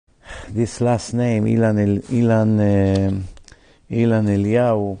this last name, Ilan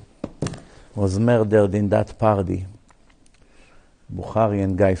Eliyahu, was murdered in that party.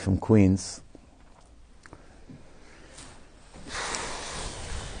 Bukharian guy from Queens.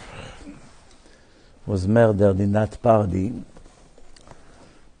 Was murdered in that party.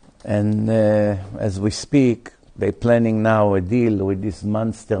 And as we speak, they're planning now a deal with these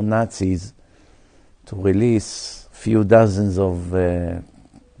monster Nazis to release a few dozens of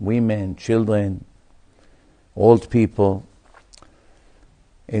women, children, old people,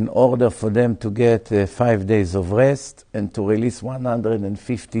 in order for them to get 5 days of rest and to release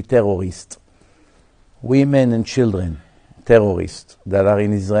 150 terrorists, women and children, terrorists that are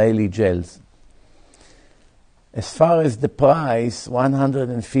in Israeli jails. As far as the price,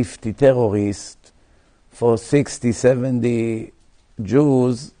 150 terrorists for 60, 70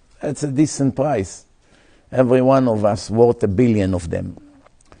 Jews, that's a decent price. Every one of us worth $1 billion of them.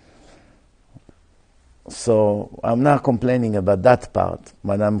 So I'm not complaining about that part.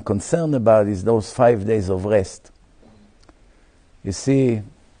 What I'm concerned about is those 5 days of rest. You see,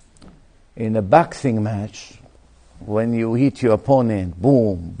 in a boxing match, when you hit your opponent,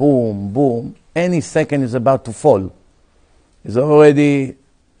 boom, boom, boom, any second is about to fall. He's already,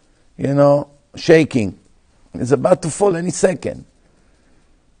 shaking. He's about to fall any second.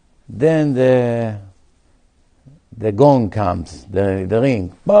 Then the gong comes, the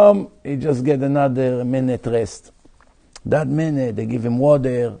ring. Boom! He just get another minute rest. That minute, they give him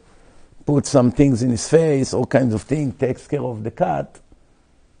water, put some things in his face, all kinds of things, takes care of the cut.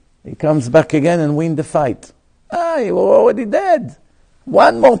 He comes back again and win the fight. You were already dead.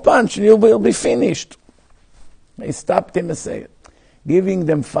 One more punch and you will be finished. They stopped him and said, giving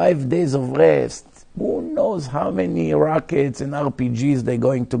them 5 days of rest. Who knows how many rockets and RPGs they're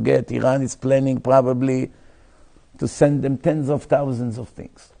going to get. Iran is planning probably to send them tens of thousands of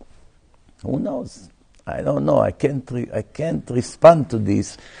things. Who knows? I don't know. I can't respond to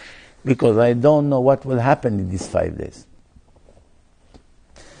this because I don't know what will happen in these 5 days.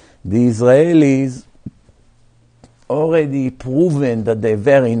 The Israelis already proven that they're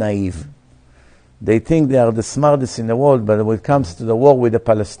very naive. They think they are the smartest in the world, but when it comes to the war with the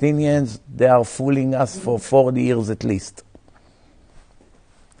Palestinians, they are fooling us for 40 years at least.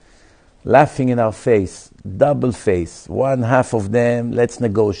 Laughing in our face, double face. One half of them, let's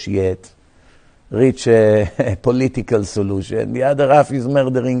negotiate, reach a political solution. The other half is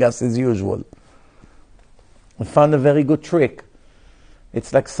murdering us as usual. I found a very good trick.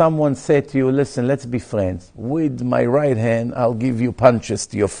 It's like someone said to you, listen, let's be friends. With my right hand, I'll give you punches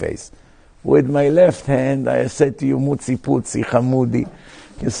to your face. With my left hand, I said to you, Mutzi Putzi, Hamudi,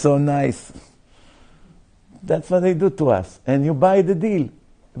 you're so nice. That's what they do to us. And you buy the deal.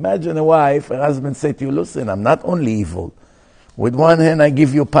 Imagine a wife, her husband said to you, listen, I'm not only evil. With one hand, I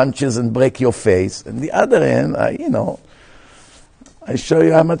give you punches and break your face. And the other hand, I show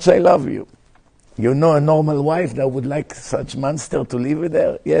you how much I love you. You know a normal wife that would like such monster to live with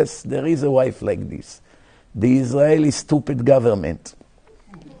her? Yes, there is a wife like this. The Israeli stupid government.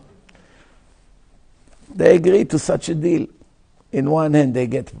 They agree to such a deal. In one hand they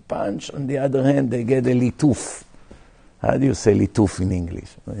get a punch, on the other hand they get a lituf. How do you say lituf in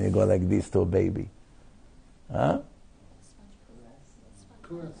English? When you go like this to a baby. Huh?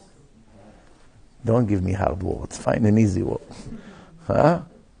 Don't give me hard words. Find an easy word. Huh?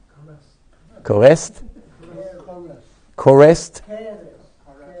 Caressed? Caressed?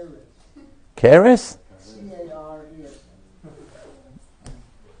 Caress?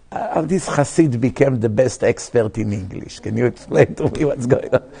 This Hasid became the best expert in English. Can you explain to me what's going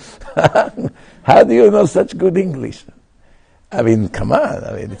on? How do you know such good English? I mean, come on.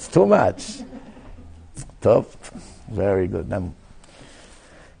 I mean, it's too much. Top. Very good.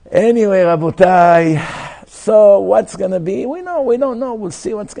 Anyway, Rabotai, so what's going to be? We don't know. We'll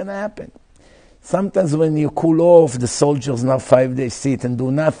see what's going to happen. Sometimes when you cool off, the soldiers now 5 days sit and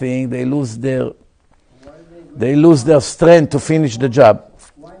do nothing, they lose their strength to finish the job.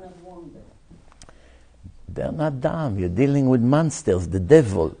 Why not one day? They're not dumb. You're dealing with monsters, the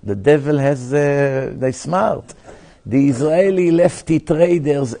devil. The devil they're smart. The Israeli lefty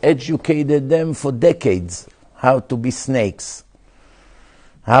traders educated them for decades how to be snakes,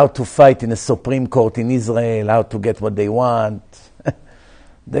 how to fight in a Supreme Court in Israel, how to get what they want.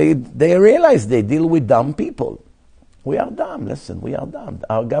 They realize they deal with dumb people. We are dumb. Listen, we are dumb.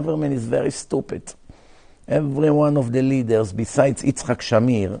 Our government is very stupid. Every one of the leaders, besides Yitzhak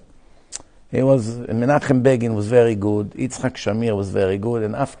Shamir, Menachem Begin was very good, Yitzhak Shamir was very good,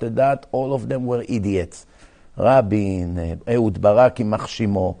 and after that, all of them were idiots. Rabbi, Ehud Barak, יימח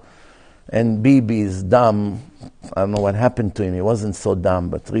שמו, And Bibi is dumb. I don't know what happened to him. He wasn't so dumb,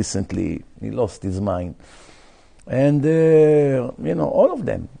 but recently he lost his mind. And, all of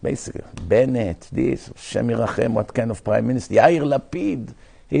them, basically. Bennett, this, Shem Yirachem, what kind of prime minister? Yair Lapid,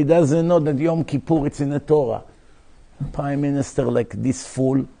 he doesn't know that Yom Kippur, it's in the Torah. Prime minister like this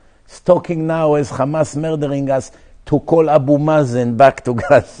fool is talking now as Hamas murdering us to call Abu Mazen back to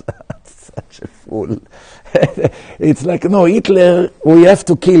Gaza. Such a fool. It's like, no, Hitler, we have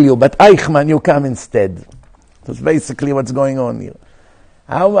to kill you, but Eichmann, you come instead. That's basically what's going on here.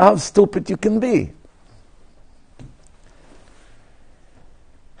 How stupid you can be.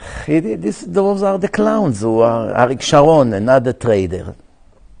 Those are the clowns who are Arik Sharon, another trader.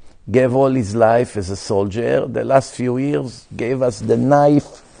 Gave all his life as a soldier. The last few years gave us the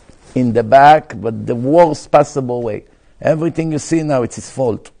knife in the back, but the worst possible way. Everything you see now, it's his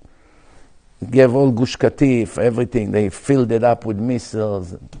fault. Gave all Gush Katif, everything. They filled it up with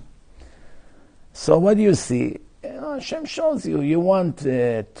missiles. So what do you see? Hashem shows you. You want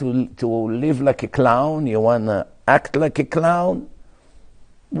to live like a clown. You want to act like a clown.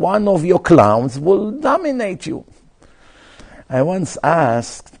 One of your clowns will dominate you. I once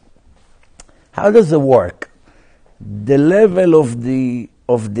asked, how does it work? The level of the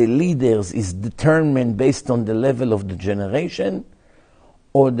leaders is determined based on the level of the generation,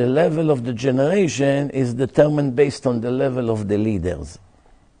 or the level of the generation is determined based on the level of the leaders.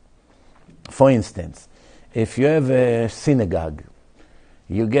 For instance, if you have a synagogue,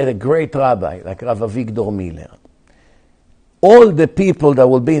 you get a great rabbi like Rav Avigdor Miller. All the people that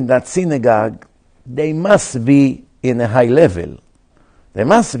will be in that synagogue, they must be in a high level. They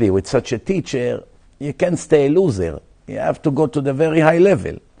must be. With such a teacher, you can't stay a loser. You have to go to the very high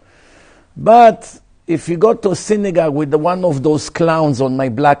level. But if you go to a synagogue with one of those clowns on my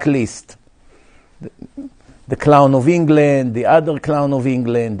blacklist, the clown of England, the other clown of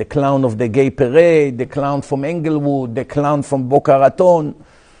England, the clown of the gay parade, the clown from Englewood, the clown from Boca Raton,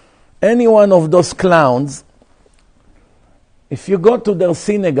 any one of those clowns, if you go to their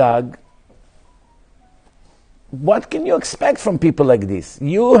synagogue, what can you expect from people like this?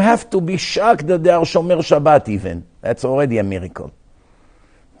 You have to be shocked that they are Shomer Shabbat even. That's already a miracle.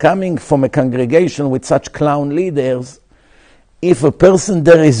 Coming from a congregation with such clown leaders, if a person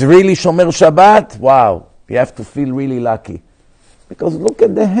there is really Shomer Shabbat, wow, you have to feel really lucky. Because look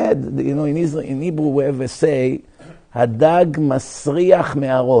at the head. In Hebrew we have a say, Hadag masriach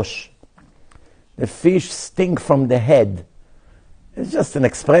me'arosh. The fish stink from the head. It's just an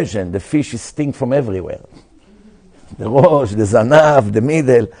expression. The fish stink from everywhere. The rosh, the zanav, the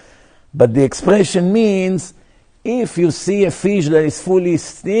middle. But the expression means, if you see a fish that is fully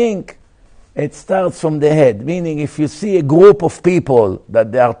stink, it starts from the head. Meaning, if you see a group of people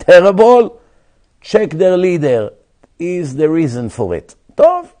that they are terrible, check their leader. Is the reason for it.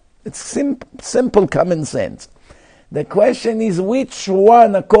 Tov, it's simple common sense. The question is, which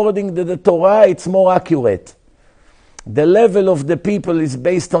one, according to the Torah, it's more accurate? The level of the people is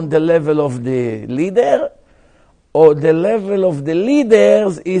based on the level of the leader, or the level of the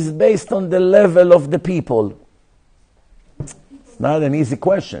leaders is based on the level of the people? It's not an easy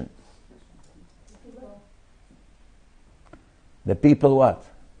question. The people what?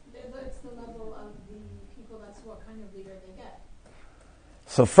 It's the level of the people, that's what kind of leader they get.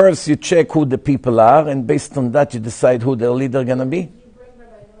 So first you check who the people are, and based on that you decide who their leader going to be? You bring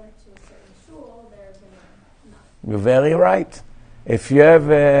Rabbi Miller to a certain shul, they're going to not. You're very right. If you have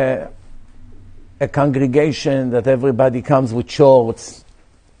a congregation that everybody comes with shorts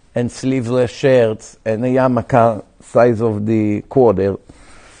and sleeveless shirts and a yarmulke size of the quarter,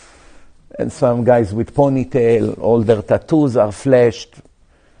 and some guys with ponytail, all their tattoos are flashed.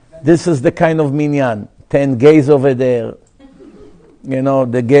 This is the kind of minyan. 10 gays over there.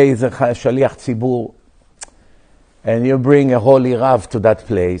 The gays are shaliach tzibur. And you bring a holy Rav to that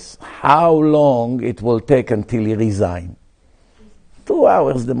place. How long it will take until he resign? 2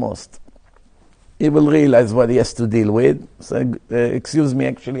 hours the most. He will realize what he has to deal with. So, excuse me,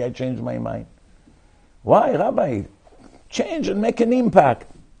 actually I changed my mind. Why, Rabbi? Change and make an impact.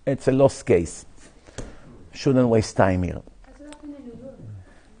 It's a lost case. Shouldn't waste time here.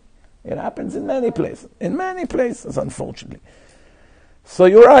 It happens in many places. In many places, unfortunately. So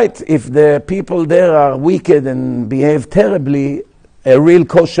you're right. If the people there are wicked and behave terribly, a real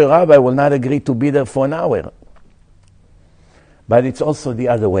kosher rabbi will not agree to be there for an hour. But it's also the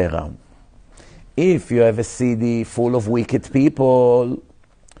other way around. If you have a city full of wicked people,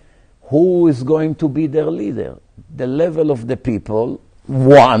 who is going to be their leader? The level of the people,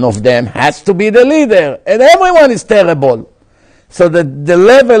 one of them has to be the leader, and everyone is terrible. So the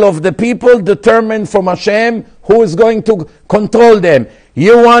level of the people determine from Hashem Who is going to control them?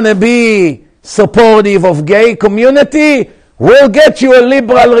 You want to be supportive of gay community? We'll get you a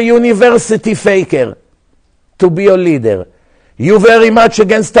liberal university faker to be your leader. You very much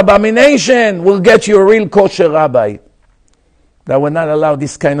against abomination? We'll get you a real kosher rabbi. That will not allow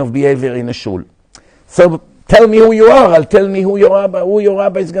this kind of behavior in a shul. So tell me who you are. I'll tell me who your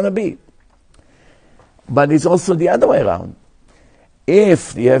rabbi is going to be. But it's also the other way around.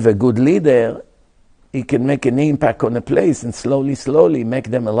 If you have a good leader, he can make an impact on a place and slowly make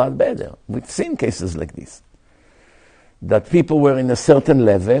them a lot better. We've seen cases like this. That people were in a certain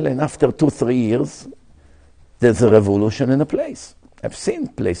level, and after 2-3 years, there's a revolution in a place. I've seen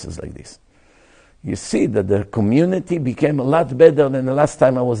places like this. You see that the community became a lot better than the last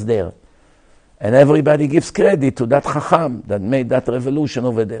time I was there. And everybody gives credit to that Chacham that made that revolution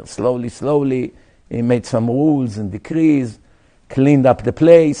over there. Slowly, he made some rules and decrees, cleaned up the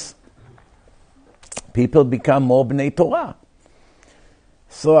place. People become more Bnei Torah.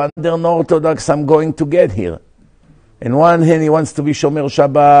 So under non-Orthodox, I'm going to get here. In one hand, he wants to be Shomer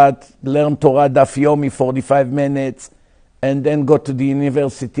Shabbat, learn Torah Daf Yomi 45 minutes, and then go to the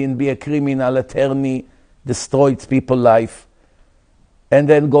university and be a criminal attorney, destroy people's life. And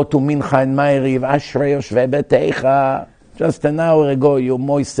then go to Mincha and Ma'ariv, Ashrei Yoshvei Betecha. Just an hour ago, you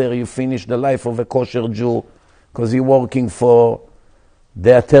moister, you finished the life of a kosher Jew, because you're working for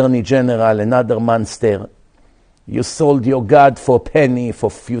the Attorney General, another monster. You sold your God for a penny, for a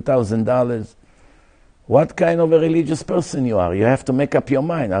few $1,000s. What kind of a religious person you are? You have to make up your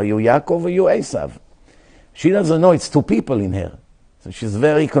mind. Are you Yaakov or you Esav? She doesn't know it's two people in her. So she's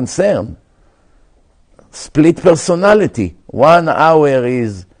very concerned. Split personality. 1 hour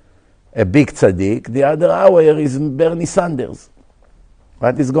is a big tzaddik, the other hour is Bernie Sanders.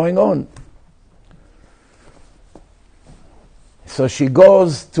 What is going on? So she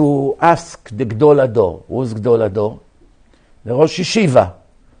goes to ask the Gdol Ador. Who's Gdol Ador? The Rosh Yeshiva.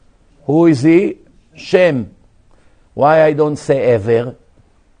 Who is he? Shem. Why I don't say Ever?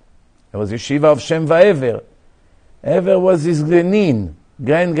 It was Yeshiva of Shem Va'ever. Ever was his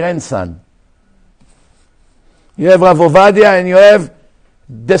grandson. You have Rav Ovadia and you have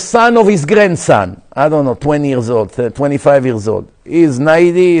the son of his grandson. I don't know, 20 years old, 25 years old. He is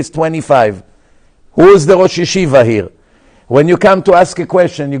 90, he is 25. Who is the Rosh Yeshiva here? When you come to ask a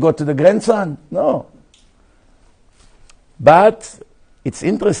question, you go to the grandson? No. But it's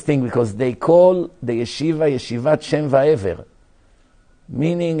interesting because they call the yeshiva Yeshivat Shem Va'ever.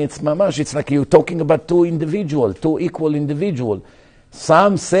 Meaning it's mamash, it's like you're talking about two equal individuals.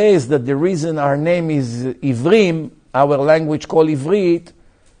 Some says that the reason our name is Ivrim, our language called Ivrit,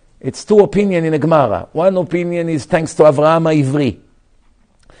 it's two opinions in a Gemara. One opinion is thanks to Avraham Ivri.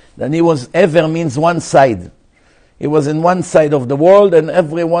 Then he was, ever means one side. He was in one side of the world and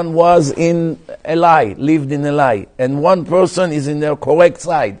everyone was in a lie, lived in a lie. And one person is in their correct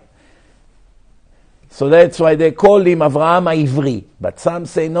side. So that's why they call him Avraham Ivri. But some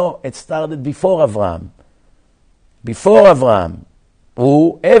say no, it started before Avraham. Before Avraham.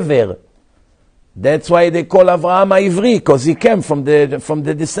 Whoever. That's why they call Avraham Ivri, because he came from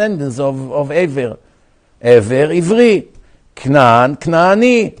the descendants of Ever. Ever Ivri. Canaan,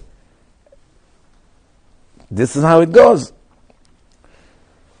 Knaani. This is how it goes.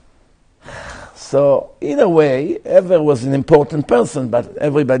 So, either way, Ever was an important person, but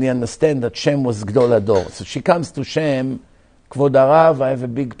everybody understands that Shem was Gdol Ador. So she comes to Shem, Kvod Harav, I have a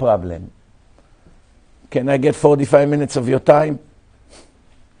big problem. Can I get 45 minutes of your time?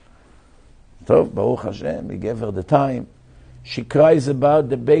 So, Baruch Hashem, he gave her the time. She cries about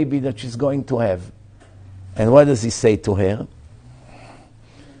the baby that she's going to have. And what does he say to her?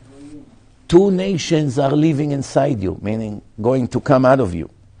 2 nations are living inside you, meaning going to come out of you.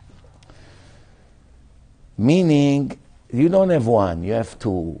 Meaning, you don't have one, you have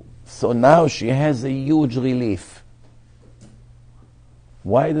 2. So now she has a huge relief.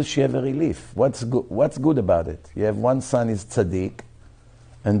 Why does she have a relief? What's good about it? You have one son is tzaddik,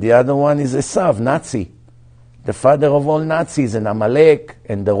 and the other one is Esav, Nazi. The father of all Nazis, and Amalek,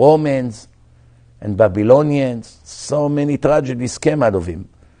 and the Romans, and Babylonians. So many tragedies came out of him.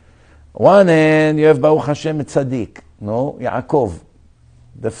 One hand, you have Baruch Hashem tzaddik, no? Yaakov,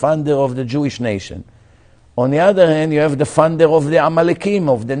 the founder of the Jewish nation. On the other hand, you have the founder of the Amalekim,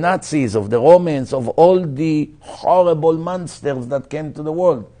 of the Nazis, of the Romans, of all the horrible monsters that came to the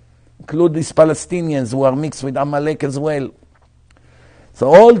world, including these Palestinians who are mixed with Amalek as well. So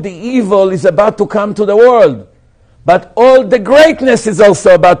all the evil is about to come to the world, but all the greatness is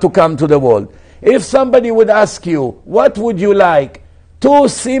also about to come to the world. If somebody would ask you, what would you like? 2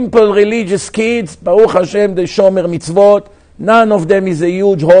 simple religious kids, Baruch Hashem, the Shomer Mitzvot, none of them is a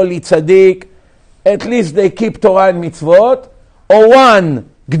huge holy tzaddik, at least they keep Torah and mitzvot, or one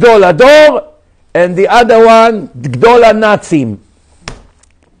Gdol Ador, and the other one Gdol Nazim.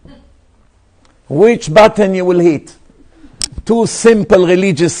 Which button you will hit? Two simple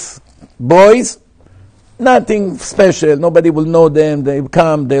religious boys, nothing special, nobody will know them, they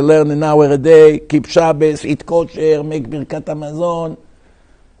come, they learn an hour a day, keep Shabbos, eat kosher, make Birkat Hamazon,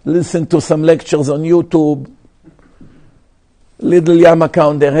 listen to some lectures on YouTube, little yarmulke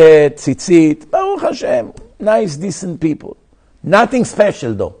on their head, tzitzit, Baruch Hashem, nice, decent people. Nothing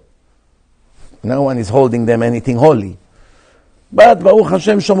special though. No one is holding them anything holy. But Baruch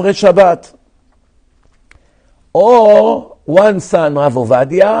Hashem, Shomrei Shabbat. Or one son, Rav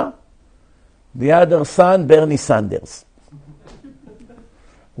Ovadia, the other son, Bernie Sanders.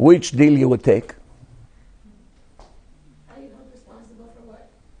 Which deal you would take? Are you held responsible for what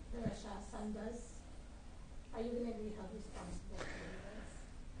the Rasha's son does? Are you going to be held responsible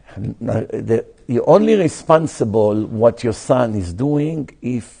for what You're only responsible what your son is doing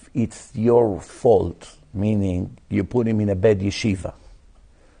if it's your fault, meaning you put him in a bad yeshiva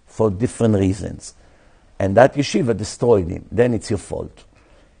for different reasons. And that yeshiva destroyed him. Then it's your fault.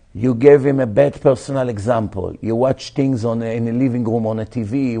 You gave him a bad personal example. You watched things in a living room on a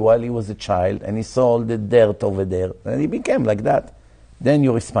TV while he was a child, and he saw all the dirt over there, and he became like that. Then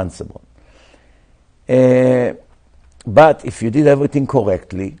you're responsible. But if you did everything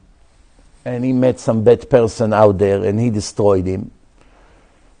correctly, and he met some bad person out there, and he destroyed him,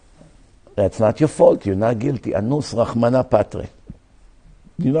 that's not your fault. You're not guilty. Anus Rachmana Patre.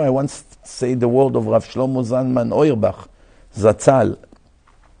 You know, I once say the word of Rav Shlomo Zalman Auerbach, Zatzal.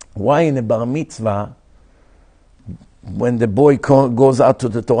 Why in a bar mitzvah, when the boy goes out to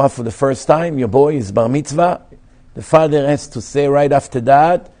the Torah for the first time, your boy is bar mitzvah, the father has to say right after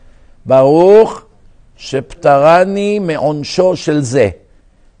that, Baruch sheptarani me'onsho shel zeh.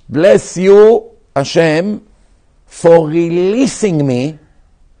 Bless you, Hashem, for releasing me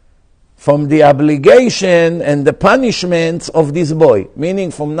from the obligation and the punishments of this boy.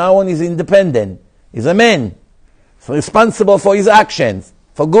 Meaning from now on he's independent. He's a man. He's responsible for his actions,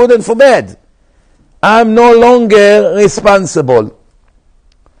 for good and for bad. I'm no longer responsible.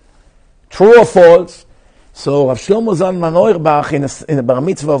 True or false? So Rav Shlomo Zalman Auerbach, in a bar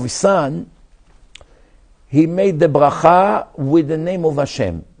mitzvah of his son, he made the bracha with the name of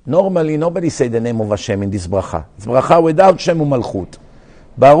Hashem. Normally nobody say the name of Hashem in this bracha. It's bracha without Shem u'malchut.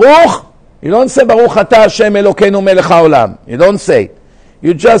 Baruch, you don't say Baruch Ata Hashem Elokeinu Melech HaOlam. You don't say.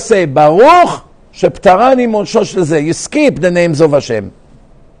 You just say Baruch Sheptarani Monsho Shel Zeh. You skip the names of Hashem.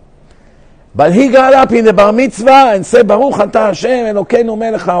 But he got up in the bar mitzvah and said Baruch Ata Hashem Elokeinu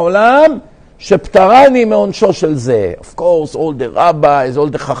Melech HaOlam Sheptarani Monsho Shel Zeh. Of course, all the rabbis, all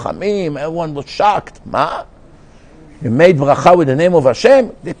the chachamim, everyone was shocked. Ma? You made bracha with the name of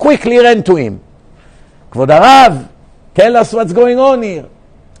Hashem? They quickly ran to him. Kvod Harav, tell us what's going on here.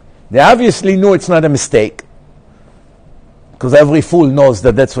 They obviously knew it's not a mistake, because every fool knows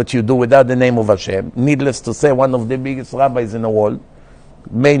that that's what you do without the name of Hashem. Needless to say, one of the biggest rabbis in the world,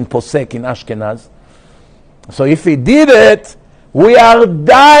 main posek in Ashkenaz. So if he did it, we are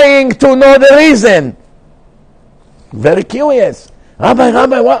dying to know the reason. Very curious. Rabbi,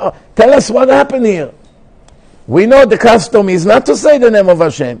 tell us what happened here. We know the custom is not to say the name of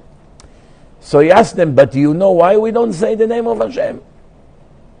Hashem. So he asked them, but do you know why we don't say the name of Hashem?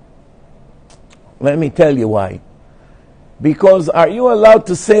 Let me tell you why. Because are you allowed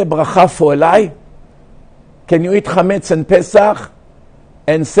to say bracha for Elai? Can you eat chametz and Pesach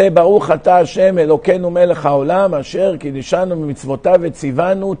and say Baruch Ata Hashem Elokeinu Melech HaOlam Asher Kiddushanu Mitzvotav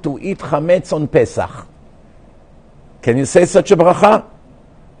Etzivanu to eat chametz on Pesach? Can you say such a bracha?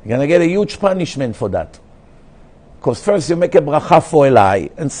 You're going to get a huge punishment for that. Because first you make a bracha for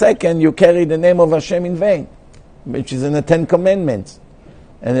Elai, and second you carry the name of Hashem in vain, which is in the 10 Commandments.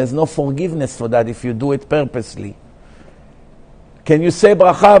 And there's no forgiveness for that if you do it purposely. Can you say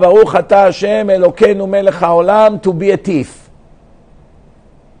bracha Baruch Ata Hashem Elokeinu Melech HaOlam to be a thief?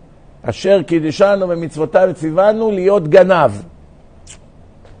 Asher Kiddushanu B'mitzvotav Tzivanu Liot Ganav.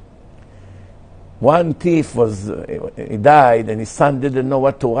 One thief he died, and his son didn't know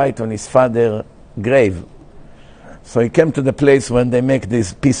what to write on his father's grave. So he came to the place when they make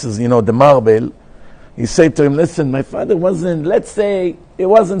these pieces, the marble. He said to him, listen, my father let's say, he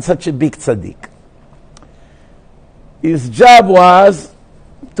wasn't such a big tzaddik. His job was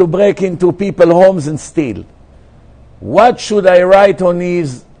to break into people's homes and steal. What should I write on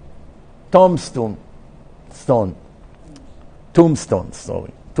his tombstone? Tombstone.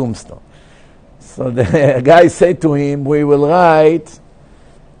 So the guy said to him, we will write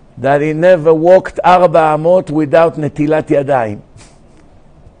that he never walked 4 amot without netilat yadayim.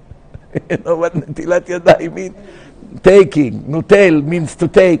 You know what netilat yadayim means? Taking. Nutel means to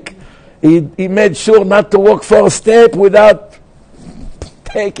take. He made sure not to walk 4 steps without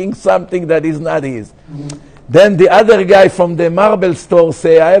taking something that is not his. Then the other guy from the marble store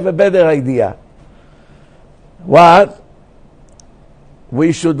say, I have a better idea. What?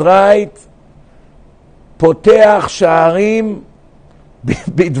 We should write, פותח שערים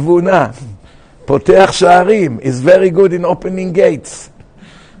בתבונה. פותח שערים is very good in opening gates.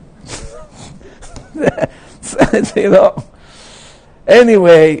 You know.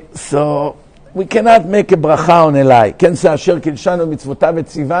 Anyway, so we cannot make a bracha on a lie. כן שאשר קידשנו מצוותיו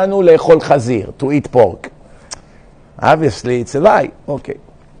וציוונו לאכול חזיר, to eat pork. Obviously, it's a lie. Okay.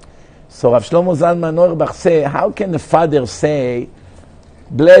 So Rav Shlomo Zalman Auerbach say, how can a father say,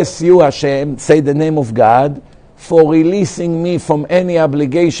 bless you Hashem, say the name of God, for releasing me from any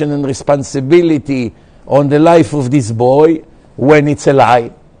obligation and responsibility on the life of this boy, when it's a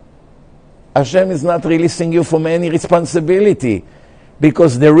lie? Hashem is not releasing you from any responsibility.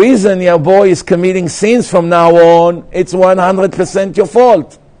 Because the reason your boy is committing sins from now on, it's 100% your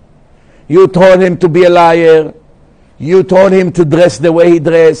fault. You told him to be a liar. You told him to dress the way he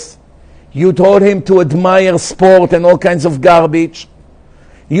dressed. You told him to admire sport and all kinds of garbage.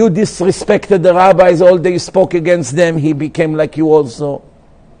 You disrespected the rabbis all day, you spoke against them. He became like you also.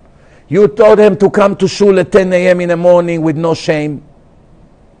 You told him to come to shul at 10 a.m. in the morning with no shame,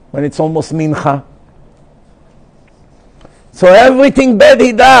 when it's almost mincha. So everything bad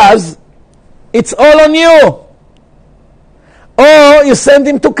he does, it's all on you. Or you send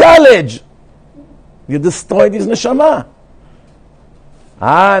him to college. You destroyed his neshama.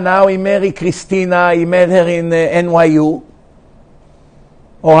 Now he married Christina, he met her in NYU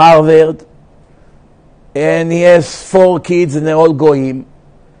or Harvard, and he has 4 kids and they're all goyim,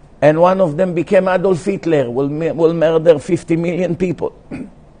 and one of them became Adolf Hitler, will murder 50 million people.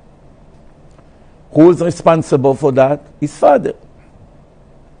 Who's responsible for that? His father.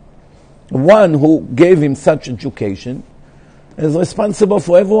 One who gave him such education is responsible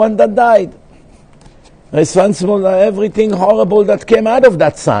for everyone that died. Responsible for everything horrible that came out of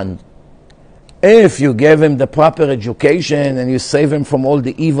that son. If you gave him the proper education and you save him from all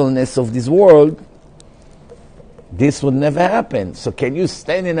the evilness of this world, this would never happen. So can you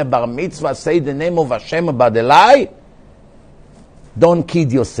stand in a bar mitzvah, say the name of Hashem about a lie? Don't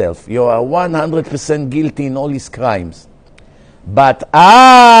kid yourself. You are 100% guilty in all his crimes. But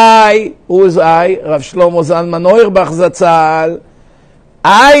I, who is I? Rav Shlomo Zalman Auerbach Zatzal,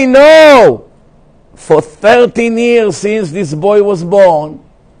 I know for 13 years since this boy was born,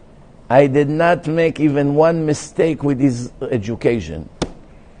 I did not make even one mistake with his education.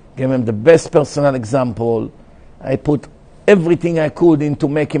 Gave him the best personal example. I put everything I could in to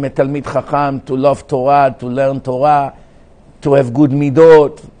make him a Talmid Chacham, to love Torah, to learn Torah, to have good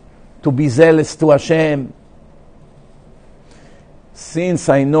midot, to be zealous to Hashem. Since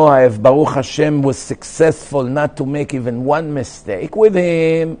I know I have, Baruch Hashem, was successful not to make even one mistake with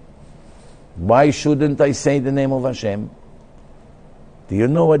him, why shouldn't I say the name of Hashem? Do you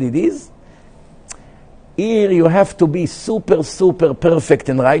know what it is? Here you have to be super, super perfect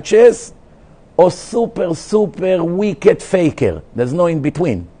and righteous, or super, super wicked faker. There's no in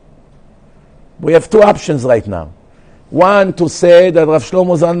between. We have 2 options right now. One, to say that Rav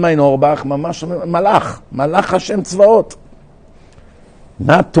Shlomo Zalman Auerbach, mamash malach Hashem tzvaot.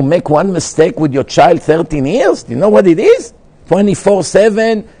 Not to make one mistake with your child 13 years. Do you know what it is?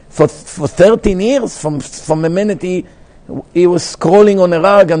 24/7 for 13 years, from the minute he was scrolling on a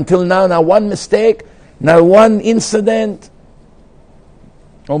rug until now. Now one mistake, now one incident.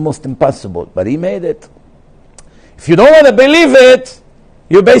 Almost impossible, but he made it. If you don't want to believe it,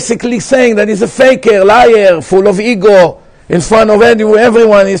 you're basically saying that he's a faker, liar, full of ego, in front of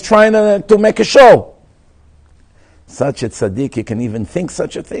everyone. He's trying to make a show. Such a tzaddik, you can even think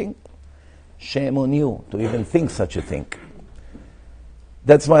such a thing. Shame on you to even think such a thing.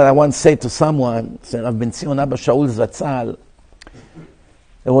 That's why I once said to someone, Rav Ben Zion Abba Shaul Zatzal,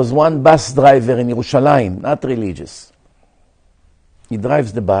 there was one bus driver in Yerushalayim, not religious. He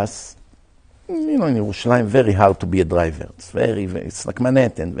drives the bus. You know, in Yerushalayim, very hard to be a driver. It's it's like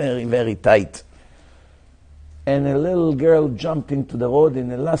Manhattan, very, very tight. And a little girl jumped into the road in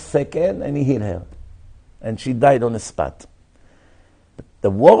the last second, and he hit her. And she died on the spot. But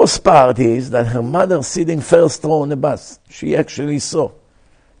the worst part is that her mother sitting first row on the bus. She actually saw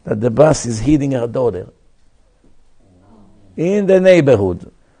that the bus is hitting her daughter. In the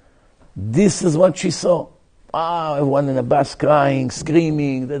neighborhood. This is what she saw. Everyone in the bus crying,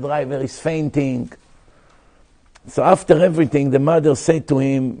 screaming, the driver is fainting. So after everything, the mother said to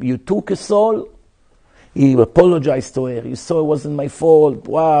him, you took a soul? He apologized to her. You saw it wasn't my fault.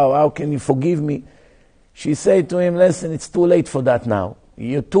 Wow, how can you forgive me? She said to him, listen, it's too late for that now.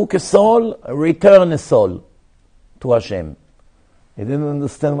 You took a soul, return a soul to Hashem. He didn't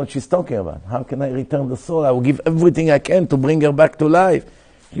understand what she's talking about. How can I return the soul? I will give everything I can to bring her back to life.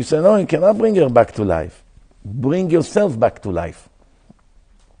 She said, no, you cannot bring her back to life. Bring yourself back to life.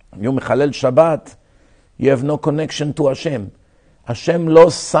 You mechalel Shabbat, you have no connection to Hashem. Hashem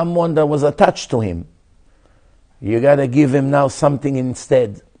lost someone that was attached to him. You got to give him now something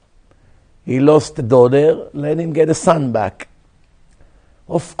instead. He lost a daughter, let him get a son back.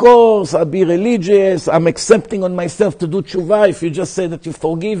 Of course, I'll be religious, I'm accepting on myself to do tshuva. If you just say that you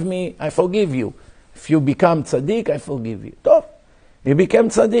forgive me, I forgive you. If you become tzaddik, I forgive you. Toh. He became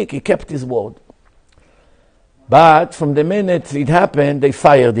tzaddik, he kept his word. But from the minute it happened, they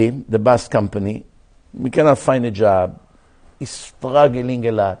fired him, the bus company. We cannot find a job. He's struggling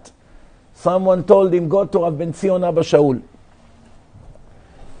a lot. Someone told him, go to Rav Ben Zion Abba Shaul.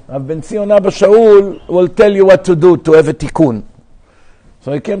 Rav Ben Zion Abba Shaul will tell you what to do to have a tikkun.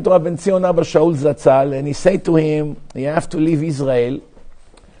 So he came to Rav Ben Zion Abba Shaul Zatzal and he said to him, you have to leave Israel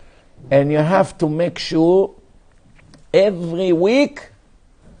and you have to make sure every week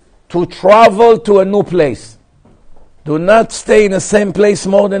to travel to a new place. Do not stay in the same place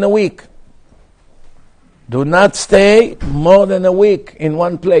more than a week. Do not stay more than a week in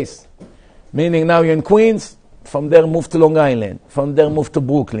one place. Meaning now you're in Queens, from there move to Long Island, from there move to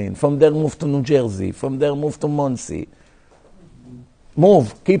Brooklyn, from there move to New Jersey, from there move to Muncie.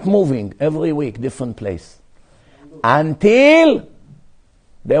 Move, keep moving, every week, different place. Until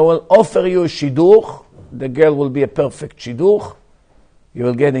they will offer you a shidduch, the girl will be a perfect shidduch, you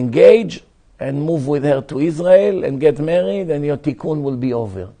will get engaged, and move with her to Israel, and get married, and your tikkun will be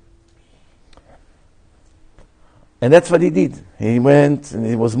over. And that's what he did. He went and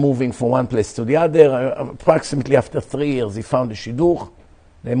he was moving from one place to the other. Approximately after 3 years, he found a shidduch.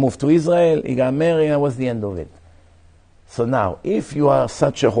 They moved to Israel. He got married, and that was the end of it. So now, if you are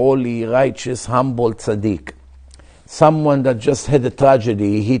such a holy, righteous, humble tzaddik, someone that just had a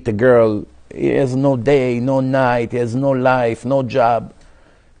tragedy, he hit a girl, he has no day, no night, he has no life, no job,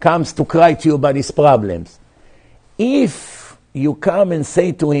 comes to cry to you about his problems. If you come and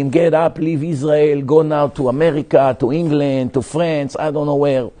say to him, get up, leave Israel, go now to America, to England, to France, I don't know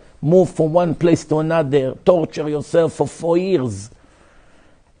where, move from one place to another, torture yourself for 4 years.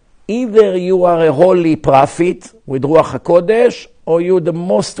 Either you are a holy prophet with Ruach HaKodesh, or you're the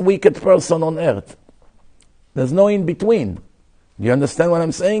most wicked person on earth. There's no in between. Do you understand what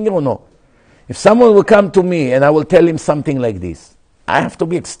I'm saying or no? If someone will come to me and I will tell him something like this, I have to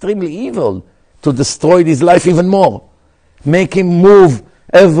be extremely evil to destroy his life even more. Make him move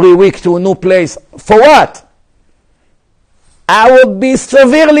every week to a new place. For what? I will be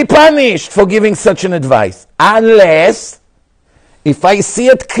severely punished for giving such an advice. Unless, if I see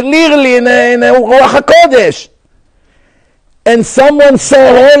it clearly in a Ruach HaKodesh, and someone so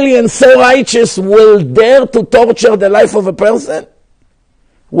holy and so righteous will dare to torture the life of a person,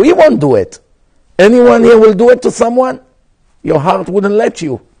 we won't do it. Anyone here will do it to someone? Your heart wouldn't let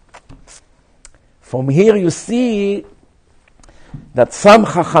you. From here you see that some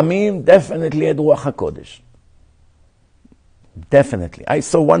Chachamim definitely had Ruach HaKodesh. Definitely. I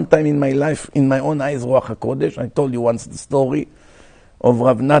saw one time in my life, in my own eyes, Ruach HaKodesh. I told you once the story of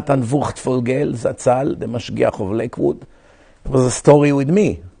Rav Natan Wuchtfolgel Zatzal, the Mashgiach of Lakewood. It was a story with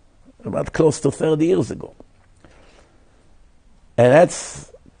me, about close to 30 years ago. And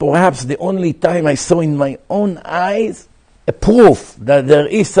that's perhaps the only time I saw in my own eyes a proof that there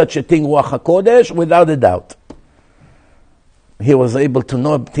is such a thing, Ruach HaKodesh, without a doubt. He was able to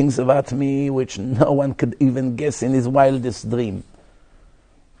know things about me which no one could even guess in his wildest dream.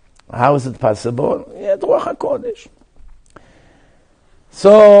 How is it possible? He had Ruach HaKodesh.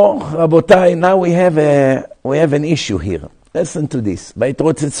 So, Rabotai, now we have an issue here. Listen to this.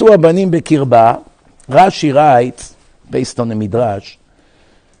 Vayitrotzetzu habanim bekirba, Rashi writes, based on the Midrash,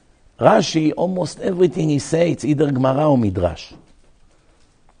 Rashi, almost everything he says, it's either Gemara or Midrash.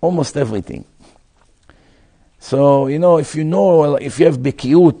 Almost everything. So, you know, if you have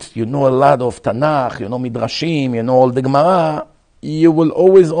Bekiut, you know a lot of Tanakh, you know Midrashim, you know all the Gemara, you will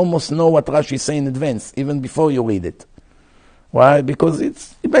always almost know what Rashi is saying in advance, even before you read it. Why? Because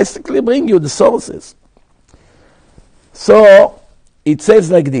it basically brings you the sources. So, it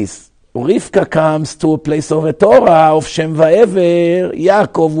says like this. Rivka comes to a place of a Torah of Shem Va'ever.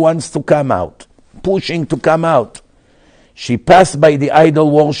 Yaakov wants to come out, pushing to come out. She passed by the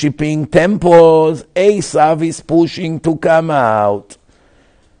idol-worshipping temples. Esav is pushing to come out.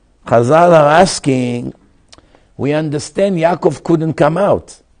 Chazal are asking, we understand Yaakov couldn't come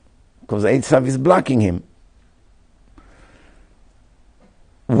out because Esav is blocking him.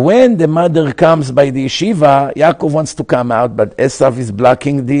 When the mother comes by the yeshiva, Yaakov wants to come out, but Esav is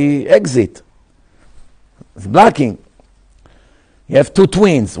blocking the exit. It's blocking. You have two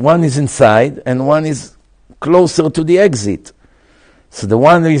twins. One is inside and one is closer to the exit. So the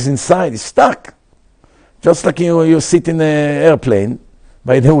one who is inside is stuck. Just like you sit in an airplane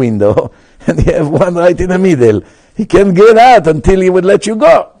by the window and you have one right in the middle. He can't get out until he would let you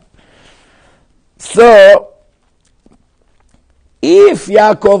go. So, if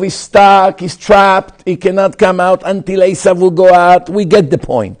Yaakov is stuck, he's trapped, he cannot come out until Esav will go out, we get the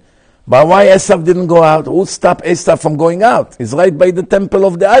point. But why Esav didn't go out? Who stopped Esav from going out? He's right by the temple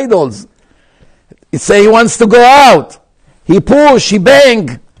of the idols. He say he wants to go out. He push, he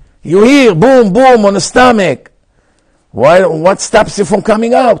bang. You hear, boom, boom, on the stomach. Why? What stops you from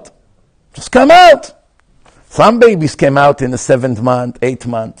coming out? Just come out. Some babies came out in the 7th month, 8th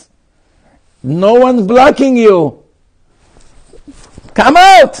month. No one's blocking you. Come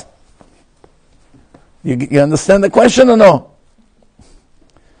out! You understand the question or no?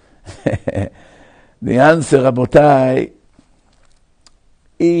 The answer, Rabotai,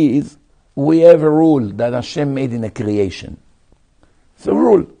 is we have a rule that Hashem made in a creation. It's a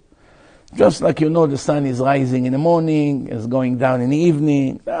rule. Just like the sun is rising in the morning, it's going down in the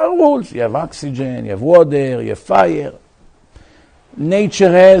evening. There are rules. You have oxygen, you have water, you have fire. Nature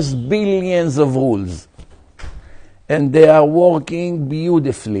has billions of rules. And they are working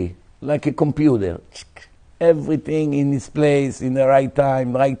beautifully, like a computer. Everything in its place, in the right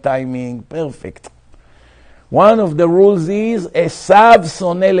time, right timing, perfect. One of the rules is, Esav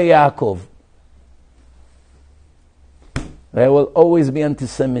soneh leYaakov. There will always be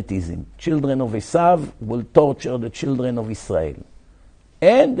anti-Semitism. Children of Esav will torture the children of Israel.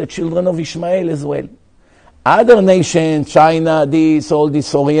 And the children of Ishmael as well. Other nations, China, all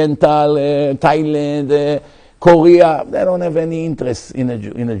this Oriental, Thailand, Korea, they don't have any interest in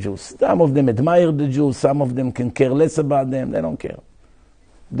the Jews. Some of them admire the Jews, some of them can care less about them, they don't care.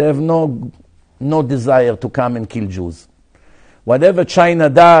 They have no desire to come and kill Jews. Whatever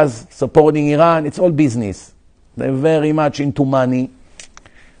China does, supporting Iran, it's all business. They're very much into money.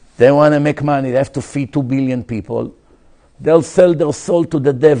 They want to make money, they have to feed 2 billion people. They'll sell their soul to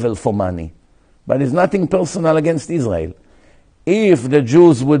the devil for money. But it's nothing personal against Israel. If the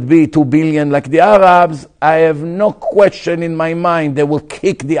Jews would be 2 billion like the Arabs, I have no question in my mind they will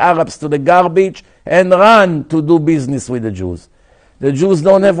kick the Arabs to the garbage and run to do business with the Jews. The Jews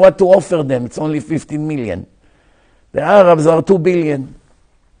don't have what to offer them. It's only 15 million. The Arabs are 2 billion.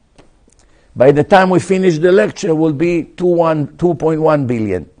 By the time we finish the lecture, we'll be 2.1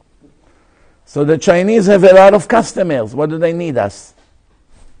 billion. So the Chinese have a lot of customers. What do they need us?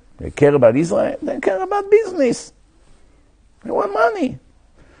 They care about Israel? They care about business. They want money.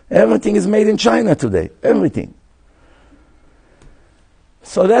 Everything is made in China today. Everything.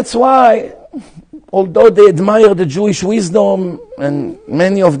 So that's why, although they admire the Jewish wisdom, and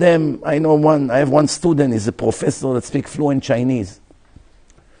many of them, I have one student, he's a professor that speaks fluent Chinese.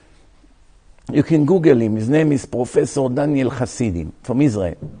 You can Google him. His name is Professor Daniel Hasidim from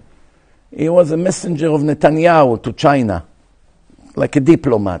Israel. He was a messenger of Netanyahu to China, like a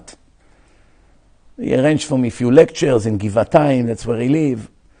diplomat. He arranged for me a few lectures in Givatayim, that's where he lives.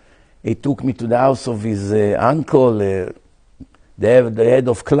 He took me to the house of his uncle, the head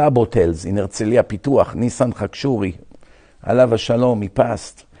of club hotels in Herzliya Pituach, Nissan Chakshuri. Alav Shalom, he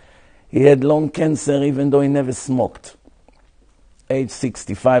passed. He had lung cancer even though he never smoked. Age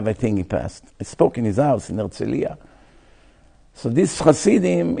 65, I think he passed. I spoke in his house in Herzliya. So this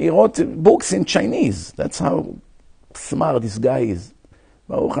Hasidim, he wrote books in Chinese. That's how smart this guy is.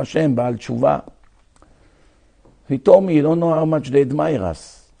 Baruch Hashem, Baal Tshuva. He told me, you don't know how much they admire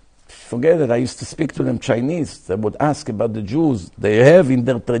us. Forget it, I used to speak to them Chinese. They would ask about the Jews. They have in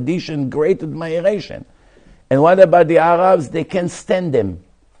their tradition great admiration. And what about the Arabs? They can't stand them.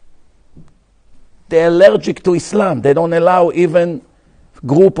 They're allergic to Islam. They don't allow even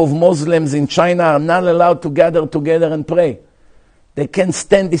group of Muslims in China are not allowed to gather together and pray. They can't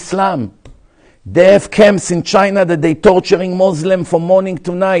stand Islam. They have camps in China that they're torturing Muslims from morning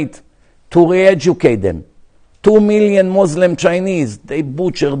to night to re-educate them. 2 million Muslim Chinese, they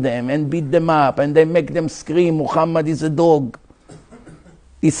butcher them and beat them up and they make them scream, Muhammad is a dog.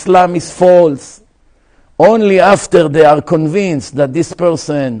 Islam is false. Only after they are convinced that this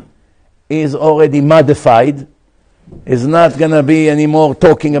person is already modified, is not going to be anymore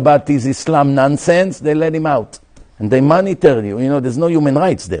talking about this Islam nonsense, they let him out. And they monitor you. There's no human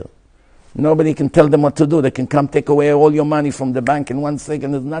rights there. Nobody can tell them what to do. They can come take away all your money from the bank in 1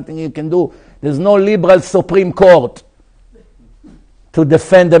 second. There's nothing you can do. There's no liberal Supreme Court. to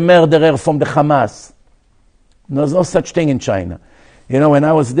defend a murderer from the Hamas. There's no such thing in China. You know, when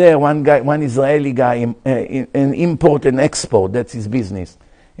I was there, one Israeli guy, in import and export, that's his business,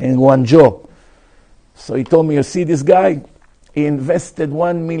 in Guangzhou. So he told me, you see this guy? He invested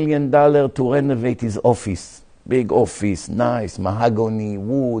 $1 million to renovate his office. Big office, nice, mahogany,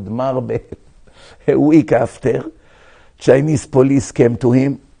 wood, marble. A week after, Chinese police came to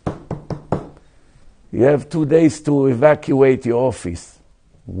him. You have 2 days to evacuate your office.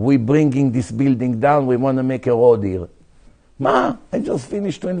 We're bringing this building down. We want to make a road here. Ma, I just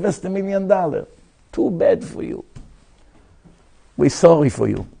finished to invest $1 million. Too bad for you. We're sorry for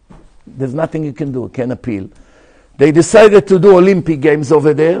you. There's nothing you can do. Can appeal. They decided to do Olympic Games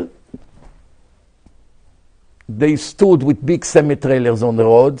over there. They stood with big semi-trailers on the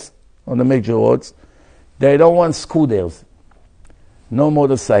roads, on the major roads. They don't want scooters. No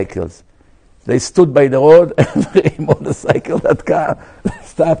motorcycles. They stood by the road, every motorcycle that car,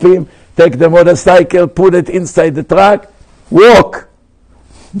 stop him, take the motorcycle, put it inside the truck, walk.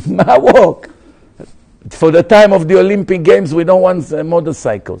 Walk. For the time of the Olympic Games, we don't want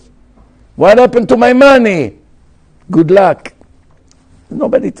motorcycles. What happened to my money? Good luck.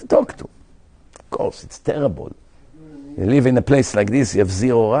 Nobody to talk to. Of course, it's terrible. You live in a place like this, you have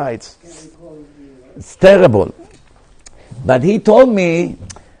zero rights. It's terrible. But he told me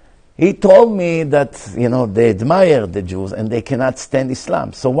that, you know, they admire the Jews and they cannot stand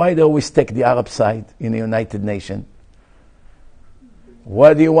Islam. So why they always take the Arab side in the United Nations?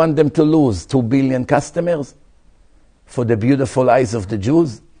 What do you want them to lose? 2 billion customers for the beautiful eyes of the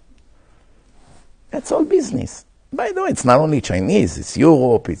Jews? That's all business. By the way, it's not only Chinese, it's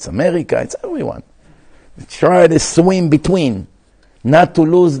Europe, it's America, it's everyone. Try to swim between, not to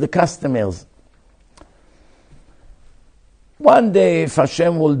lose the customers. One day, if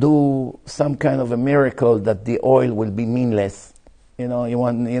Hashem will do some kind of a miracle that the oil will be meaningless, you know,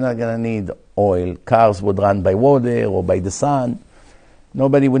 you're not going to need oil. Cars would run by water or by the sun.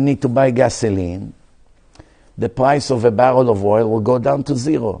 Nobody would need to buy gasoline. The price of a barrel of oil will go down to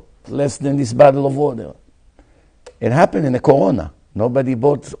zero, less than this bottle of water. It happened in the Corona. Nobody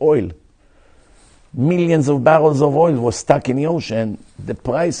bought oil. Millions of barrels of oil were stuck in the ocean. The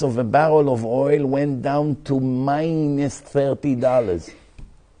price of a barrel of oil went down to minus $30.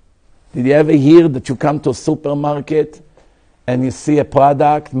 Did you ever hear that you come to a supermarket and you see a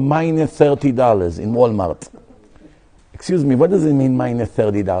product minus $30 in Walmart? Excuse me, what does it mean minus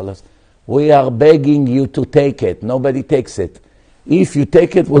 $30? We are begging you to take it. Nobody takes it. If you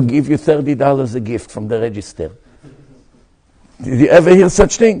take it, we'll give you $30 a gift from the register. Did you ever hear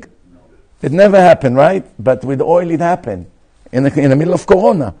such thing? It never happened, right? But with oil it happened. In the middle of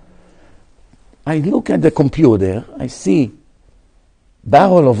Corona. I look at the computer, I see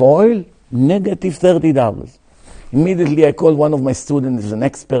barrel of oil, negative $30. Immediately I called one of my students, who's an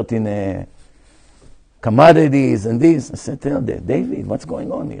expert in commodities and this. I said, tell David, what's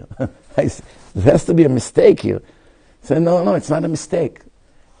going on here? There has to be a mistake here. He said, no, it's not a mistake.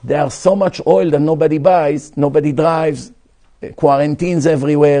 There's so much oil that nobody buys, nobody drives, quarantines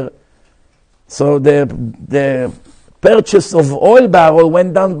everywhere. So the purchase of oil barrel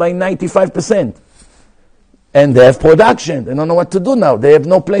went down by 95%. And they have production. They don't know what to do now. They have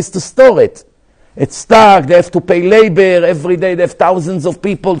no place to store it. It's stuck. They have to pay labor. Every day they have thousands of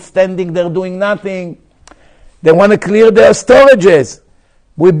people standing there doing nothing. They want to clear their storages.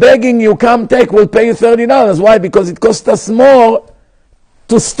 We're begging you, come take, we'll pay you $30. Why? Because it costs us more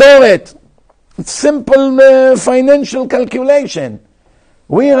to store it. It's simple financial calculation.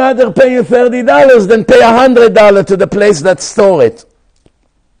 We rather pay you $30 than pay $100 to the place that store it.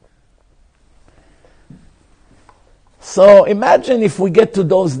 So imagine if we get to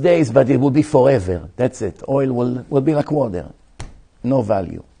those days, but it will be forever. That's it. Oil will be like water. No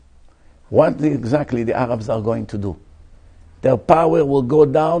value. What exactly the Arabs are going to do? Their power will go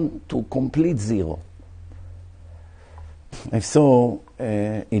down to complete zero. I saw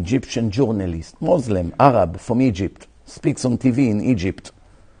an Egyptian journalist, Muslim, Arab, from Egypt, speaks on TV in Egypt.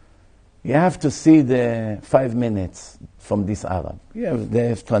 You have to see the 5 minutes from this Arab. They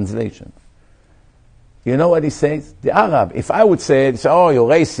have translation. You know what he says? The Arab, if I would say it, oh, you're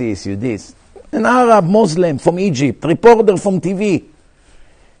racist, you this. An Arab, Muslim from Egypt, reporter from TV.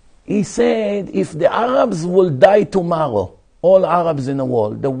 He said, if the Arabs will die tomorrow, all Arabs in the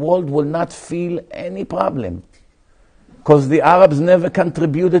world will not feel any problem. Because the Arabs never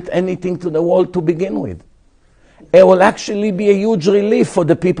contributed anything to the world to begin with. It will actually be a huge relief for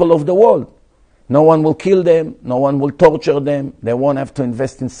the people of the world. No one will kill them. No one will torture them. They won't have to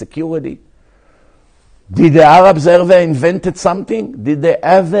invest in security. Did the Arabs ever invented something? Did they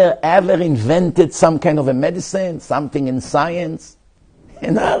ever invented some kind of a medicine? Something in science?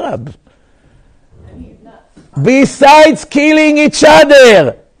 in Arab. Besides killing each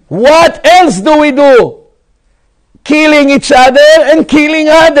other, what else do we do? Killing each other and killing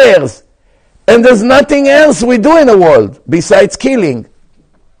others. And there's nothing else we do in the world besides killing.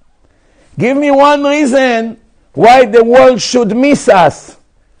 Give me one reason why the world should miss us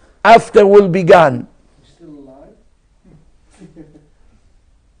after we'll be gone. Still alive?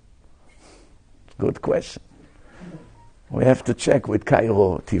 Good question. We have to check with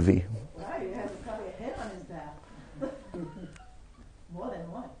Cairo TV. Wow, you have probably a hit on his back. More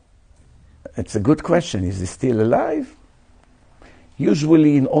than one. It's a good question. Is he still alive?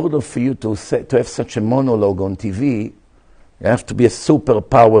 Usually, in order for you to have such a monologue on TV, you have to be a super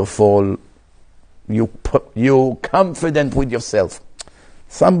powerful, you confident with yourself.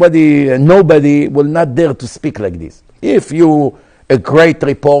 Nobody will not dare to speak like this. If you a great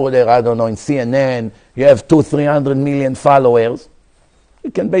reporter, I don't know, in CNN, you have 200-300 million followers,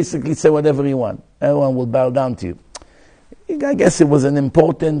 you can basically say whatever you want. Everyone will bow down to you. I guess it was an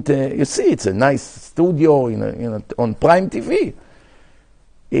important, you see, it's a nice studio on Prime TV.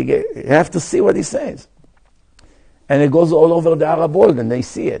 You have to see what he says. And it goes all over the Arab world and they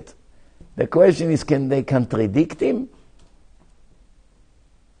see it. The question is, can they contradict him?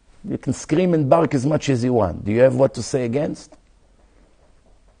 You can scream and bark as much as you want. Do you have what to say against?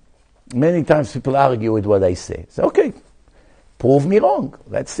 Many times people argue with what I say. So, okay, prove me wrong.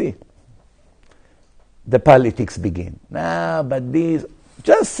 Let's see. The politics begin. But these,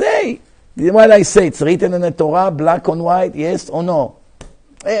 just say what I say. It's written in the Torah, black on white, yes or no.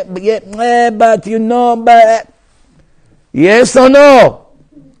 But yes or no.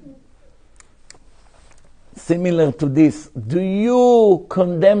 Similar to this, do you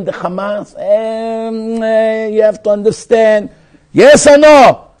condemn the Hamas? You have to understand. Yes or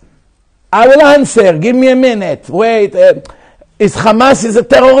no? I will answer. Give me a minute. Wait. Is Hamas is a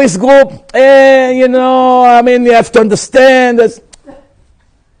terrorist group? You have to understand.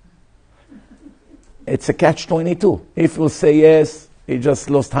 It's a catch-22. If you say yes, he just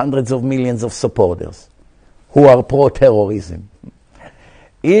lost hundreds of millions of supporters who are pro-terrorism.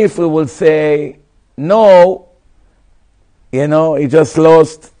 If we will say no, he just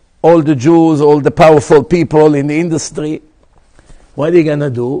lost all the Jews, all the powerful people in the industry. What are you going to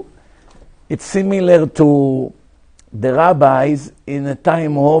do? It's similar to the rabbis in the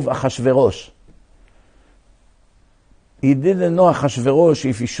time of Achashverosh. He didn't know Achashverosh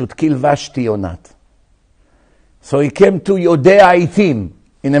if he should kill Vashti or not. So he came to Yodei Haitim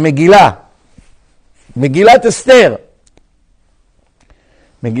in a Megillah. Megillat Esther.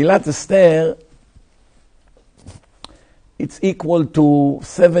 Megillat Esther, it's equal to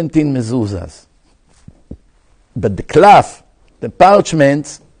 17 mezuzahs. But the cloth, the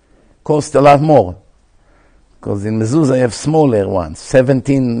parchments, cost a lot more. Because in mezuzah you have smaller ones.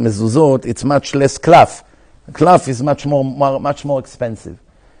 17 mezuzot, it's much less cloth. The cloth is much more expensive.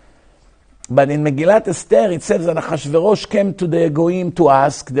 But in Megillat Esther, it says that Achashverosh came to the Goyim to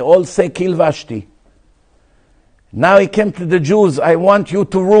ask. They all say, kill Vashti. Now he came to the Jews. I want you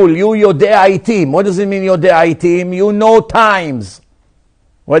to rule. You Yodei Haitim. What does it mean, Yodei Haitim? You know times.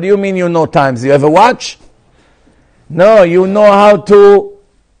 What do you mean you know times? You have a watch? No, you know how to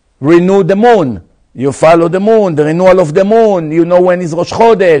renew the moon. You follow the moon, the renewal of the moon. You know when is Rosh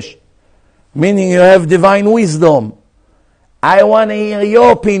Chodesh. Meaning you have divine wisdom. I want to hear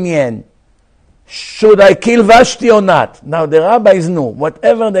your opinion. Should I kill Vashti or not? Now the rabbis knew.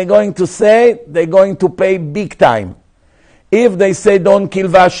 Whatever they're going to say, they're going to pay big time. If they say don't kill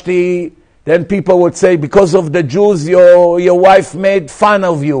Vashti, then people would say because of the Jews, your wife made fun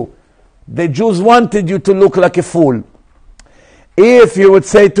of you. The Jews wanted you to look like a fool. If you would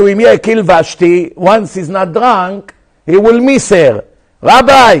say to him, yeah, kill Vashti, once he's not drunk, he will miss her.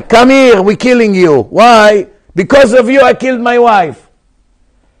 Rabbi, come here, we're killing you. Why? Because of you I killed my wife.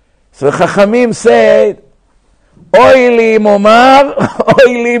 So Chachamim said, Oy li im omar, oy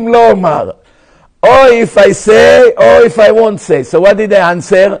li im lo omar. Or if I say, or if I won't say. So what did they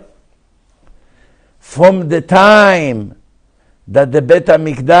answer? From the time that the Bet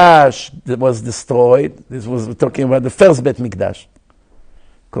HaMikdash was destroyed, we're talking about the first Bet HaMikdash,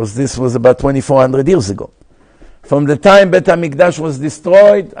 because this was about 2,400 years ago. From the time Bet HaMikdash was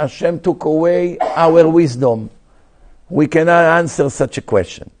destroyed, Hashem took away our wisdom. We cannot answer such a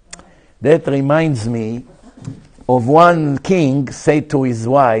question. That reminds me of one king said to his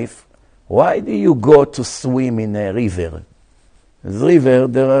wife, why do you go to swim in a river? This river,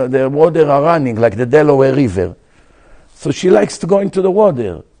 the water are running like the Delaware River. So she likes to go into the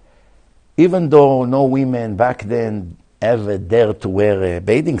water. Even though no women back then ever dared to wear a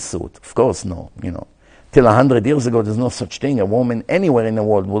bathing suit. Of course, no, Till 100 years ago, there's no such thing. A woman anywhere in the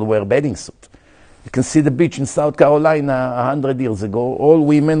world would wear a bathing suit. You can see the beach in South Carolina 100 years ago. All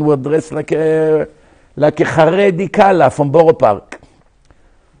women were dressed like a Haredi Kala from Borough Park.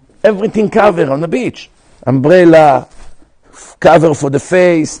 Everything covered on the beach. Umbrella, cover for the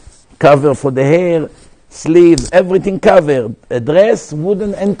face, cover for the hair, sleeves, everything covered. A dress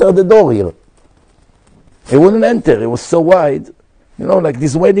wouldn't enter the door here. It wouldn't enter. It was so wide. You know, like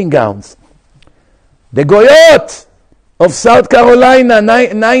these wedding gowns. The Goyot of South Carolina,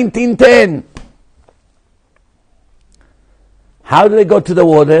 1910. How do they go to the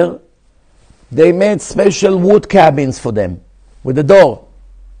water? They made special wood cabins for them with a door,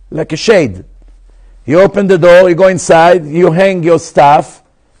 like a shade. You open the door, you go inside, you hang your stuff,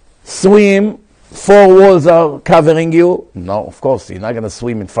 swim, 4 walls are covering you. No, of course, you're not going to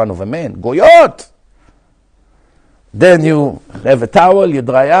swim in front of a man. Goyot! Then you have a towel, you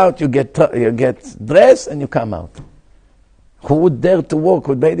dry out, you get dressed, and you come out. Who would dare to walk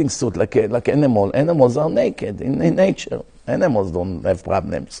with bathing suit like animal? Animals are naked in nature. Animals don't have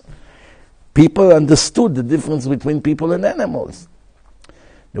problems. People understood the difference between people and animals.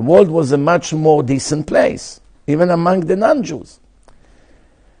 The world was a much more decent place, even among the non-Jews.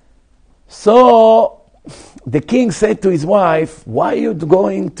 So the king said to his wife, why are you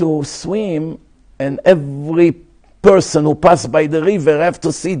going to swim and every person who passed by the river have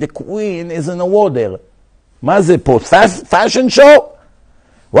to see the queen is in the water? מה זה פה? Fashion show?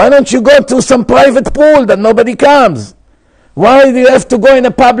 Why don't you go to some private pool that nobody comes? Why do you have to go in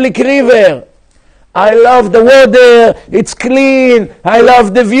a public river? I love the water, it's clean, I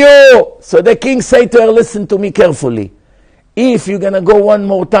love the view. So the king said to her, listen to me carefully. If you're going to go one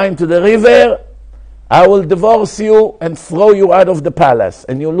more time to the river, I will divorce you and throw you out of the palace,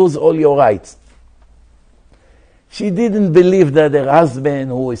 and you lose all your rights. She didn't believe that her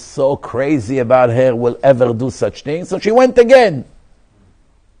husband, who is so crazy about her, will ever do such things, so she went again.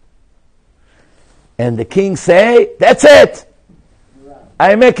 And the king say, that's it.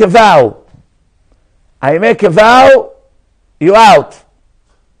 I make a vow. I make a vow, you're out.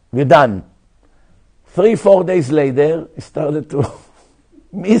 You're done. 3-4 days later, he started to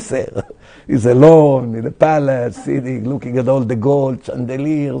miss her. He's alone in the palace, sitting, looking at all the gold,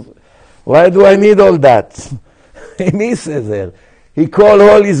 chandeliers. Why do I need all that? He misses her. He called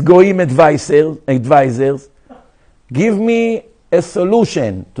all his goyim advisors. Give me a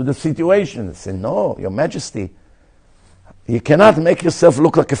solution to the situation. He said, no, your majesty, you cannot make yourself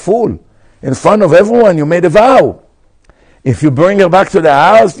look like a fool. In front of everyone, you made a vow. If you bring her back to the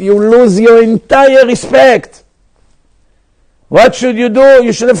house, you lose your entire respect. What should you do?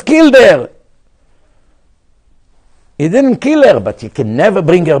 You should have killed her. He didn't kill her, but you can never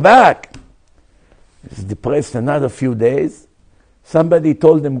bring her back. He's depressed another few days. Somebody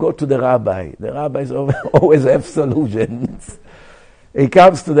told him, go to the rabbi. The rabbis always have solutions. He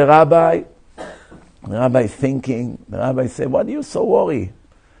comes to the rabbi. The rabbi is thinking. The rabbi said, what are you so worried?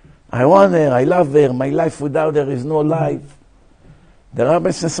 I want her, I love her, my life without her is no life. The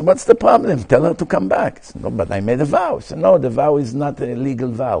rabbi says, what's the problem? Tell her to come back. He said, no, but I made a vow. He said, no, the vow is not a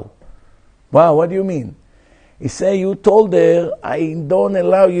legal vow. Wow, what do you mean? He said, you told her, I don't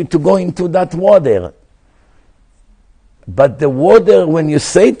allow you to go into that water. But the water, when you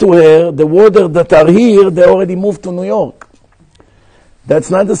say to her, the water that are here, they already moved to New York.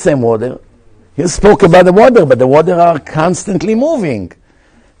 That's not the same water. He spoke about the water, but the water are constantly moving.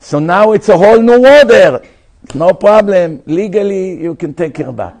 So now it's a whole new water. No problem. Legally, you can take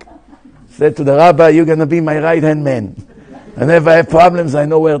her back. Said to the rabbi, you're going to be my right-hand man. And if I have problems, I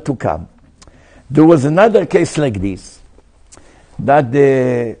know where to come. There was another case like this, that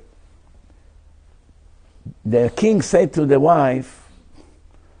the king said to the wife,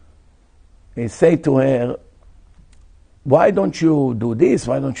 he said to her, why don't you do this?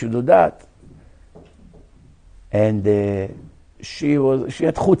 Why don't you do that? And she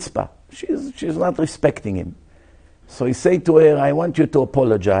had chutzpah. She's not respecting him. So he said to her, I want you to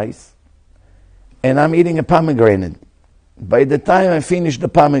apologize, and I'm eating a pomegranate. By the time I finish the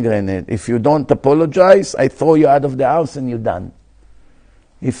pomegranate, if you don't apologize, I throw you out of the house and you're done.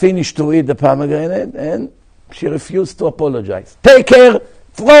 He finished to eat the pomegranate, and she refused to apologize. Take her,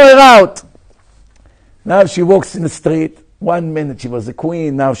 throw her out. Now she walks in the street. 1 minute she was a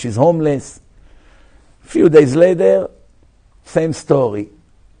queen, now she's homeless. A few days later, same story.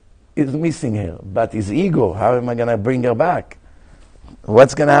 He's missing her, but his ego, how am I going to bring her back?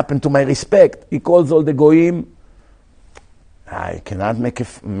 What's going to happen to my respect? He calls all the goyim. I cannot make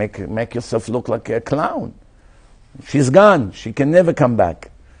yourself look like a clown. She's gone. She can never come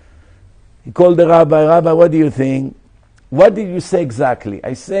back. He called the rabbi. Rabbi, what do you think? what did you say exactly?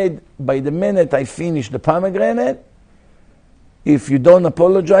 I said, by the minute I finish the pomegranate, if you don't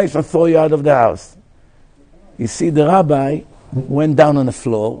apologize, I'll throw you out of the house. You see, the rabbi went down on the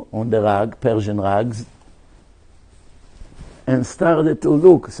floor, on the rug, Persian rugs, and started to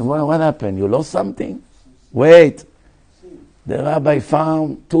look. So what happened? You lost something? Wait. The rabbi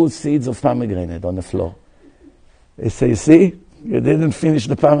found 2 seeds of pomegranate on the floor. He said, you see, you didn't finish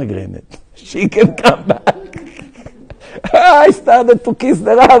the pomegranate. She can come back. I started to kiss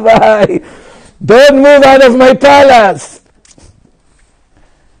the rabbi. Don't move out of my palace.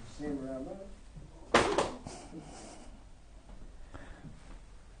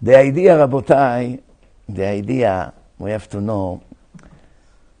 The idea, Rabotai, we have to know,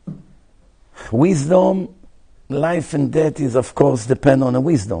 wisdom, life and death is, of course, depend on the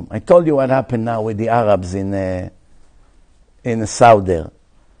wisdom. I told you what happened now with the Arabs in Saudi.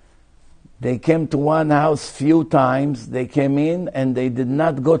 They came to one house few times. They came in and they did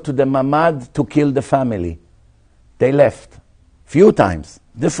not go to the mamad to kill the family. They left. Few times.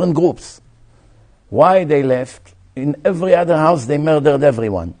 Different groups. Why they left? In every other house they murdered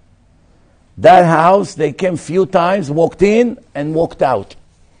everyone. That house they came few times, walked in and walked out.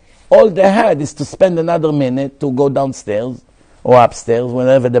 All they had is to spend another minute to go downstairs or upstairs,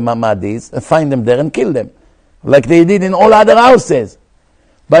 wherever the mamad is, and find them there and kill them. Like they did in all other houses.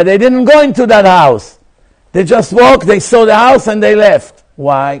 But they didn't go into that house. They just walked, they saw the house and they left.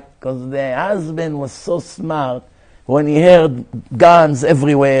 Why? Because the husband was so smart. When he heard guns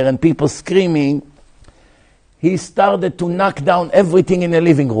everywhere and people screaming, he started to knock down everything in the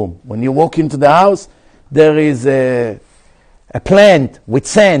living room. When you walk into the house, there is a plant with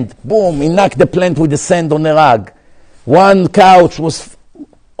sand. Boom, he knocked the plant with the sand on the rug. One couch was,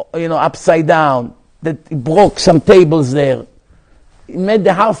 upside down. He broke some tables there. He made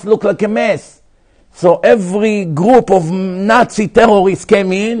the house look like a mess. So every group of Nazi terrorists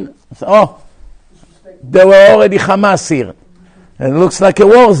came in. So, they were already Hamas here. It looks like a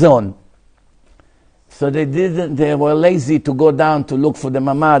war zone. So they were lazy to go down to look for the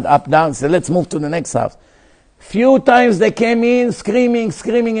mamad, up, down. So let's move to the next house. Few times they came in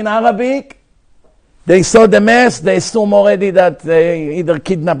screaming in Arabic. They saw the mess. They assumed already that they either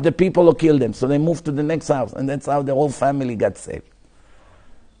kidnapped the people or killed them. So they moved to the next house. And that's how the whole family got saved.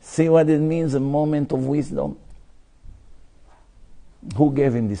 See what it means, a moment of wisdom? Who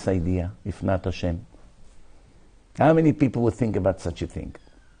gave him this idea, if not Hashem? How many people would think about such a thing?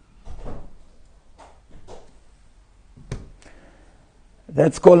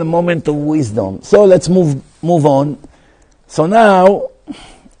 That's called a moment of wisdom. So let's move on. So now,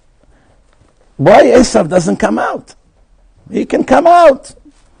 why Esav doesn't come out? He can come out.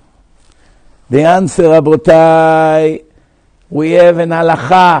 The answer, Rabotai, we have an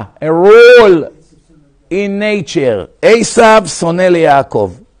halacha, a rule in nature. Esav sonel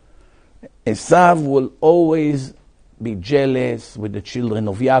Yaakov. Esav will always be jealous with the children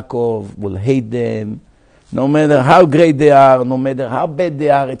of Yaakov, will hate them. No matter how great they are, no matter how bad they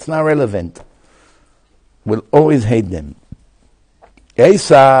are, it's not relevant. Will always hate them.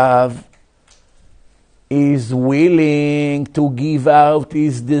 Esav is willing to give out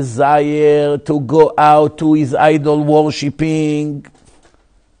his desire to go out to his idol worshipping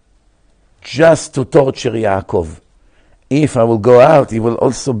just to torture Yaakov. If I will go out, he will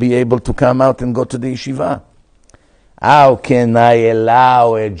also be able to come out and go to the yeshiva. How can I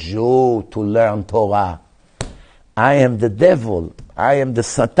allow a Jew to learn Torah? I am the devil. I am the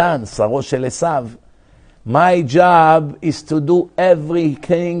Satan, Saro shel Esav. My job is to do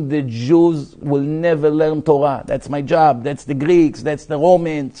everything the Jews will never learn Torah. That's my job. That's the Greeks. That's the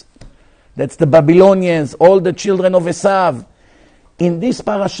Romans. That's the Babylonians. All the children of Esav. In this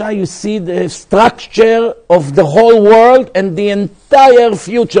parasha, you see the structure of the whole world and the entire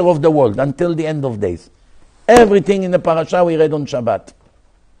future of the world until the end of days. Everything in the parasha we read on Shabbat.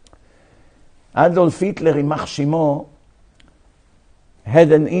 Adolf Hitler, Imach Shimo,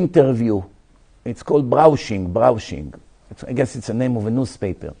 had an interview. It's called Browsing. I guess it's the name of a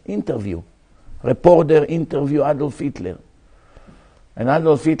newspaper. Interview. Reporter interview Adolf Hitler. And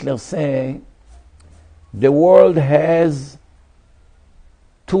Adolf Hitler say, the world has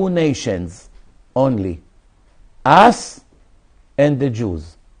 2 nations only. Us and the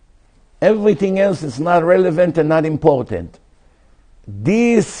Jews. Everything else is not relevant and not important.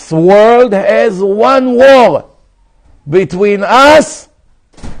 This world has 1 war between us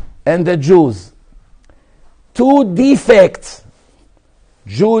and the Jews. 2 defects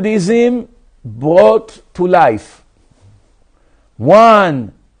Judaism brought to life.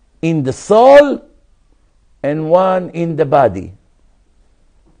 1 in the soul and 1 in the body.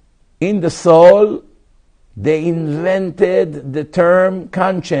 In the soul, They invented the term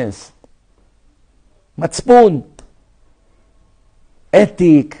conscience, matzpun,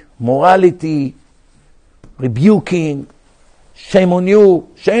 ethic, morality, rebuking, shame on you,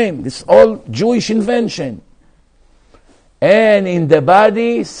 shame. This is all Jewish invention. And in the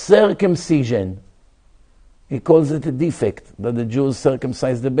body, circumcision. He calls it a defect that the Jews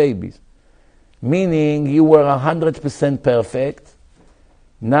circumcise the babies. Meaning you were 100% perfect.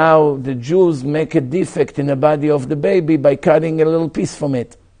 Now the Jews make a defect in the body of the baby by cutting a little piece from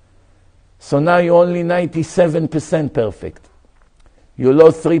it. So now you're only 97% perfect. You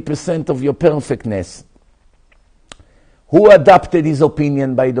lost 3% of your perfectness. Who adopted his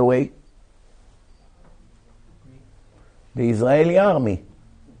opinion, by the way? The Israeli army.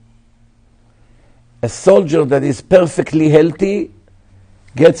 A soldier that is perfectly healthy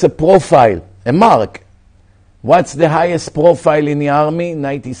gets a profile, a mark. What's the highest profile in the army?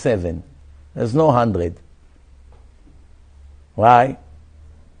 97. There's no 100. Why?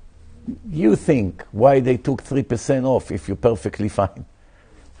 You think why they took 3% off if you're perfectly fine.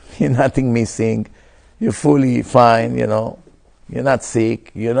 You're nothing missing. You're fully fine, you know. You're not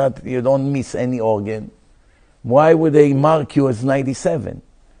sick. You don't miss any organ. Why would they mark you as 97?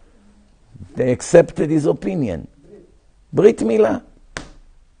 They accepted his opinion. Brit Milah.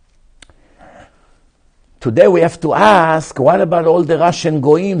 Today we have to ask, what about all the Russian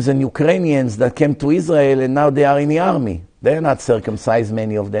Goyims and Ukrainians that came to Israel and now they are in the army? They're not circumcised,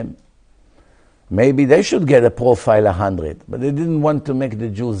 many of them. Maybe they should get a profile 100, but they didn't want to make the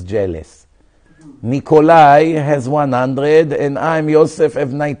Jews jealous. Nikolai has 100 and I'm Yosef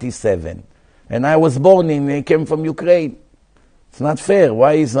have 97. And I was born he came from Ukraine. It's not fair.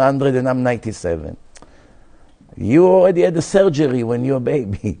 Why is 100 and I'm 97? You already had the surgery when you were a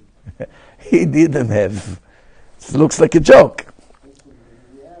baby. He didn't have. It looks like a joke.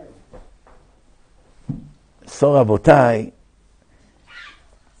 So Rabotai,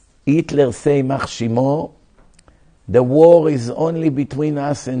 Hitler say, Mach Shimo, the war is only between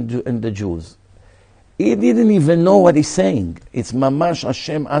us and the Jews. He didn't even know what he's saying. It's Mamash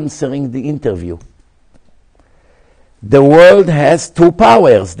Hashem answering the interview. The world has two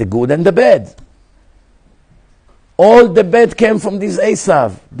powers, the good and the bad. All the bad came from this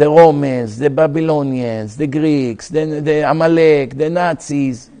Esav. The Romans, the Babylonians, the Greeks, the Amalek, the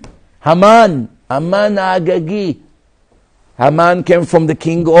Nazis. Haman Agagi. Haman came from the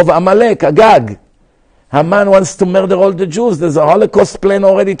king of Amalek, Agag. Haman wants to murder all the Jews. There's a Holocaust plan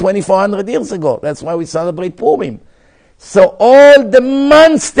already 2,400 years ago. That's why we celebrate Purim. So all the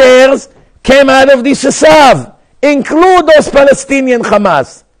monsters came out of this Esav, include those Palestinian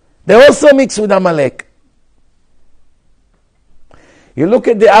Hamas. They also mix with Amalek. You look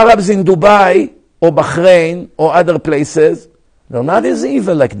at the Arabs in Dubai or Bahrain or other places, they're not as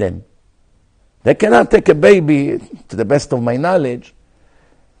evil like them. They cannot take a baby, to the best of my knowledge,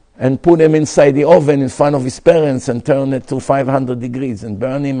 and put him inside the oven in front of his parents and turn it to 500 degrees and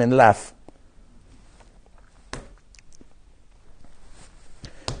burn him and laugh.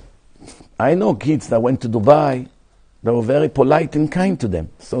 I know kids that went to Dubai, they were very polite and kind to them.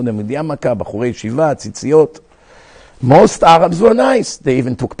 Saw them with Yamaka, Bachurei Shiva, Tzitziot. Most Arabs were nice. They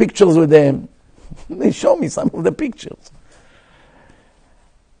even took pictures with them. They show me some of the pictures.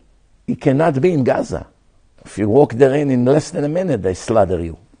 You cannot be in Gaza. If you walk there in less than a minute, they slaughter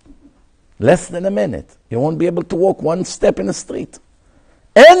you. Less than a minute. You won't be able to walk one step in the street.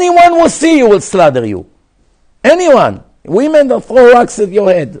 Anyone will see you will slaughter you. Anyone. Women will throw rocks at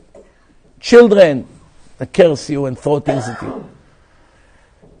your head. Children that curse you and throw things at you.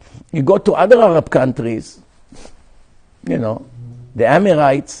 You go to other Arab countries, you know, the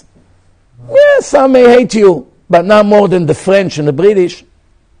Emirates, yeah, some may hate you, but not more than the French and the British.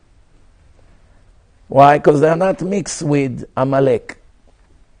 Why? Because they are not mixed with Amalek.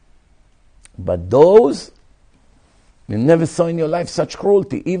 But those, you never saw in your life such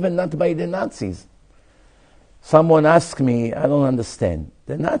cruelty, even not by the Nazis. Someone asked me, I don't understand.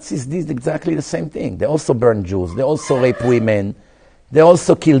 The Nazis did exactly the same thing. They also burned Jews. They also raped women. They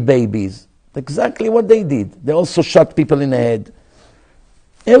also killed babies. Exactly what they did. They also shot people in the head.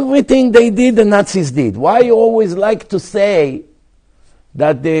 Everything they did, the Nazis did. Why you always like to say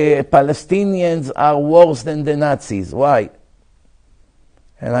that the Palestinians are worse than the Nazis? Why?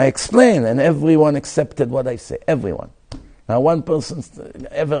 And I explained, and everyone accepted what I say. Everyone. Now, one person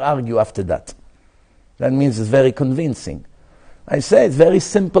ever argue after that. That means it's very convincing. I say it's very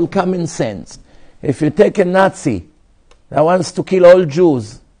simple common sense. If you take a Nazi that wants to kill all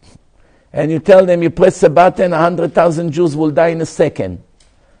Jews, and you tell them you press a button, 100,000 Jews will die in a second,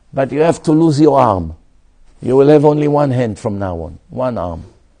 but you have to lose your arm. You will have only one hand from now on, one arm.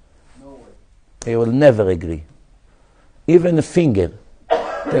 No way. He will never agree. Even a finger.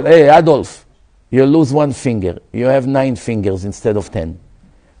 Tell, hey, Adolf, you lose one finger. You have 9 fingers instead of 10.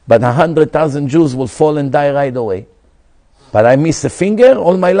 But 100,000 Jews will fall and die right away. But I miss a finger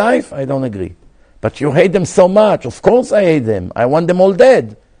all my life? I don't agree. But you hate them so much. Of course I hate them. I want them all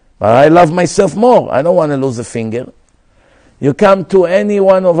dead. But I love myself more. I don't want to lose a finger. You come to any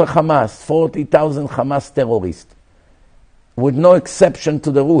one of a Hamas, 40,000 Hamas terrorists, with no exception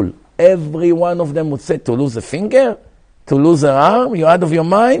to the rule. Every one of them would say, to lose a finger? To lose an arm? You're out of your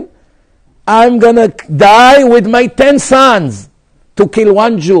mind? I'm going to die with my 10 sons to kill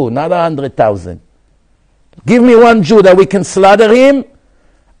one Jew, not 100,000. Give me one Jew that we can slaughter him.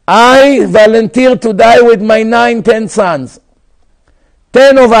 I volunteer to die with my 9, 10 sons.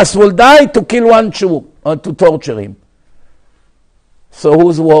 10 of us will die to kill one Jew or to torture him. So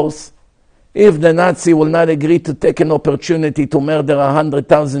who's worse? If the Nazi will not agree to take an opportunity to murder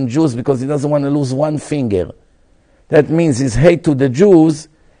 100,000 Jews because he doesn't want to lose one finger, that means his hate to the Jews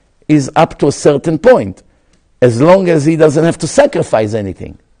is up to a certain point, as long as he doesn't have to sacrifice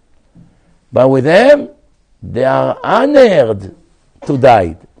anything. But with them, they are honored to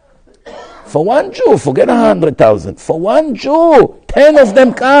die. For one Jew, forget 100,000. For one Jew, 10 of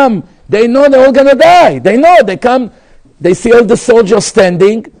them come. They know they're all going to die. They know. They come. They see all the soldiers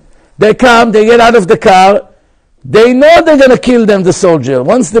standing. They come. They get out of the car. They know they're going to kill them, the soldier.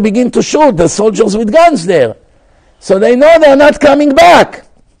 Once they begin to shoot, the soldiers with guns there. So they know they're not coming back.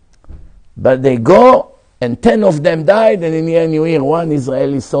 But they go, and 10 of them died, and in the end you hear 1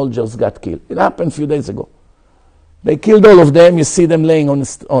 Israeli soldier got killed. It happened a few days ago. They killed all of them. You see them laying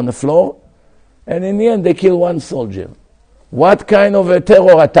on the floor. And in the end, they kill 1 soldier. What kind of a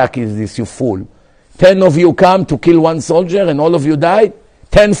terror attack is this, you fool? 10 of you come to kill 1 soldier and all of you died?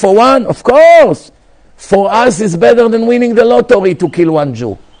 10 for 1? Of course. For us, it's better than winning the lottery to kill 1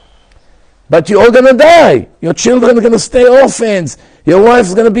 Jew. But you're all going to die. Your children are going to stay orphans. Your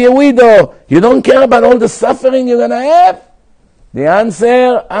wife's going to be a widow. You don't care about all the suffering you're going to have? The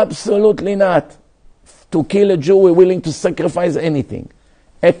answer, absolutely not. To kill a Jew, we're willing to sacrifice anything.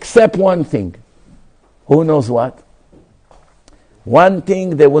 Except one thing. Who knows what? One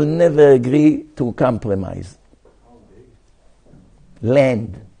thing they will never agree to compromise.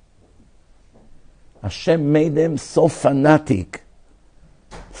 Land. Hashem made them so fanatic,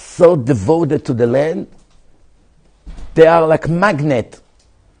 so devoted to the land. They are like magnet.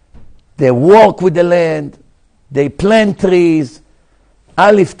 They walk with the land. They plant trees,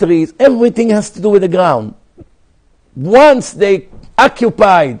 olive trees. Everything has to do with the ground. Once they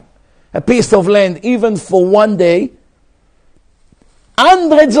occupied a piece of land, even for one day,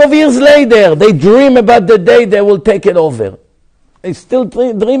 hundreds of years later, they dream about the day they will take it over. They're still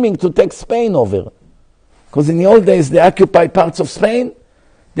dreaming to take Spain over. Because in the old days, they occupied parts of Spain.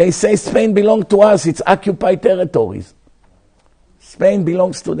 They say Spain belongs to us. It's occupied territories. Spain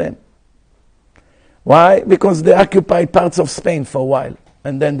belongs to them. Why? Because they occupied parts of Spain for a while.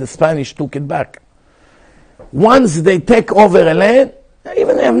 And then the Spanish took it back. Once they take over a land, they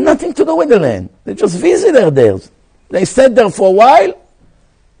even have nothing to do with the land. They just visited there. They sat there for a while.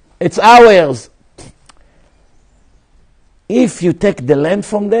 It's ours. If you take the land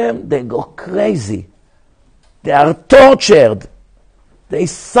from them, they go crazy. They are tortured. They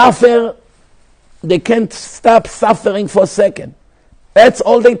suffer. They can't stop suffering for a second. That's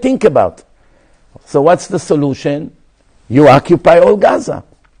all they think about. So what's the solution? You occupy all Gaza.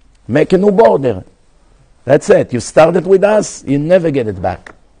 Make a new border. That's it. You started with us, you never get it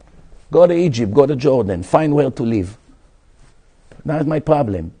back. Go to Egypt, go to Jordan, find where to live. Not my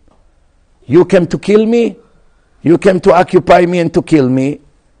problem. You came to kill me, you came to occupy me and to kill me.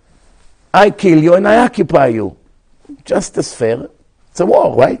 I kill you and I occupy you. Just as fair. It's a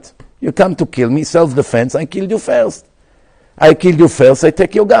war, right? You come to kill me, self-defense, I killed you first. I killed you first, I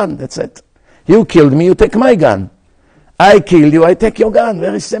take your gun, that's it. You killed me, you take my gun. I kill you, I take your gun.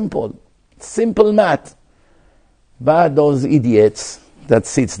 Very simple. Simple math. But those idiots that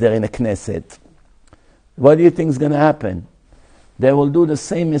sits there in a Knesset, what do you think is going to happen? They will do the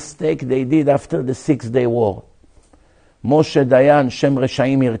same mistake they did after the 6-day war. Moshe Dayan, Shem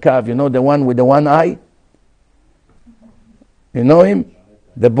Reshaim Yirkav, you know the one with the one eye? You know him?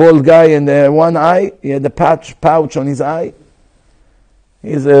 The bald guy and the one eye, he had the pouch on his eye.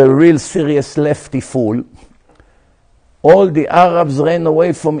 He's a real serious lefty fool. All the Arabs ran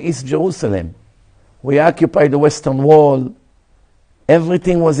away from East Jerusalem. We occupied the Western Wall.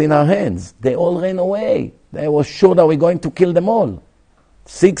 Everything was in our hands. They all ran away. They were sure that we're going to kill them all.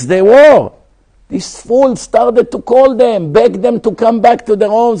 6-day war. These fools started to call them, beg them to come back to their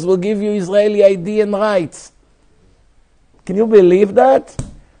homes. We'll give you Israeli ID and rights. Can you believe that?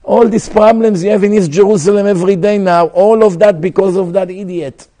 All these problems you have in East Jerusalem every day now, all of that because of that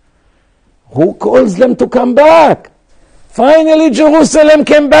idiot. Who calls them to come back? Finally, Jerusalem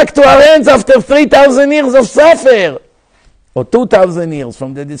came back to our hands after 3,000 years of suffer. Or 2,000 years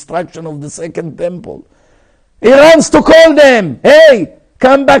from the destruction of the second temple. He runs to call them. Hey,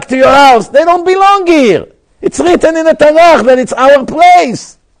 come back to your house. They don't belong here. It's written in the Tanakh that it's our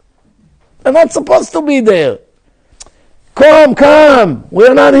place. They're not supposed to be there. Come.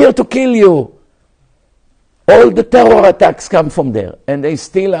 We're not here to kill you. All the terror attacks come from there. And they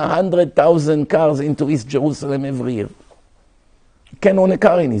steal 100,000 cars into East Jerusalem every year. You can't own a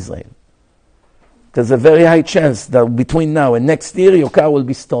car in Israel. There's a very high chance that between now and next year, your car will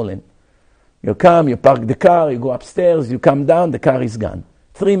be stolen. You come, you park the car, you go upstairs, you come down, the car is gone.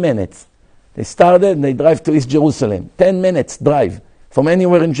 3 minutes. They started and they drive to East Jerusalem. 10 minutes drive from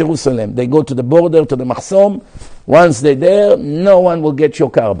anywhere in Jerusalem. They go to the border, to the Mahsom. Once they're there, no one will get your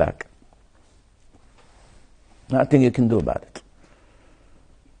car back. Nothing you can do about it.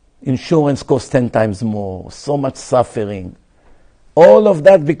 Insurance costs 10 times more. So much suffering. All of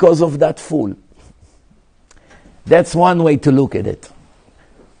that because of that fool. That's one way to look at it.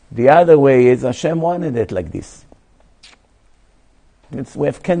 The other way is Hashem wanted it like this. We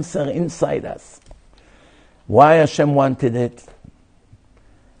have cancer inside us. Why Hashem wanted it?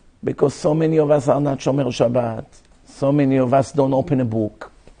 Because so many of us are not Shomer Shabbat. So many of us don't open a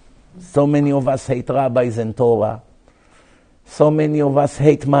book. So many of us hate rabbis and Torah. So many of us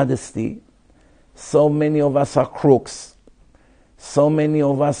hate modesty. So many of us are crooks. So many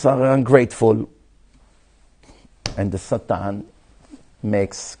of us are ungrateful. And the Satan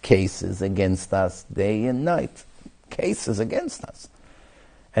makes cases against us day and night. Cases against us.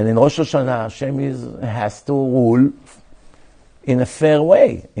 And in Rosh Hashanah, Hashem has to rule in a fair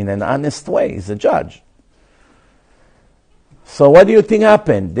way, in an honest way. He's a judge. So what do you think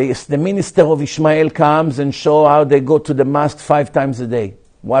happened? The minister of Ishmael comes and show how they go to the mosque 5 times a day.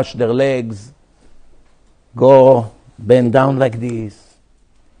 Wash their legs. Go bend down like this.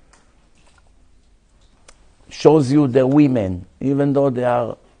 Shows you the women, even though they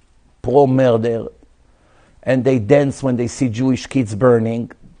are pro-murder, and they dance when they see Jewish kids burning.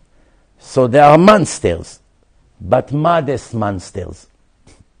 So they are monsters, but modest monsters.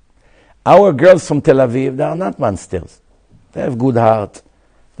 Our girls from Tel Aviv, they are not monsters. They have good heart.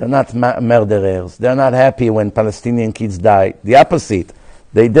 They're not murderers. They're not happy when Palestinian kids die. The opposite.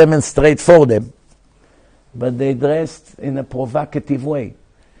 They demonstrate for them. But they dressed in a provocative way.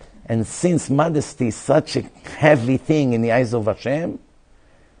 And since modesty is such a heavy thing in the eyes of Hashem,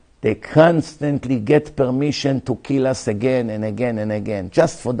 they constantly get permission to kill us again and again and again,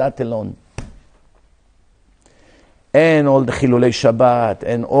 just for that alone. And all the Chilulei Shabbat,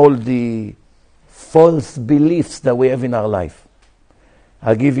 and all the false beliefs that we have in our life.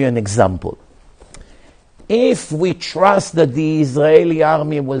 I'll give you an example. If we trust that the Israeli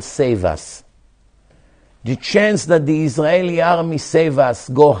army will save us, the chance that the Israeli army save us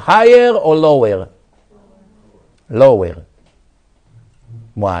go higher or lower? Lower.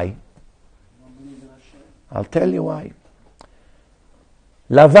 Why? I'll tell you why.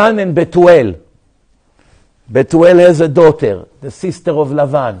 Lavan and Betuel. Betuel has a daughter, the sister of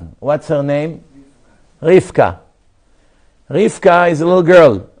Lavan. What's her name? Rivka. Rivka is a little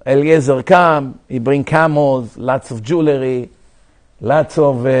girl. Eliezer come, he bring camels, lots of jewelry, lots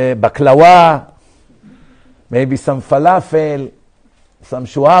of baklawa, maybe some falafel, some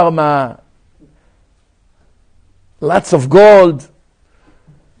shawarma, lots of gold.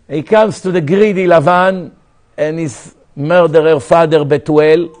 He comes to the greedy Lavan and his murderer father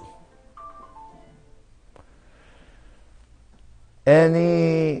Betuel. And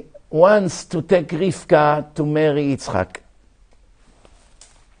he wants to take Rivka to marry Yitzchak.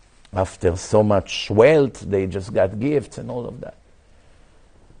 After so much wealth, they just got gifts and all of that.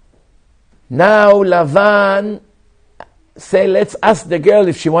 Now Lavan say, let's ask the girl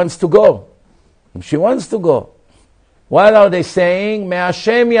if she wants to go. If she wants to go. What are they saying?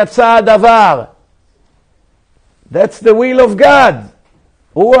 Me'Hashem yatsa davar. That's the will of God.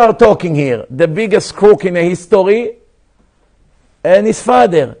 Who are talking here? The biggest crook in the history and his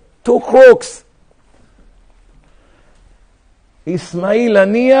father. 2 crooks. Ismail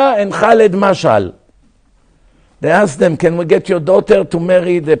Ania and Khaled Mashal. They asked them, can we get your daughter to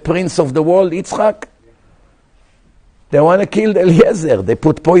marry the prince of the world, Yitzchak? They want to kill Eliezer. They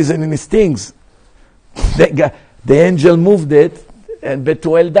put poison in his things. The angel moved it and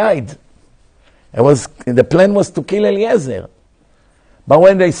Betuel died. The plan was to kill Eliezer. But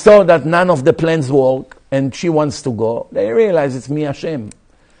when they saw that none of the plans work and she wants to go, they realized it's me Hashem.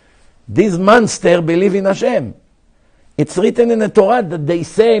 These monsters believe in Hashem. It's written in the Torah that they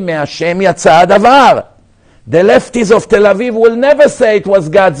say, "Me'Hashem yatsa hadavar." The lefties of Tel Aviv will never say it was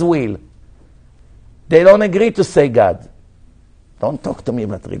God's will. They don't agree to say God. Don't talk to me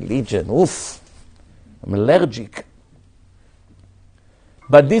about religion. Oof. I'm allergic.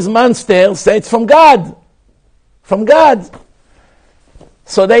 But these monsters say it's from God. From God.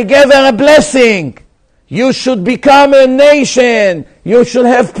 So they gave her a blessing. You should become a nation. You should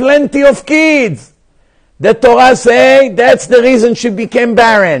have plenty of kids. The Torah say that's the reason she became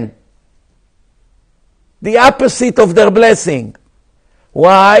barren. The opposite of their blessing.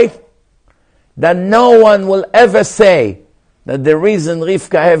 Why? That no one will ever say that the reason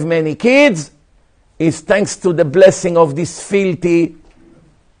Rivka have many kids is thanks to the blessing of this filthy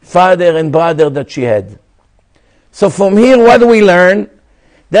father and brother that she had. So from here, what do we learn?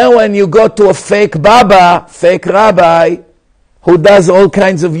 Then when you go to a fake Baba, fake Rabbi, who does all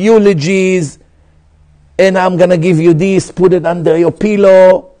kinds of eulogies, and I'm going to give you this, put it under your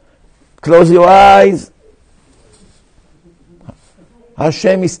pillow, close your eyes.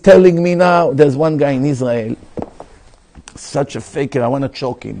 Hashem is telling me now, there's one guy in Israel, such a faker, I want to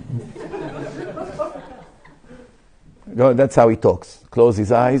choke him. That's how he talks. Close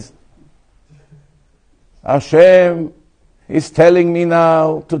his eyes. Hashem is telling me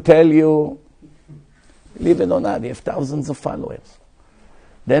now to tell you, believe it or not, they have thousands of followers.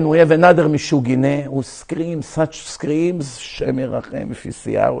 Then we have another Mishugine who screams such screams, Shem Yerachem, if you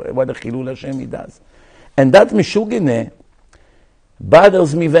see what a Chilul Hashem he does. And that Mishugine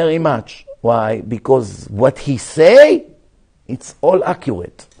bothers me very much. Why? Because what he say, it's all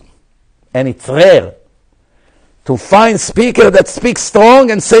accurate. And it's rare. To find speaker that speaks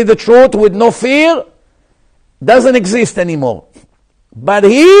strong and say the truth with no fear doesn't exist anymore. But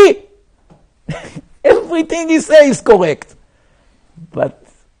he, everything he says is correct. But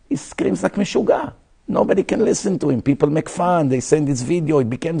he screams like Meshuga. Nobody can listen to him. People make fun. They send this video. It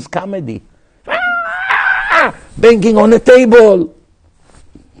becomes comedy. Banging on the table.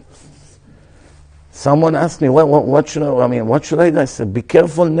 Someone asked me, what should I do? I said, be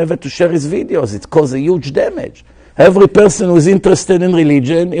careful never to share his videos. It causes a huge damage. Every person who is interested in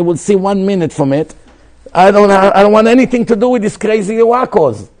religion, he will see 1 minute from it. I don't want anything to do with these crazy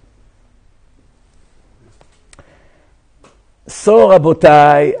wackos. So,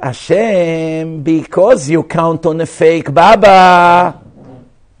 Rabotai, Hashem, because you count on a fake Baba,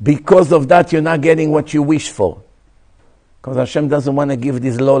 because of that you're not getting what you wish for. Because Hashem doesn't want to give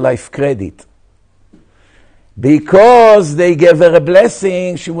this low life credit. Because they gave her a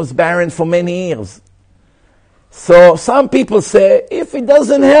blessing, she was barren for many years. So some people say, if it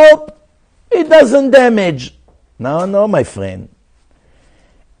doesn't help, it doesn't damage. No, my friend.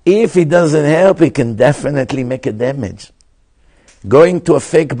 If it doesn't help, it can definitely make a damage. Going to a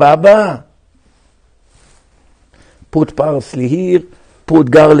fake Baba, put parsley here,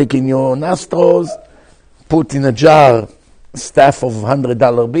 put garlic in your nostrils, put in a jar staff of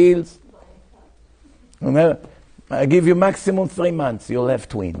 $100 bills. I give you maximum 3 months, you'll have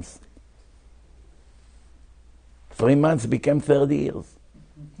twins. 3 months became 30 years.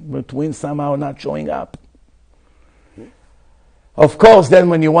 The twins somehow not showing up. Of course, then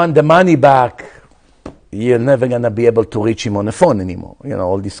when you want the money back, you're never going to be able to reach him on the phone anymore. You know,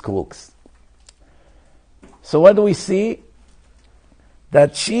 all these crooks. So what do we see?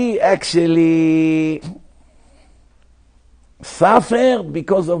 That she actually suffered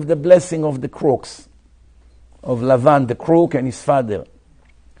because of the blessing of the crooks. Of Lavan, the crook, and his father.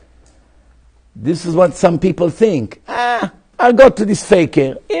 This is what some people think. I'll go to this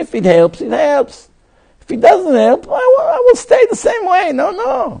faker. If it helps, it helps. If it doesn't help, I will stay the same way.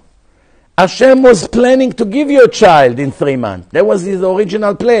 No. Hashem was planning to give you a child in 3 months. That was his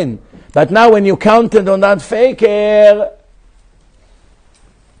original plan. But now when you counted on that faker,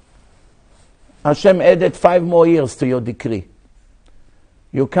 Hashem added 5 more years to your decree.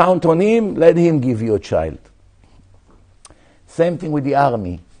 You count on him, let him give you a child. Same thing with the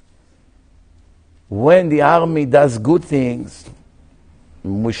army. When the army does good things,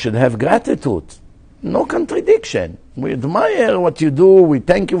 we should have gratitude. No contradiction. We admire what you do. We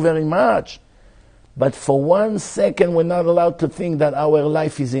thank you very much. But for 1 second, we're not allowed to think that our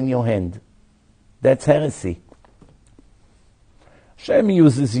life is in your hand. That's heresy. Hashem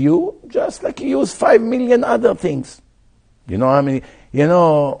uses you just like he used 5 million other things. You know how many?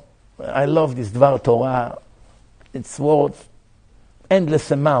 I love this Dvar Torah. It's worth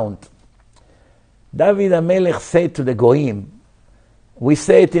endless amount. David HaMelech said to the Goyim, we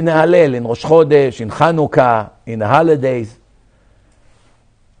say it in the Hallel, in Rosh Chodesh, in Chanukah, in the holidays.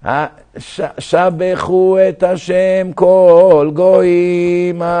 שבחו את השם כל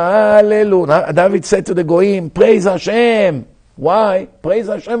גויים, hallelujah. David said to the goyim, praise Hashem. Why? Praise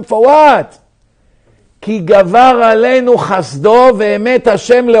Hashem for what? כי גבר עלינו חסדו ואמת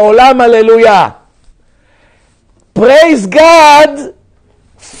השם לעולם, hallelujah. Praise God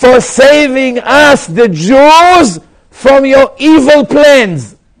for saving us, the Jews, from your evil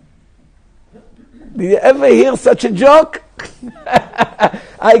plans. Did you ever hear such a joke?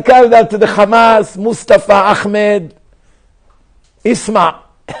 I called out to the Hamas, Mustafa, Ahmed, Isma.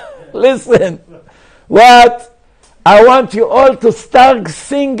 Listen, what? I want you all to start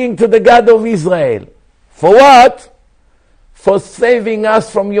singing to the God of Israel. For what? For saving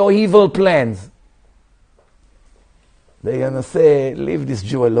us from your evil plans. They're going to say, leave this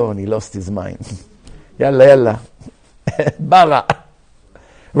Jew alone, he lost his mind. Yalla, yalla. Bara.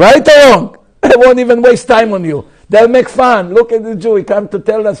 Right or wrong? I won't even waste time on you. They'll make fun. Look at the Jew. He come to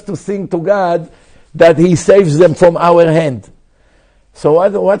tell us to sing to God that he saves them from our hand. So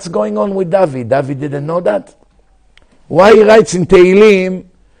what's going on with David? David didn't know that? Why he writes in Tehillim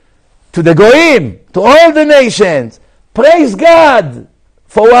to the Goyim, to all the nations, praise God.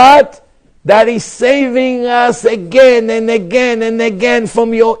 For what? That is saving us again and again and again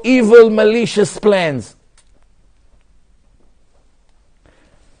from your evil, malicious plans.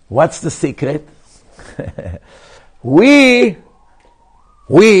 What's the secret? We,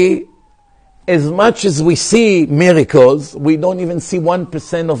 as much as we see miracles, we don't even see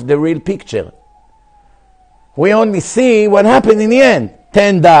 1% of the real picture. We only see what happened in the end.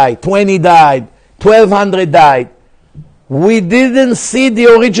 10 died, 20 died, 1,200 died. We didn't see the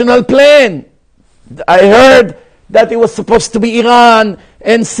original plan. I heard that it was supposed to be Iran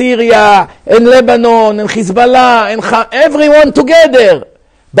and Syria and Lebanon and Hezbollah and everyone together.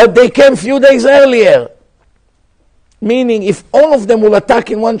 But they came few days earlier. Meaning, if all of them will attack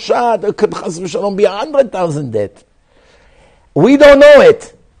in one shot, there could be 100,000 dead. We don't know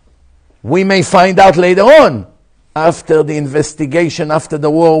it. We may find out later on, after the investigation, after the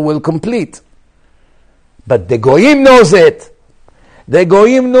war will complete. But the Goyim knows it. The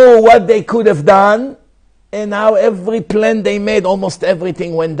Goyim know what they could have done, and how every plan they made, almost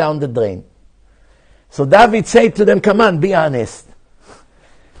everything went down the drain. So David said to them, come on, be honest.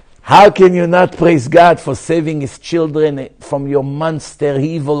 How can you not praise God for saving his children from your monster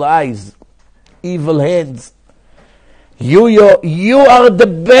evil eyes, evil hands? You are the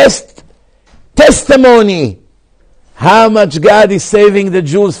best testimony how much God is saving the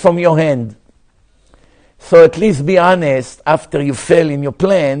Jews from your hand. So at least be honest after you fail in your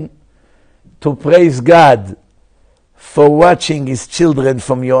plan to praise God for watching his children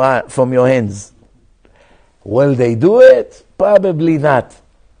from your hands. Will they do it? Probably not.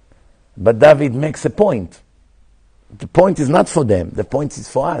 But David makes a point. The point is not for them. The point is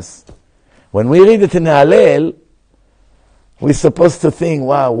for us. When we read it in Hallel, we're supposed to think,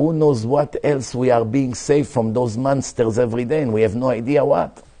 wow, who knows what else we are being saved from those monsters every day, and we have no idea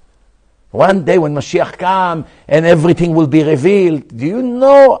what. One day when Mashiach comes and everything will be revealed, do you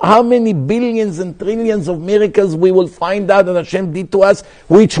know how many billions and trillions of miracles we will find out that Hashem did to us,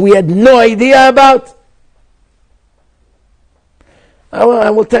 which we had no idea about? I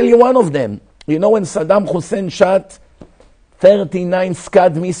will tell you one of them. You know when Saddam Hussein shot 39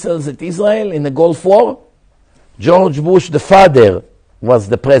 Scud missiles at Israel in the Gulf War? George Bush, the father, was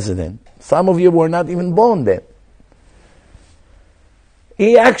the president. Some of you were not even born then.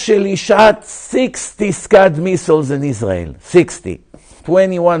 He actually shot 60 Scud missiles in Israel. 60.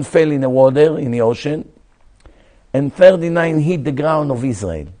 21 fell in the water, in the ocean, and 39 hit the ground of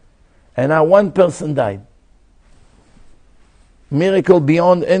Israel. And now one person died. Miracle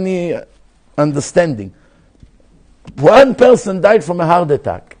beyond any understanding. One person died from a heart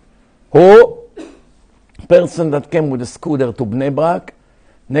attack. Who? Person that came with a scooter to Bnei Brak,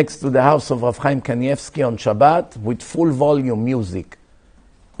 next to the house of Rav Chaim Kanievsky on Shabbat, with full volume music.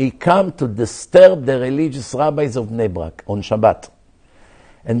 He came to disturb the religious rabbis of Bnei Brak on Shabbat.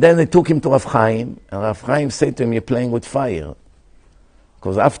 And then they took him to Rav Chaim, and Rav Chaim said to him, you're playing with fire.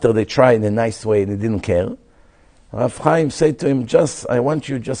 Because after they tried in a nice way, they didn't care. Rav Chaim said to him, I want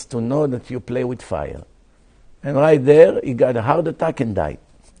you just to know that you play with fire. And right there, he got a heart attack and died.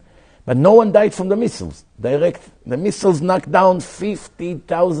 But no one died from the missiles. The missiles knocked down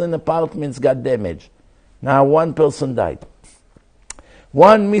 50,000 apartments, got damaged. Now one person died.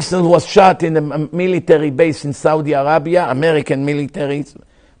 One missile was shot in a military base in Saudi Arabia, American military.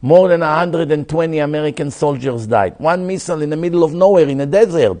 More than 120 American soldiers died. One missile in the middle of nowhere, in a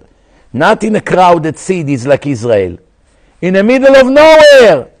desert. Not in a crowded cities like Israel. In the middle of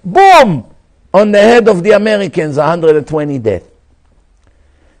nowhere, boom! On the head of the Americans, 120 dead.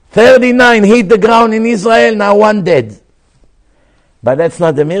 39 hit the ground in Israel, now 1 dead. But that's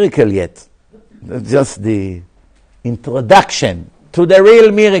not the miracle yet. That's just the introduction to the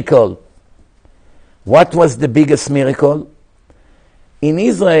real miracle. What was the biggest miracle? In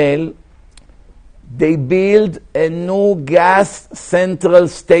Israel, they built a new gas central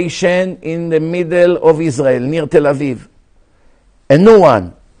station in the middle of Israel, near Tel Aviv. A new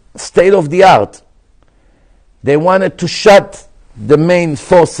one, state of the art. They wanted to shut the main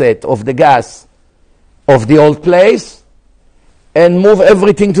faucet of the gas of the old place and move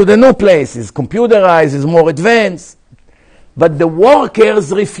everything to the new place. It's computerized, it's more advanced. But the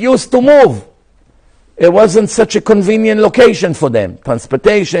workers refused to move. It wasn't such a convenient location for them.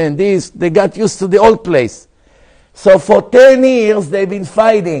 Transportation, this, they got used to the old place. So for 10 years they've been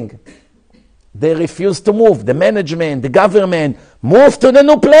fighting. They refused to move. The management, the government, move to the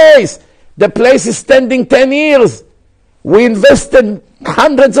new place. The place is standing 10 years. We invested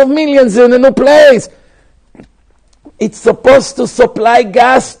hundreds of millions in a new place. It's supposed to supply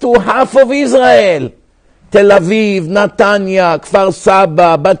gas to half of Israel. Tel Aviv, Netanya, Kfar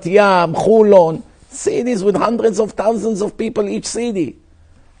Saba, Bat Yam, Chulon. Cities with hundreds of thousands of people each city.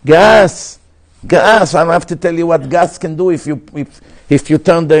 Gas. Gas. I don't have to tell you what gas can do if you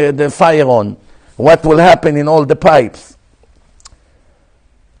turn the fire on. What will happen in all the pipes.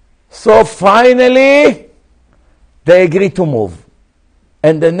 So finally, they agreed to move.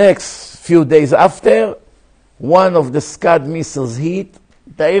 And the next few days after, one of the Scud missiles hit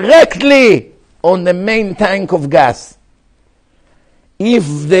directly on the main tank of gas.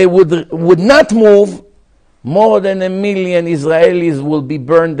 If they would not move, more than 1 million Israelis will be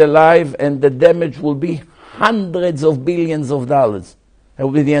burned alive and the damage will be hundreds of billions of dollars. That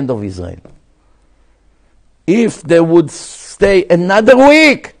will be the end of Israel. If they would stay another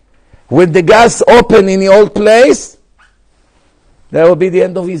week with the gas open in the old place, that will be the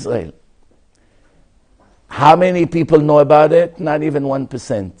end of Israel. How many people know about it? Not even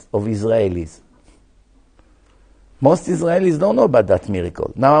 1% of Israelis. Most Israelis don't know about that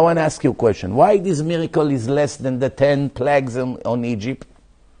miracle. Now I want to ask you a question. Why this miracle is less than the 10 plagues on Egypt?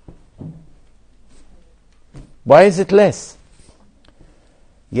 Why is it less?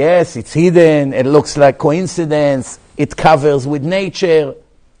 Yes, it's hidden. It looks like coincidence. It covers with nature.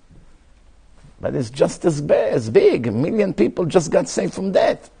 But it's just as big. 1 million people just got saved from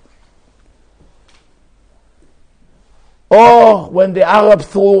that. Or when the Arabs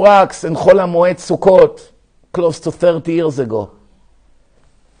threw rocks in Chol HaMoed Sukkot, close to 30 years ago.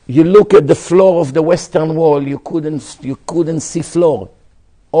 You look at the floor of the Western Wall, you couldn't see floor.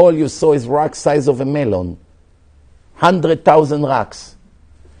 All you saw is rock size of a melon. 100,000 rocks.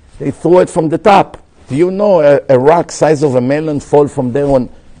 They threw it from the top. Do you know a rock size of a melon fall from there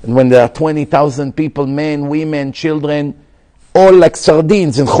when there are 20,000 people, men, women, children, all like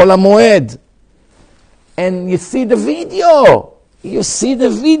sardines in Chol HaMoed. And you see the video. You see the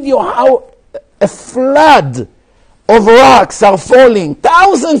video how a flood of rocks are falling.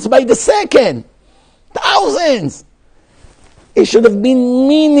 Thousands by the second. Thousands. It should have been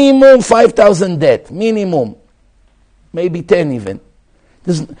minimum 5,000 dead. Minimum. Maybe 10 even.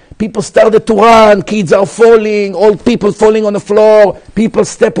 People started to run. Kids are falling. Old people falling on the floor. People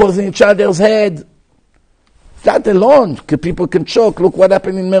step on each other's head. That alone, people can choke. Look what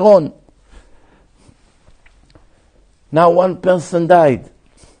happened in Meron. Now 1 person died.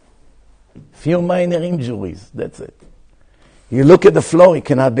 Few minor injuries, that's it. You look at the floor, you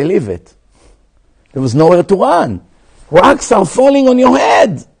cannot believe it. There was nowhere to run. Rocks are falling on your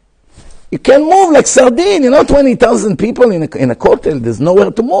head. You can move like sardine. 20,000 people in a kotel, there's nowhere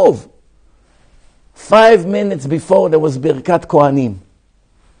to move. 5 minutes before, there was Birkat Kohanim.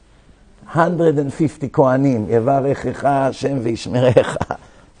 150 Kohanim. Yevarechecha Hashem v'yishmerecha.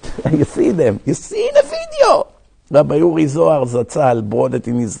 You see them. You see the video. Rabbi Uri Zohar Zatzal brought it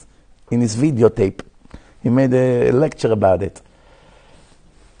in his videotape. He made a lecture about it.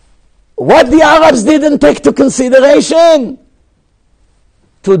 What the Arabs didn't take to consideration?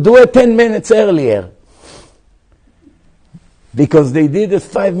 To do it 10 minutes earlier. Because they did it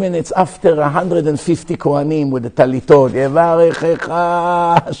 5 minutes after 150 Kohanim with the talitot.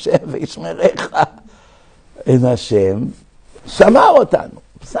 Yevarechecha Hashem v'yishmerecha. And Hashem shamar otanu.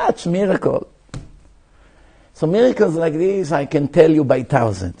 Such miracle. So miracles like this I can tell you by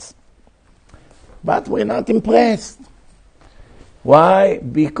thousands. But we're not impressed. Why?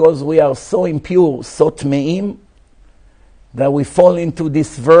 Because we are so impure, so tmeim, that we fall into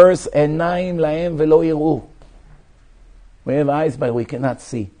this verse, Enaim lahem velo yiru. We have eyes, but we cannot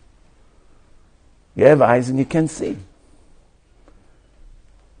see. You have eyes and you can see.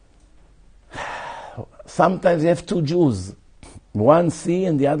 Sometimes you have 2 Jews One see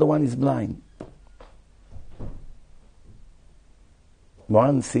and the other one is blind.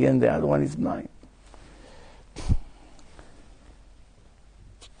 One see and the other one is blind.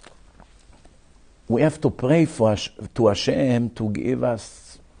 We have to pray to Hashem to give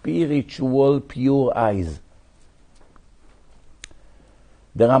us spiritual pure eyes.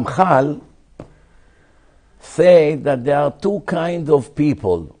 The Ramchal say that there are two kinds of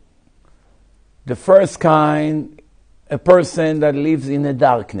people. The first kind, a person that lives in the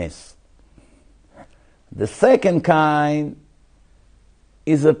darkness. The second kind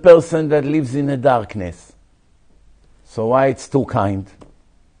is a person that lives in the darkness. So why it's two kind?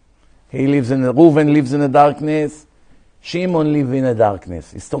 Reuven lives in the darkness, Shimon lives in the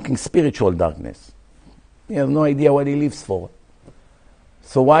darkness. He's talking spiritual darkness. He has no idea what he lives for.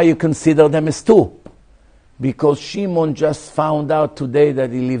 So why you consider them as two? Because Shimon just found out today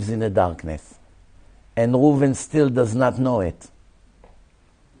that he lives in the darkness. And Reuven still does not know it.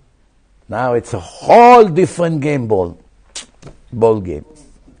 Now it's a whole different game ball game.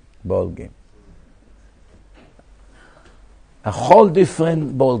 A whole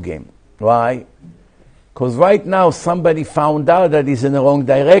different ball game. Why? Because right now somebody found out that he's in the wrong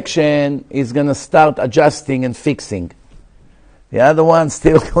direction, he's going to start adjusting and fixing. The other one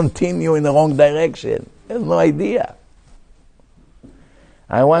still continue in the wrong direction. He has no idea.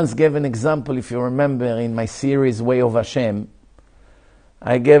 I once gave an example, if you remember, in my series, Way of Hashem.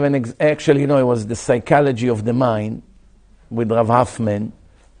 I gave it was the psychology of the mind with Rav Hoffman.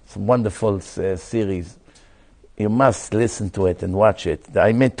 It's a wonderful series. You must listen to it and watch it.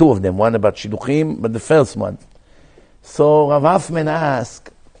 I made two of them, one about Shidduchim, but the first one. So Rav Hoffman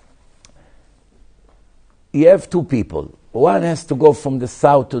asked, you have two people. One has to go from the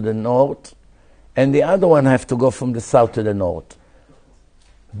south to the north, and the other one has to go from the south to the north.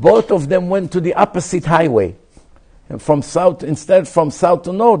 Both of them went to the opposite highway. And instead from south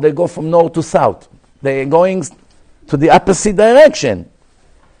to north, they go from north to south. They are going to the opposite direction.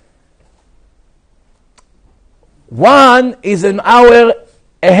 One is an hour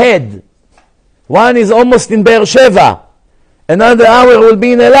ahead. One is almost in Be'er Sheva. Another hour will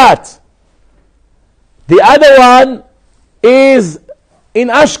be in Eilat. The other one is in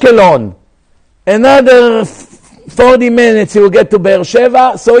Ashkelon. Another 40 minutes he will get to Be'er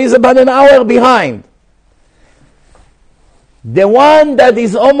Sheva, so he's about an hour behind. The one that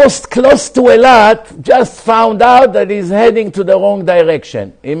is almost close to Eilat just found out that he's heading to the wrong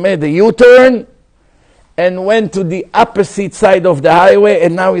direction. He made a U-turn and went to the opposite side of the highway,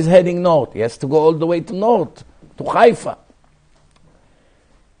 and now he's heading north. He has to go all the way to north, to Haifa.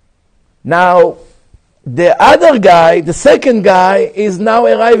 Now, the other guy, the second guy, is now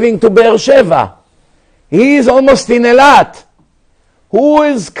arriving to Be'er Sheva. He is almost in Eilat. Who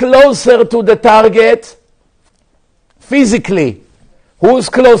is closer to the target physically? Who is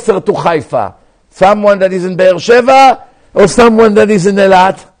closer to Haifa? Someone that is in Be'er Sheva or someone that is in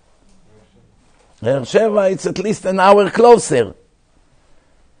Eilat? Be'er Sheva, it's at least an hour closer.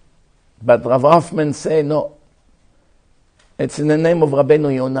 But Rav Hoffman say, no. It's in the name of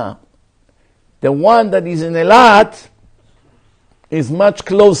Rabbeinu Yonah. The one that is in Eilat is much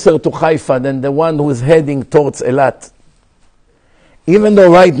closer to Haifa than the one who is heading towards Eilat. Even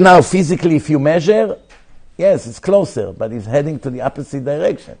though right now, physically, if you measure, yes, it's closer, but he's heading to the opposite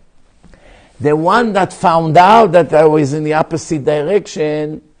direction. The one that found out that I was in the opposite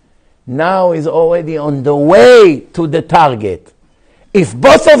direction now is already on the way to the target. If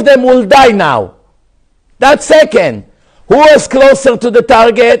both of them will die now, that second, who was closer to the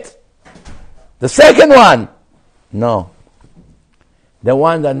target? The second one? No. The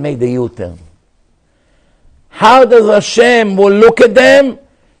one that made the U-turn. How does Hashem will look at them?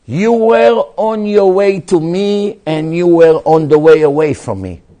 You were on your way to me and you were on the way away from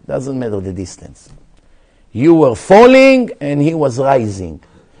me. Doesn't matter the distance. You were falling and he was rising.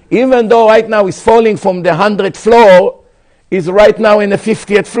 Even though right now he's falling from the 100th floor, he's right now in the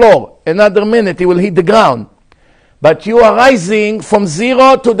 50th floor. Another minute he will hit the ground. But you are rising from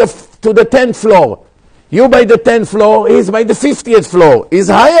 0 to the 10th floor. You by the 10th floor, he's by the 50th floor. He's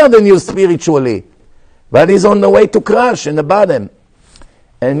higher than you spiritually. But he's on the way to crash in the bottom.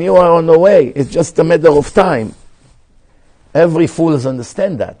 And you are on the way. It's just a matter of time. Every fools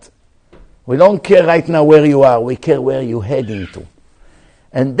understand that. We don't care right now where you are. We care where you're heading to.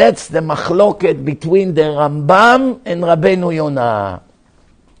 And that's the machloket between the Rambam and Rabbeinu Yonah.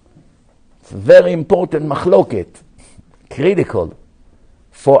 It's a very important machloket. Critical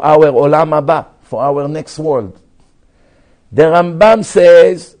for our olam haba, for our next world. The Rambam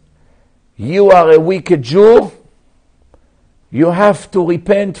says, you are a wicked Jew, you have to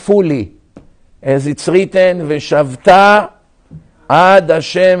repent fully. As it's written, Veshavta Ad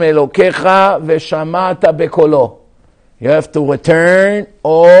Hashem Elokecha v'shamata bekolo. You have to return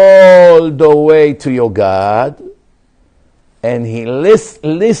all the way to your God, and He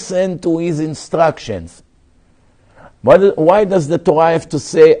listen to His instructions. Why does the Torah have to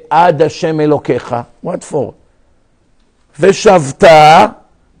say Ad Hashem Elokecha? What for? V'shavta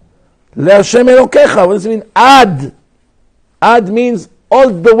le'Hashem Elokecha. What does it mean? Ad. Ad means all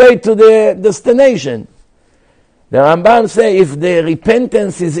the way to the destination. The Rambam say if the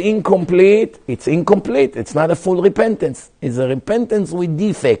repentance is incomplete, it's incomplete. It's not a full repentance. It's a repentance with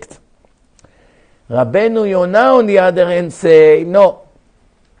defect. Rabbeinu Yonah, on the other hand, say no.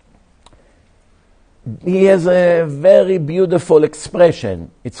 He has a very beautiful expression.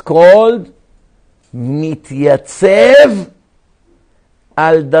 It's called mityatzeb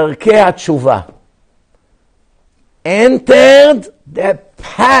al darkei hatshuva. Entered the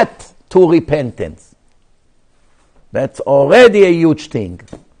path to repentance. That's already a huge thing.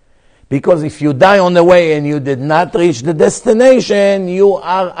 Because if you die on the way and you did not reach the destination, you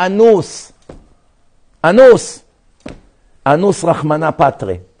are anus. Anus. Anus Rahmana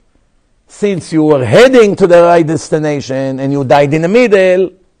Patre. Since you were heading to the right destination and you died in the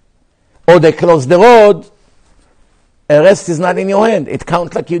middle, or they closed the road, the rest is not in your hand. It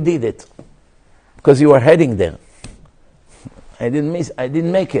counts like you did it. Because you were heading there. I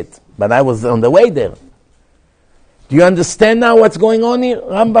didn't make it, but I was on the way there. Do you understand now what's going on here?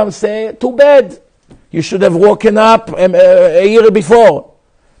 Rambam say, too bad. You should have woken up a year before.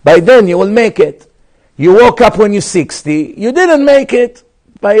 By then you will make it. You woke up when you're 60. You didn't make it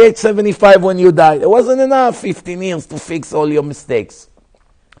by age 75 when you died. It wasn't enough 15 years to fix all your mistakes.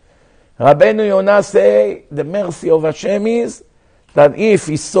 Rabbeinu Yonah say, the mercy of Hashem is that if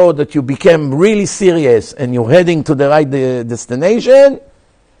He saw that you became really serious and you're heading to the right destination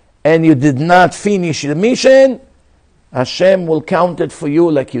and you did not finish the mission, Hashem will count it for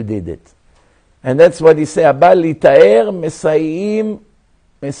you like you did it. And that's what He say, Abal litaer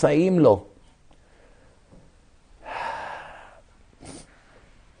mesayim lo.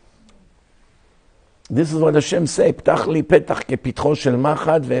 This is what Hashem say, פתח לי פתח כפתחו של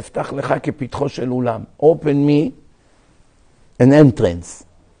מחט ואפתח לך כפתחו של אולם. Open me an entrance.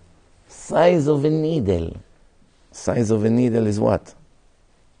 Size of a needle. Size of a needle is what?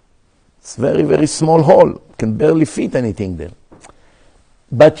 It's very, very small hole. Can barely fit anything there.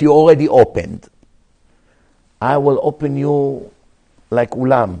 But you already opened. I will open you like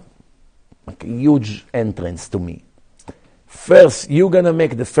ulam, like a huge entrance to me. First, you're going to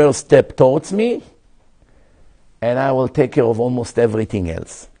make the first step towards me, and I will take care of almost everything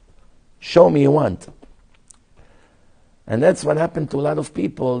else. Show me you want. And that's what happened to a lot of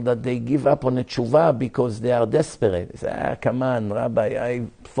people, that they give up on a tshuva because they are desperate. They say, come on, Rabbi, I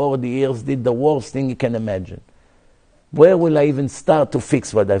 40 years did the worst thing you can imagine. Where will I even start to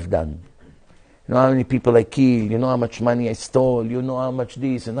fix what I've done? You know how many people I killed, you know how much money I stole, you know how much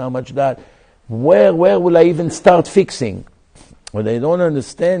this and how much that. Where will I even start fixing? What they don't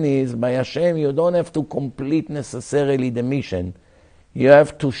understand is, by Hashem, you don't have to complete necessarily the mission. You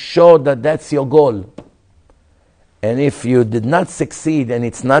have to show that that's your goal. And if you did not succeed and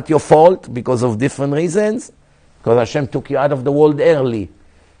it's not your fault because of different reasons, because Hashem took you out of the world early,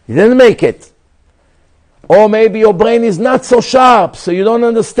 you didn't make it. Or maybe your brain is not so sharp, so you don't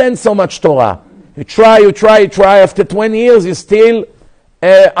understand so much Torah. You try, after 20 years you still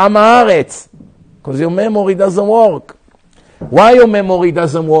Am Haaretz, because your memory doesn't work. Why your memory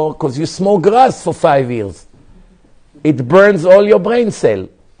doesn't work? Because you smoke grass for 5 years. It burns all your brain cell.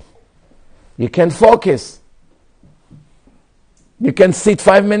 You can't focus. You can sit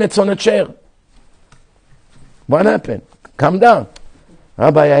 5 minutes on a chair. What happened? Calm down.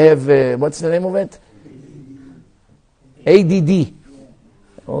 Rabbi, I have, what's the name of it? ADD.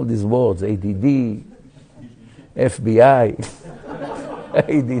 All these words, ADD, FBI,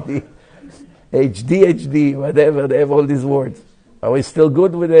 ADD, HD, whatever, they have all these words. Are we still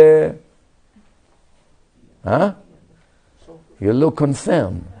good with the... Huh? You look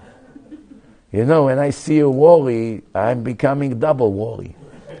concerned. You know, when I see you worry, I'm becoming double worry.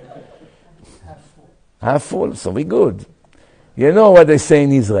 Half full, so we good. You know what they say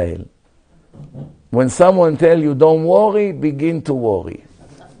in Israel? When someone tell you don't worry, begin to worry.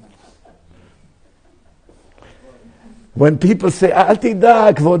 When people say, Al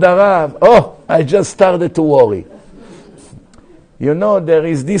tida'ak, Kvod Harav, oh, I just started to worry. You know, there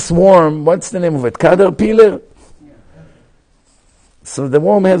is this worm, what's the name of it? Caterpillar? So the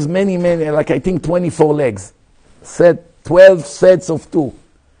worm has many, like I think 24 legs. 12 sets of 2.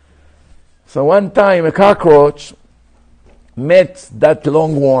 So one time a cockroach met that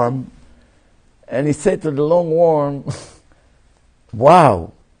long worm, and he said to the long worm,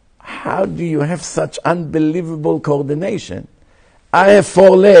 Wow, how do you have such unbelievable coordination? I have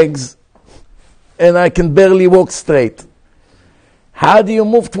 4 legs and I can barely walk straight. How do you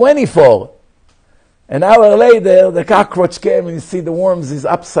move 24? An hour later, the cockroach came and you see the worms is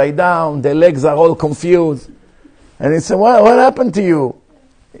upside down, the legs are all confused. And he said, what happened to you?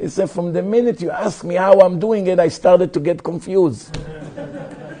 He said, from the minute you asked me how I'm doing it, I started to get confused.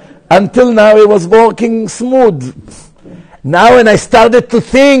 Until now, it was working smooth. Now when I started to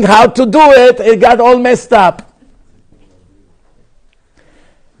think how to do it, it got all messed up.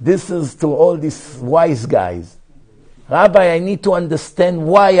 This is to all these wise guys. Rabbi, I need to understand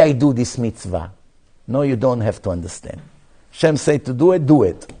why I do this mitzvah. No, you don't have to understand. Hashem say to do it, do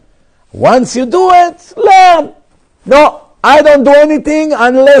it. Once you do it, learn. No, I don't do anything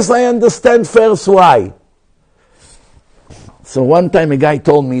unless I understand first why. So one time a guy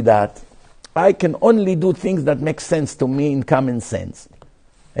told me that I can only do things that make sense to me in common sense.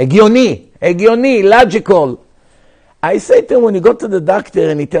 Egioni, logical. I say to him, when you go to the doctor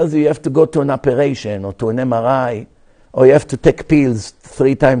and he tells you have to go to an operation or to an MRI, or you have to take pills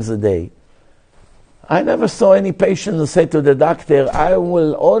 3 times a day, I never saw any patient who said to the doctor, I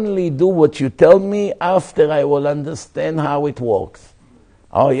will only do what you tell me after I will understand how it works.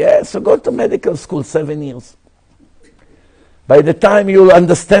 Oh yeah, so go to medical school 7 years. By the time you'll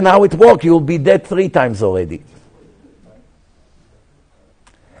understand how it works, you'll be dead 3 times already.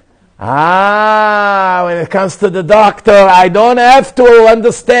 When it comes to the doctor, I don't have to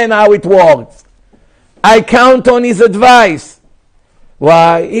understand how it works. I count on his advice.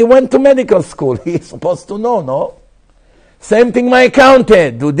 Why? He went to medical school. He's supposed to know, no? Same thing my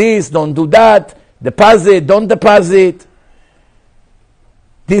accountant. Do this, don't do that. Deposit, don't deposit.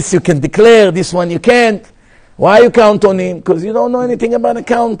 This you can declare, this one you can't. Why you count on him? Because you don't know anything about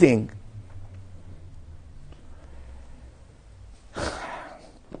accounting.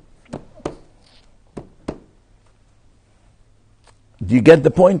 Do you get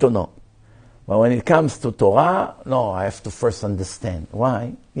the point or no? But when it comes to Torah, no, I have to first understand.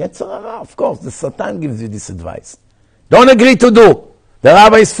 Why? Yetzer hara, of course, the Satan gives you this advice. Don't agree to do. The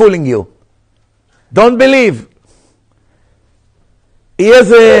rabbi is fooling you. Don't believe. He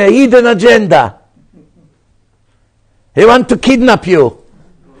has a hidden agenda. He wants to kidnap you,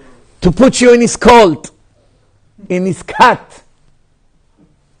 to put you in his cult, in his cut.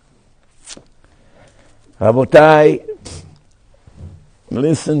 Rabotai,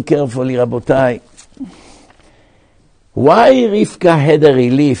 listen carefully, Rabotai. Why Rivka had a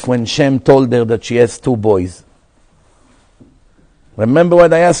relief when Shem told her that she has 2 boys? Remember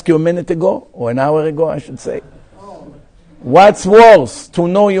what I asked you a minute ago, or an hour ago, I should say? What's worse, to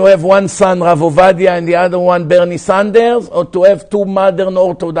know you have one son, Rav Ovadia, and the other one, Bernie Sanders, or to have 2 modern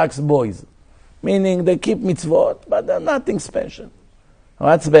Orthodox boys? Meaning they keep mitzvot, but they're nothing special.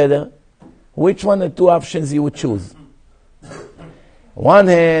 What's better? Which one of the 2 options you would choose? One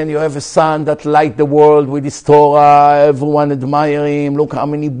hand, you have a son that light the world with his Torah, everyone admire him, look how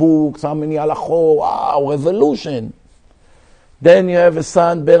many books, how many halachot, wow, revolution. Then you have a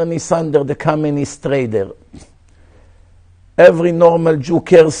son, Bernie Sanders, the communist trader. Every normal Jew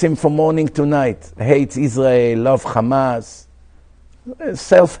cares him from morning to night, hates Israel, loves Hamas. A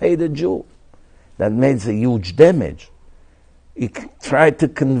self-hated Jew. That made a huge damage. He tried to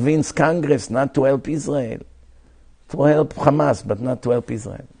convince Congress not to help Israel. To help Hamas, but not to help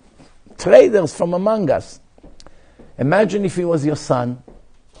Israel. Traders from among us. Imagine if he was your son.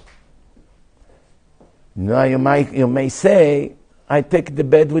 Now you may say, I take the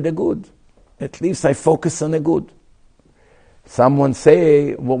bad with the good. At least I focus on the good. Someone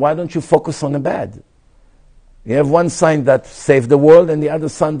say, well, why don't you focus on the bad? You have one son that saved the world and the other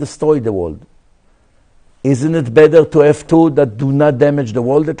son destroyed the world. Isn't it better to have 2 that do not damage the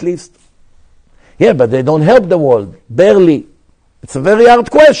world at least? Yeah, but they don't help the world. Barely. It's a very hard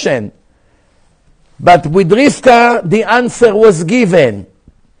question. But with Rivka, the answer was given.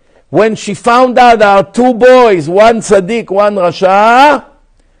 When she found out there are 2 boys, one tzaddik, one rasha,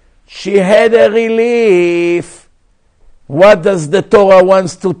 she had a relief. What does the Torah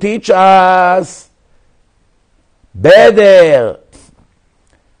wants to teach us? Better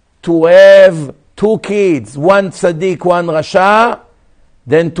to have 2 kids, one tzaddik, one rasha,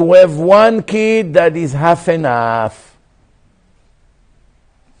 than to have 1 kid that is half and half.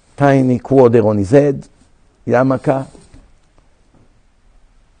 Tiny quarter on his head, yarmulke,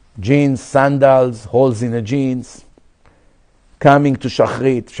 jeans, sandals, holes in the jeans, coming to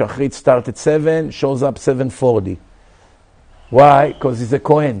Shachrit. Shachrit starts at 7, shows up 7:40. Why? Because he's a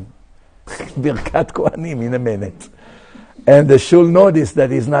Kohen. Birkat Kohanim in a minute. And the shul noticed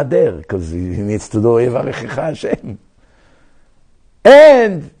that he's not there, because he needs to do Yevarechecha Hashem.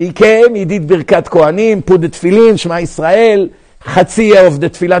 And he came, he did Birkat Kohanim, put the tefillin, Shema Yisrael, Chatzi year of the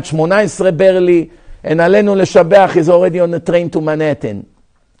Tfilat 18 barely, and Alenu Leshabeach is already on the train to Manhattan.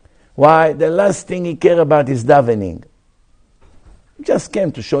 Why? The last thing he cared about is davening. He just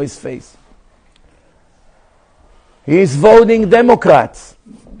came to show his face. He is voting Democrats.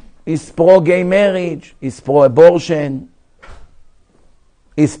 He's pro-gay marriage. He's pro-abortion.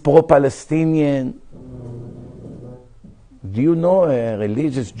 He's pro-Palestinian. Do you know a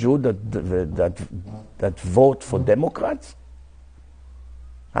religious Jew that vote for Democrats?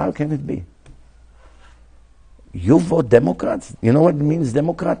 How can it be? You vote Democrats? You know what it means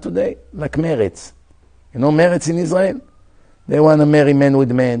Democrat today? Like Meretz. You know Meretz in Israel? They want to marry men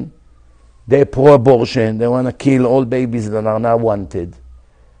with men. They're pro-abortion. They want to kill all babies that are not wanted.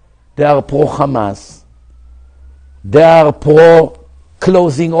 They are pro-Hamas. They are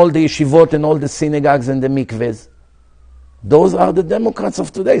pro-closing all the yeshivot and all the synagogues and the mikvehs. Those are the Democrats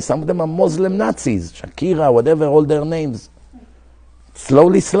of today. Some of them are Muslim Nazis. Shakira, whatever, all their names.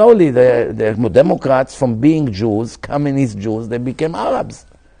 Slowly, the Democrats from being Jews, communist Jews, they became Arabs.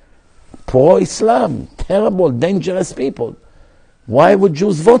 Pro-Islam. Terrible, dangerous people. Why would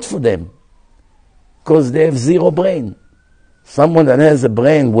Jews vote for them? Because they have zero brain. Someone that has a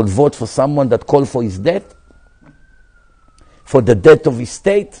brain will vote for someone that called for his death, for the death of his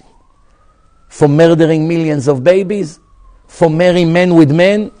state, for murdering millions of babies, for marrying men with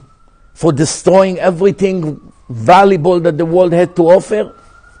men, for destroying everything valuable that the world had to offer.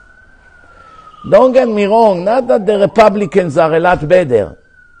 Don't get me wrong, not that the Republicans are a lot better.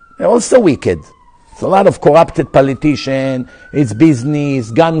 They're also wicked. It's a lot of corrupted politicians, it's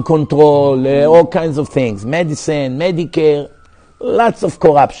business, gun control, all kinds of things. Medicine, Medicare, lots of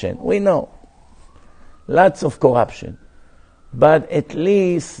corruption. We know. Lots of corruption. But at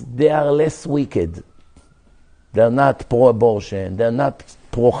least they are less wicked. They're not pro-abortion. They're not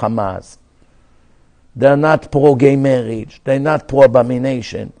pro-Hamas. They're not pro-gay marriage. They're not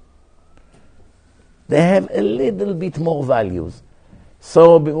pro-abomination. They have a little bit more values.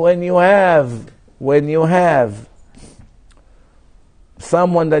 So when you have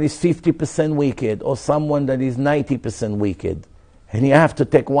someone that is 50% wicked or someone that is 90% wicked, and you have to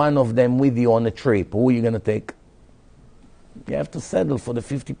take one of them with you on a trip, who are you going to take? You have to settle for the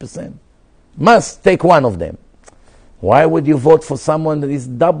 50%. Must take one of them. Why would you vote for someone that is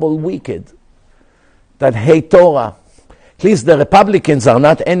double wicked, that hate Torah? At least the Republicans are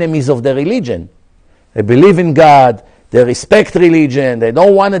not enemies of the religion. They believe in God. They respect religion. They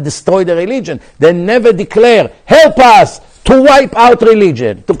don't want to destroy the religion. They never declare, help us to wipe out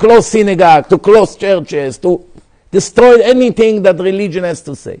religion, to close synagogue, to close churches, to destroy anything that religion has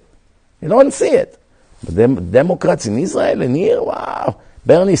to say. You don't see it. But the Democrats in Israel and here, wow.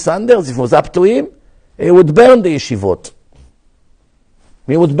 Bernie Sanders, if it was up to him, he would burn the yeshivot.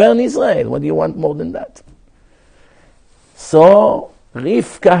 He would burn Israel. What do you want more than that? So,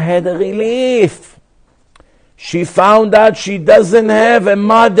 Rivka had a relief. She found out she doesn't have a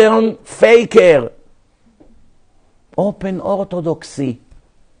modern faker. Open Orthodoxy.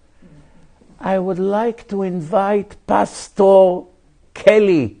 I would like to invite Pastor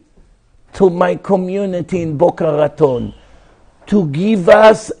Kelly to my community in Boca Raton to give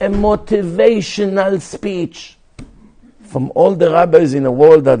us a motivational speech. From all the rabbis in the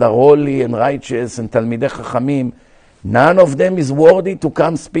world that are holy and righteous and Talmidei Chachamim, none of them is worthy to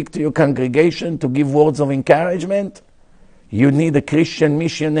come speak to your congregation to give words of encouragement. You need a Christian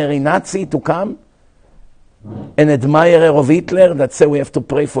missionary Nazi to come? An admirer of Hitler that say we have to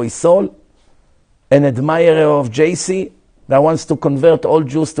pray for his soul? An admirer of JC that wants to convert all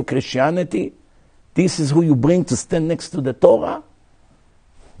Jews to Christianity? This is who you bring to stand next to the Torah?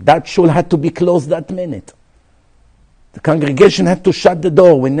 That shul had to be closed that minute. The congregation had to shut the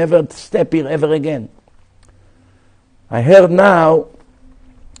door. We never step here ever again. I heard now,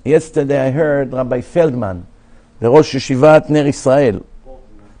 yesterday I heard Rabbi Feldman, the Rosh Yeshivat Ner Israel,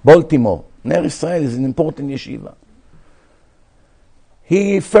 Baltimore. Ner Israel is an important yeshiva.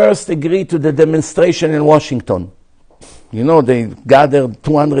 He first agreed to the demonstration in Washington. You know, they gathered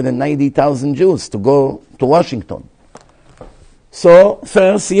 290,000 Jews to go to Washington. So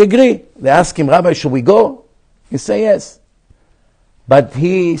first he agreed. They asked him, Rabbi, should we go? He said yes. But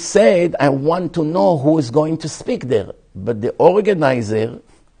he said, I want to know who is going to speak there. But the organizer,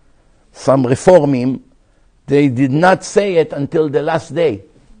 some reformim, they did not say it until the last day.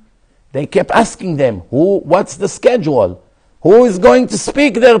 They kept asking them, what's the schedule? Who is going to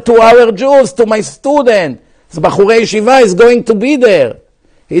speak there to our Jews, to my student? So Bachurei Yeshiva is going to be there.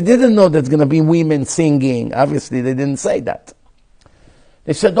 He didn't know there's going to be women singing. Obviously, they didn't say that.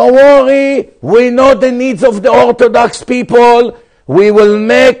 They said, don't worry, we know the needs of the Orthodox people. We will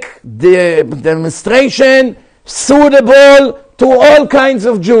make the demonstration suitable to all kinds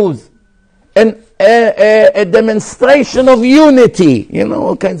of Jews. And a demonstration of unity. You know,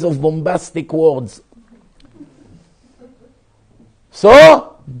 all kinds of bombastic words.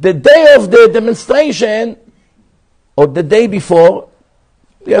 So, the day of the demonstration, or the day before,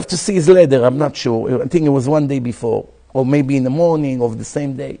 you have to see his letter, I'm not sure. I think it was one day before, or maybe in the morning of the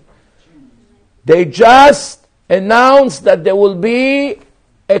same day. They just announced that there will be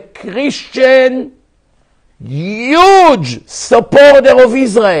a Christian, huge supporter of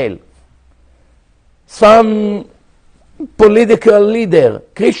Israel. Some political leader,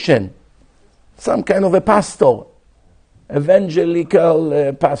 Christian, some kind of a pastor,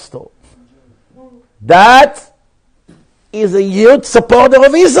 evangelical pastor. That is a huge supporter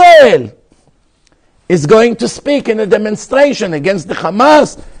of Israel. Is going to speak in a demonstration against the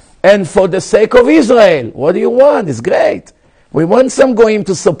Hamas and for the sake of Israel. What do you want? It's great. We want some goyim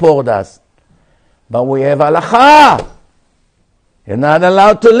to support us. But we have halakha. You're not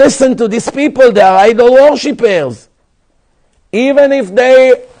allowed to listen to these people. They are idol worshippers. Even if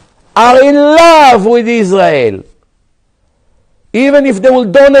they are in love with Israel. Even if they will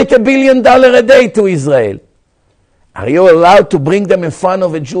donate $1 billion a day to Israel. Are you allowed to bring them in front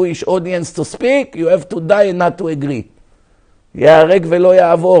of a Jewish audience to speak? You have to die and not to agree. ייהרג ולא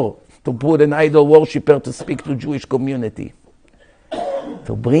יעבור. To put an idol worshipper to speak to Jewish community.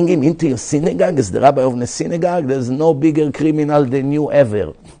 To bring him into your synagogue as the rabbi of the synagogue, there's no bigger criminal than you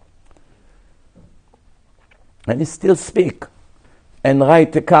ever. And he still speak. And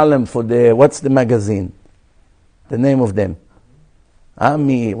write a column for the, what's the magazine? The name of them.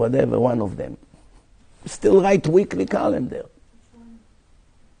 Ami, whatever, one of them. Still write weekly column there.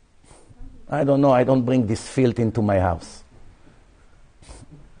 I don't know, I don't bring this filth into my house.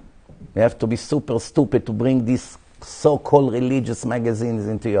 You have to be super stupid to bring these so-called religious magazines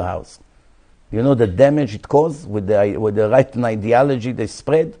into your house. You know the damage it caused with the right ideology they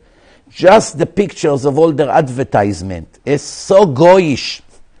spread? Just the pictures of all their advertisement is so goyish.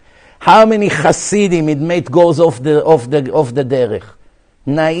 How many Hasidim it made goes off the derech?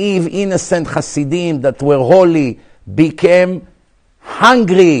 Naive, innocent Hasidim that were holy became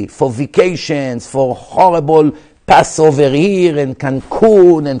hungry for vacations, for horrible Passover here in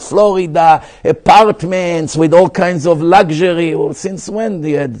Cancun and Florida, apartments with all kinds of luxury. Well, since when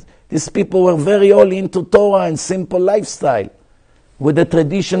these people were very holy into Torah and simple lifestyle with the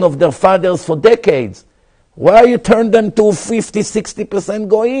tradition of their fathers for decades? Why you turn them to 50-60%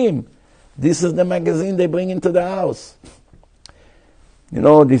 goyim? This is the magazine they bring into the house. You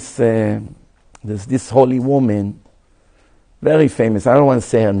know, there's this holy woman, very famous. I don't want to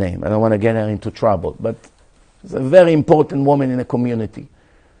say her name. I don't want to get her into trouble. But she's a very important woman in the community.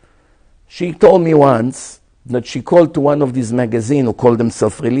 She told me once that she called to one of these magazines who call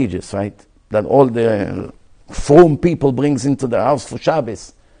themselves religious, right? That all the frum people brings into the house for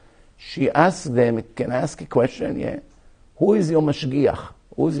Shabbos. She asked them, can I ask a question? Yeah. Who is your mashgiach?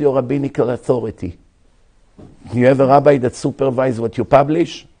 Who is your rabbinical authority? You have a rabbi that supervises what you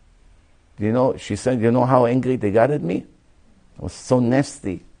publish? You know, she said, you know how angry they got at me? It was so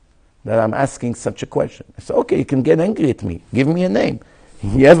nasty that I'm asking such a question. I said, okay, you can get angry at me. Give me a name.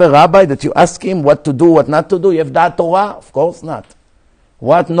 You have a rabbi that you ask him what to do, what not to do? You have that Torah? Of course not.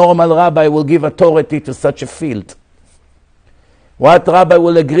 What normal rabbi will give authority to such a field? What rabbi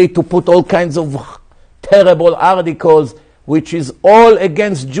will agree to put all kinds of terrible articles which is all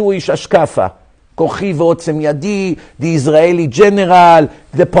against Jewish ashkafa? Kochi ve'otzem yadi, the Israeli general,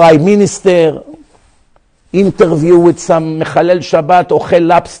 the prime minister, interview with some mechalel Shabbat, ochel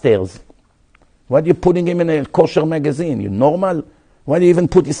lobsters. Why are you putting him in a kosher magazine? You normal? Why do you even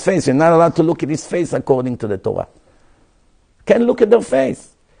put his face? You're not allowed to look at his face according to the Torah. Can't look at their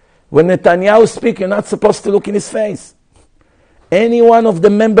face. When Netanyahu speaks, you're not supposed to look in his face. Any one of the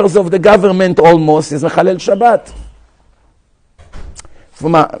members of the government almost is mechalel Shabbat.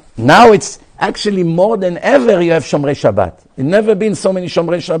 Now it's actually more than ever you have Shomrei Shabbat. There's never been so many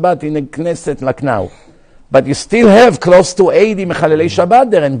Shomrei Shabbat in the Knesset like now. But you still have close to 80 Mechalelei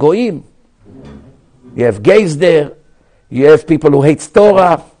Shabbat there and Goyim. You have gays there. You have people who hate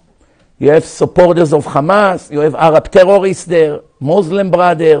Torah. You have supporters of Hamas. You have Arab terrorists there. Muslim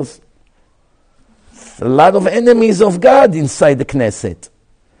brothers. A lot of enemies of God inside the Knesset.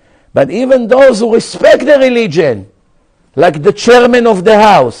 But even those who respect the religion, like the chairman of the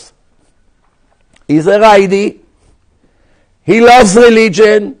house, he's a Raidi. He loves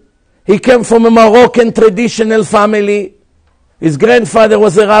religion. He came from a Moroccan traditional family. His grandfather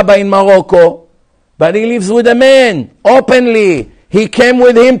was a rabbi in Morocco. But he lives with a man, openly. He came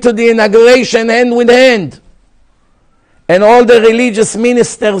with him to the inauguration hand with hand. And all the religious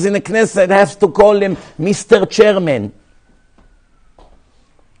ministers in the Knesset have to call him Mr. Chairman.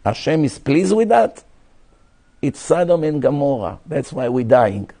 Hashem is pleased with that? It's Sodom and Gomorrah. That's why we're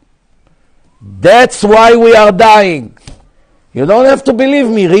dying. That's why we are dying. You don't have to believe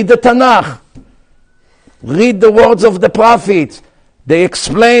me. Read the Tanakh. Read the words of the prophets. They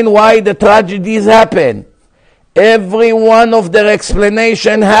explain why the tragedies happen. Every one of their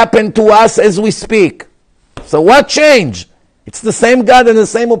explanation happened to us as we speak. So what changed? It's the same God and the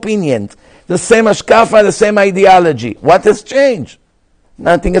same opinion. The same ashkafa, the same ideology. What has changed?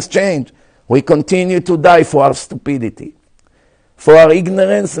 Nothing has changed. We continue to die for our stupidity, for our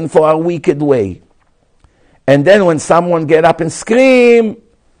ignorance, and for our wicked way. And then when someone get up and scream,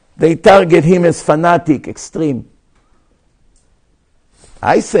 they target him as fanatic, extreme.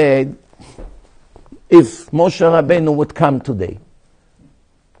 I said, if Moshe Rabbeinu would come today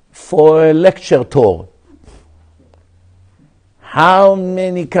for a lecture tour, how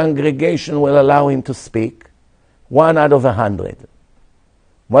many congregation will allow him to speak? 1 out of 100.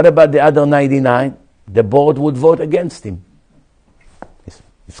 What about the other 99? The board would vote against him.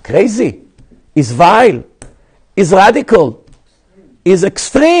 It's crazy. It's vile. It's radical. It's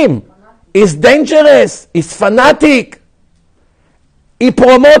extreme. It's dangerous. It's fanatic. He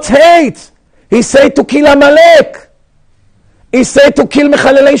promotes hate. He said to kill Amalek. He said to kill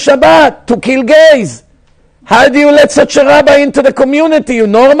Mechalelei Shabbat, to kill gays. How do you let such a rabbi into the community? You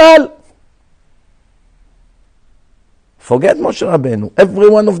normal? Forget Moshe Rabbeinu. Every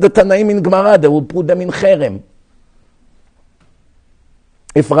one of the Tanaim in Gemara, they will put them in cherem.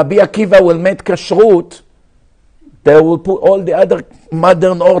 If Rabbi Akiva will make kashrut, they will put all the other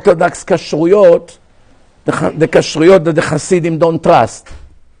modern Orthodox kashruyot, the kashruyot that the Hasidim don't trust.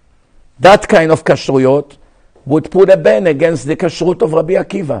 That kind of kashruyot would put a ban against the kashrut of Rabbi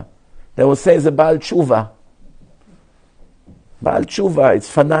Akiva. They will say it's a Baal Tshuva. Baal Tshuva, it's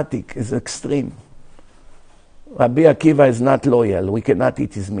fanatic, it's extreme. Rabbi Akiva is not loyal. We cannot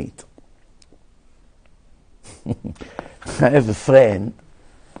eat his meat. I have a friend.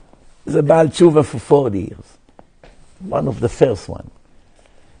 He's a Baal Tshuva for 40 years. One of the first one.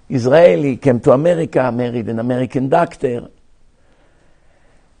 Israeli, came to America, married an American doctor.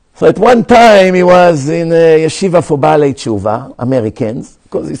 So at one time he was in a yeshiva for Baalei Tshuva, Americans,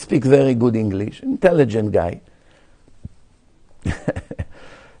 because he speaks very good English, intelligent guy.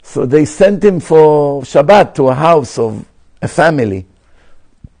 So they sent him for Shabbat to a house of a family.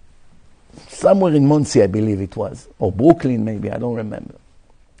 Somewhere in Monsey, I believe it was. Or Brooklyn, maybe, I don't remember.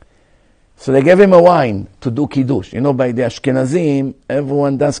 So they gave him a wine to do Kiddush. You know, by the Ashkenazim,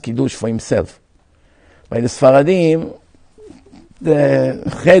 everyone does Kiddush for himself. By the Sfaradim,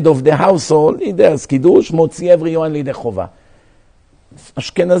 the head of the household, he does Kiddush, motzi everyone lidei chova.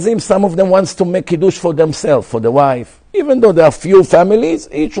 Ashkenazim, some of them wants to make Kiddush for themselves, for the wife. Even though there are few families,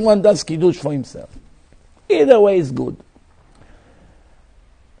 each one does Kiddush for himself. Either way is good.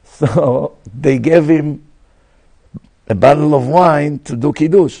 So they gave him a bottle of wine to do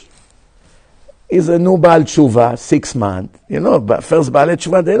Kiddush. He's a new Baal Tshuva, 6 months. You know, first Baal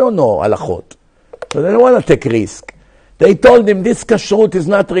Tshuva, they don't know halachot. So they don't want to take risk. They told him this kashrut is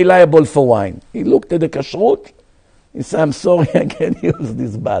not reliable for wine. He looked at the kashrut. He said, I'm sorry, I can't use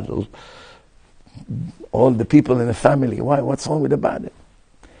this bottle. All the people in the family, why? What's wrong with the bottle?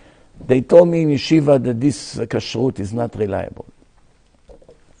 They told me in yeshiva that this kashrut is not reliable.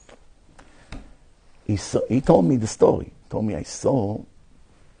 He told me the story. He told me, I saw,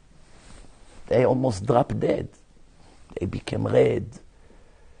 they almost dropped dead. They became red.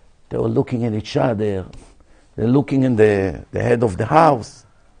 They were looking at each other. They're looking in the head of the house.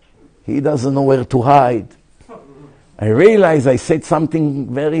 He doesn't know where to hide. I realized I said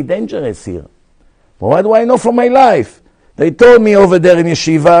something very dangerous here. But what do I know from my life? They told me over there in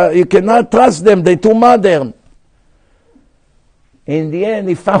yeshiva, you cannot trust them, they're too modern. In the end,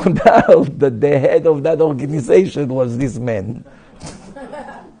 he found out that the head of that organization was this man.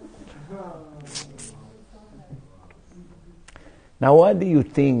 Now, what do you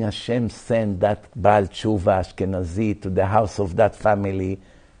think Hashem sent that Baal Tshuva Ashkenazi to the house of that family,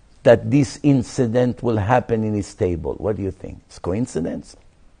 that this incident will happen in his table? What do you think? It's coincidence?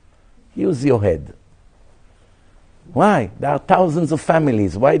 Use your head. Why? There are thousands of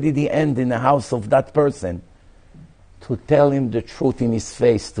families. Why did he end in the house of that person? To tell him the truth in his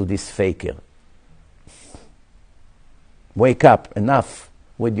face to this faker. Wake up, enough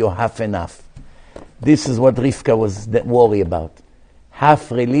with your half enough. This is what Rivka was worried about.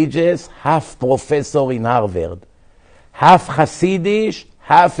 Half religious, half professor in Harvard. Half Hasidish,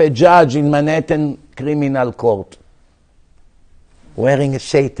 half a judge in Manhattan criminal court. Wearing a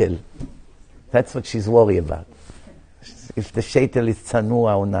sheitel. That's what she's worried about. if the shaitel is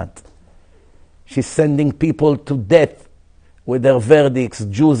tzanua or not. She's sending people to death with their verdicts,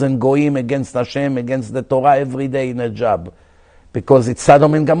 Jews and Goyim against Hashem, against the Torah every day in her job. Because it's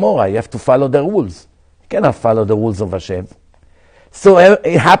Sodom and Gomorrah. You have to follow the rules. You cannot follow the rules of Hashem. So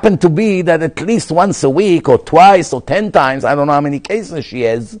it happened to be that at least once a week or twice or 10 times, I don't know how many cases she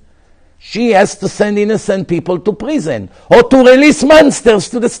has to send innocent people to prison or to release monsters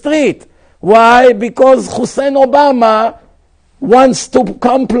to the street. Why? Because Hussein Obama wants to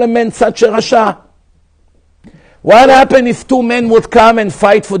compliment such a Rasha. What happened if 2 men would come and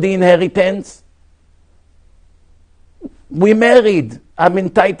fight for the inheritance? We married. I'm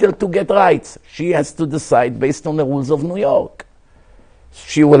entitled to get rights. She has to decide based on the rules of New York.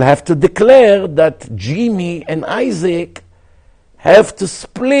 She will have to declare that Jimmy and Isaac have to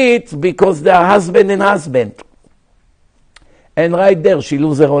split because they are husband and husband. And right there, she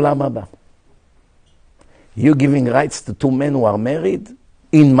loses her olam haba. You giving rights to 2 men who are married?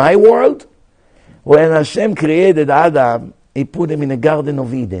 In my world? When Hashem created Adam, He put him in a Garden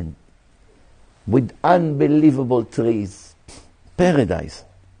of Eden with unbelievable trees. Paradise.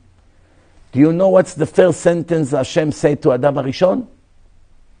 Do you know what's the first sentence Hashem said to Adam HaRishon?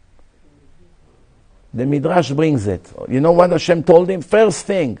 The Midrash brings it. You know what Hashem told him? First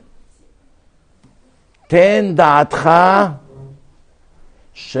thing. Ten da'atcha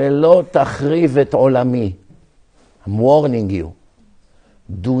shelo tachriv et olami. I'm warning you.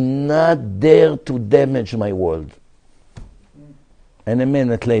 Do not dare to damage my world. And a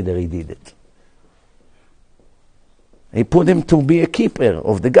minute later he did it. He put him to be a keeper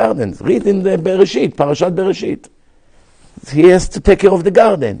of the gardens. Read in the Bereshit, Parashat Bereshit. He has to take care of the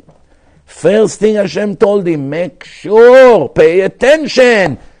garden. First thing Hashem told him, make sure, pay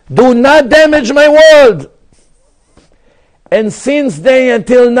attention, do not damage my world. And since then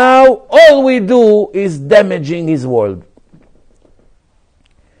until now, all we do is damaging His world.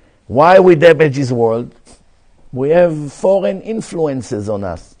 Why we damage His world? We have foreign influences on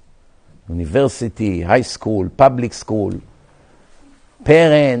us. University, high school, public school,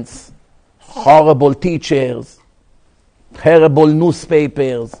 parents, horrible teachers, terrible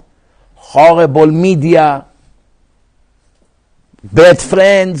newspapers, horrible media, bad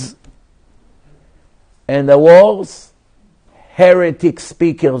friends, and the worst, heretic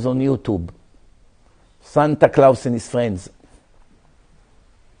speakers on YouTube. Santa Claus and his friends.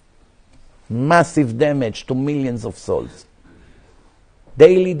 Massive damage to millions of souls.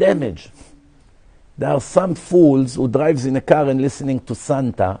 Daily damage. There are some fools who drives in a car and listening to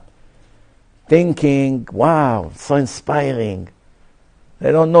Santa, thinking, wow, so inspiring.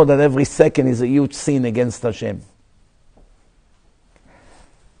 They don't know that every second is a huge sin against Hashem.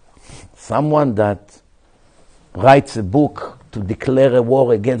 Someone that writes a book to declare a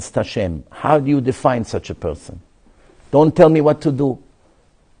war against Hashem, how do you define such a person? Don't tell me what to do.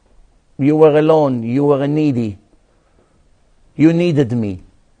 You were alone, you were needy. You needed me.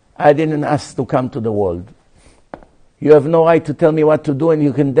 I didn't ask to come to the world. You have no right to tell me what to do, and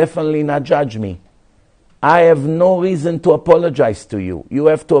you can definitely not judge me. I have no reason to apologize to you. You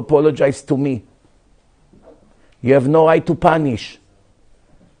have to apologize to me. You have no right to punish.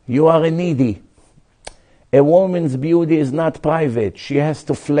 You are a needy. A woman's beauty is not private. She has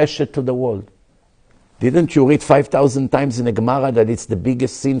to flash it to the world. Didn't you read 5,000 times in the Gemara that it's the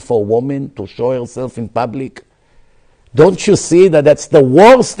biggest sin for a woman to show herself in public? Don't you see that that's the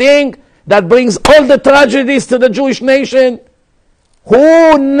worst thing that brings all the tragedies to the Jewish nation?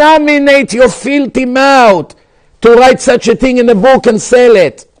 Who nominate your filthy mouth to write such a thing in a book and sell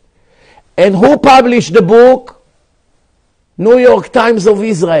it? And who published the book? New York Times of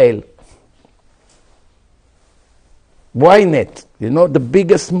Israel. Ynet, you know, the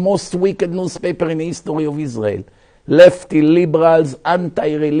biggest, most wicked newspaper in the history of Israel. Lefty, liberals,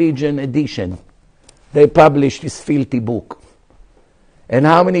 anti-religion edition. They published this filthy book. And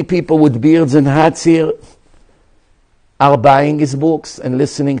how many people with beards and hats here are buying his books and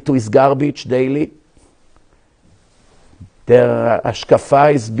listening to his garbage daily? Their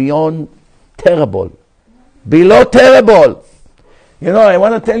ashkafa is beyond terrible. Below terrible. You know, I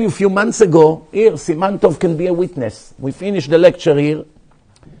want to tell you a few months ago, here, Simantov can be a witness. We finished the lecture here.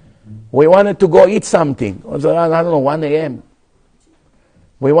 We wanted to go eat something. It was around, 1 a.m.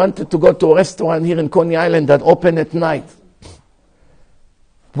 We wanted to go to a restaurant here in Coney Island that opened at night.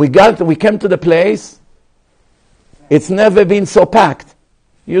 We came to the place. It's never been so packed.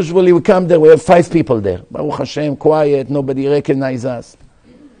 Usually we come there, we have 5 people there. Baruch Hashem, quiet, nobody recognizes us.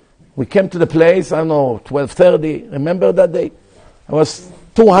 We came to the place, 12:30. Remember that day? There was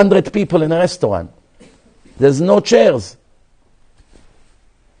 200 people in a restaurant. There's no chairs.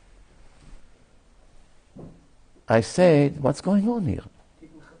 I said, what's going on here?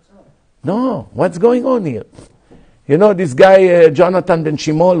 No, what's going on here? You know this guy, Jonathan Ben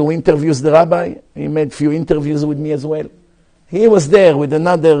Shimol, who interviews the rabbi? He made few interviews with me as well. He was there with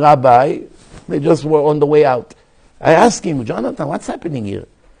another rabbi. They just were on the way out. I asked him, Jonathan, what's happening here?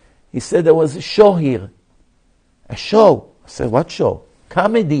 He said there was a show here. A show. I said, what show?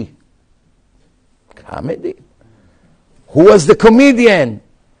 Comedy. Comedy? Who was the comedian?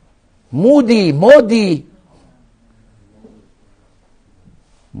 Modi.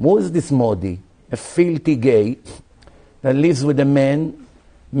 Who is this Modi? A filthy gay that lives with a man,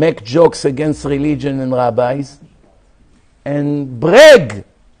 make jokes against religion and rabbis, and brag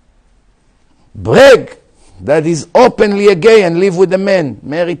that he's openly a gay and live with a man,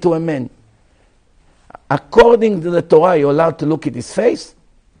 married to a man. According to the Torah, you're allowed to look at his face.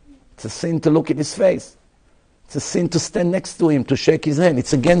 It's a sin to look at his face. It's a sin to stand next to him, to shake his hand.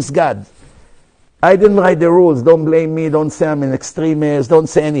 It's against God. I didn't write the rules. Don't blame me. Don't say I'm an extremist. Don't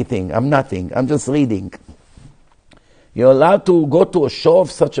say anything. I'm nothing. I'm just reading. You're allowed to go to a show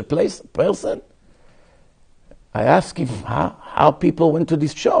of such a person? I asked him how people went to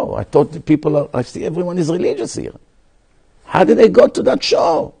this show. I thought I see everyone is religious here. How did they go to that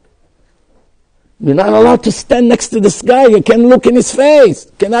show? You're not allowed to stand next to this guy. You can't look in his face.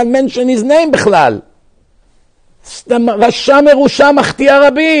 You cannot mention his name בכלל. רשע מרושע מחטיא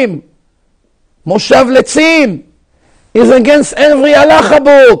רבים. מושב לצים is against every halacha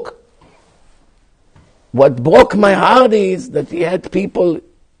book. What broke my heart is that he had people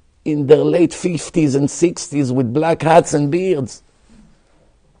in their late 50s and 60s with black hats and beards.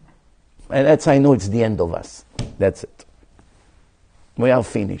 And that's how I know it's the end of us. That's it. We are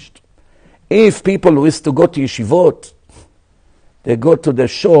finished. If people who used to go to yeshivot, they go to the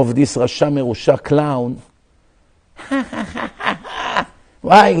show of this Rasha Merusha clown,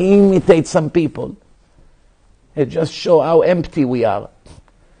 why he imitates some people? It just shows how empty we are.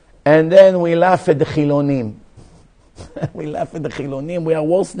 And then we laugh at the Chilonim. We laugh at the Chilonim, we are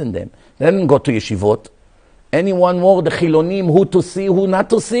worse than them. They didn't go to yeshivot. Anyone more the Chilonim, who to see, who not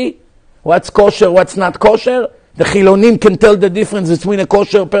to see? What's kosher, what's not kosher? The Chilonim can tell the difference between a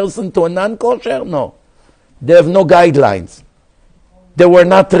kosher person to a non-kosher? No. They have no guidelines. They were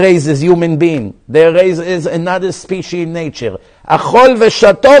not raised as human beings. They were raised as another species in nature. Achol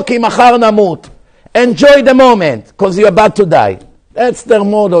v'shato ki machar namut. Enjoy the moment, because you're about to die. That's their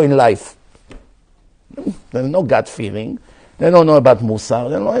motto in life. There's no God-fearing. They don't know about Musar.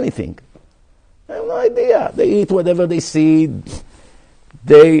 They don't know anything. They have no idea. They eat whatever they see.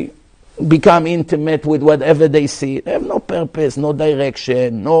 They become intimate with whatever they see. They have no purpose, no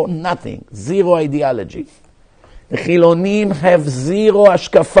direction, no nothing. Zero ideology. The Chilonim have zero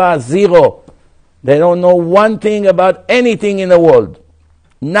ashkafa, zero. They don't know one thing about anything in the world.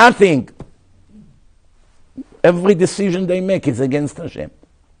 Nothing. Every decision they make is against Hashem.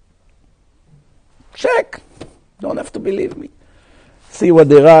 Check. Don't have to believe me. See what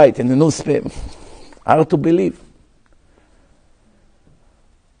they write in the newspaper. Hard to believe.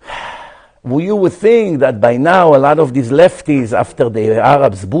 You would think that by now a lot of these lefties, after the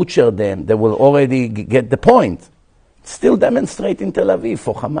Arabs butchered them, they will already get the point. Still demonstrate in Tel Aviv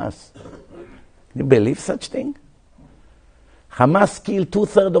for Hamas. You believe such thing? Hamas killed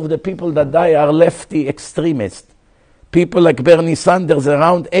 2/3 of the people that die are lefty extremists. People like Bernie Sanders,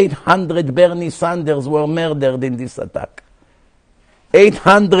 around 800 Bernie Sanders were murdered in this attack.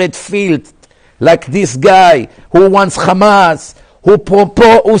 800 killed, like this guy who wants Hamas,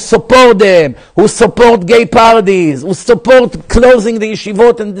 who support them, who support gay parties, who support closing the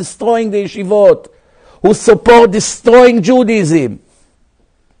yeshivot and destroying the yeshivot, who support destroying Judaism.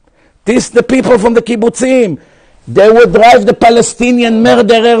 This the people from the kibbutzim. They would drive the Palestinian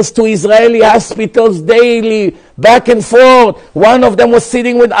murderers to Israeli hospitals daily, back and forth. One of them was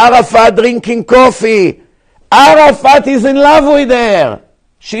sitting with Arafat drinking coffee. Arafat is in love with her.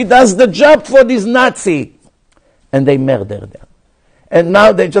 She does the job for this Nazi. And they murdered her. And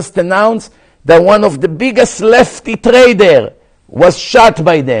now they just announced that one of the biggest lefty trader was shot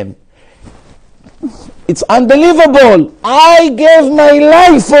by them. It's unbelievable. I gave my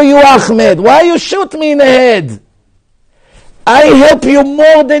life for you, Ahmed. Why you shoot me in the head? I help you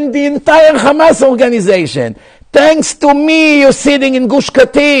more than the entire Hamas organization. Thanks to me, you're sitting in Gush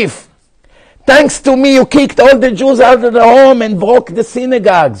Katif. Thanks to me, you kicked all the Jews out of the home and broke the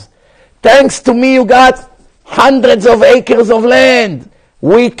synagogues. Thanks to me, you got hundreds of acres of land.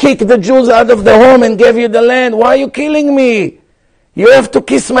 We kicked the Jews out of the home and gave you the land. Why are you killing me? You have to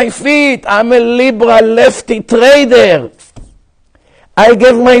kiss my feet. I'm a liberal lefty trader. I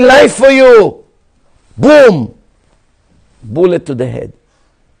gave my life for you. Boom. Bullet to the head.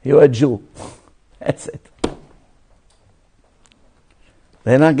 You're a Jew. That's it.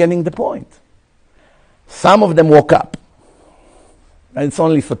 They're not getting the point. Some of them woke up. And it's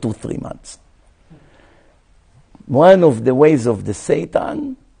only for 2-3 months. One of the ways of the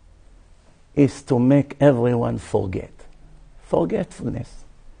Satan is to make everyone forget. Forgetfulness.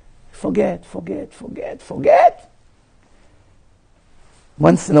 Forget.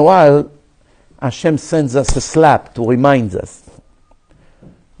 Once in a while, Hashem sends us a slap to remind us.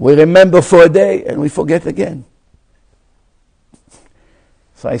 We remember for a day and we forget again.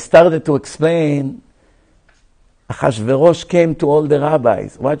 So I started to explain, Achashverosh came to all the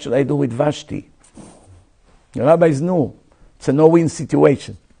rabbis. What should I do with Vashti? The rabbis knew. It's a no-win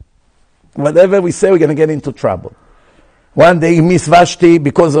situation. Whatever we say, we're going to get into trouble. One day he missed Vashti,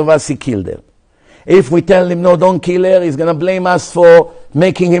 because of us he killed her. If we tell him, no, don't kill her, he's going to blame us for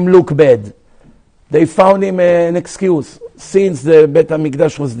making him look bad. They found him an excuse. Since the Beit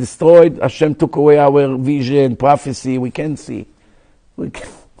HaMikdash was destroyed, Hashem took away our vision, prophecy, we can't see. We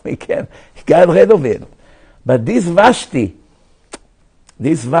can't. He got rid of it. But this Vashti,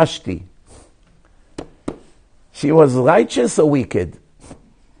 she was righteous or wicked?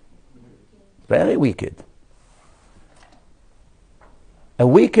 Very wicked. A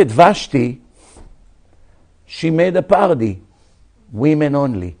wicked Vashti, she made a party, women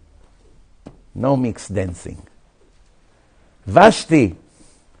only, no mixed dancing. Vashti,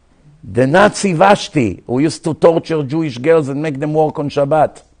 the Nazi Vashti, who used to torture Jewish girls and make them work on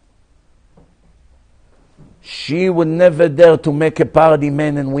Shabbat, she would never dare to make a party,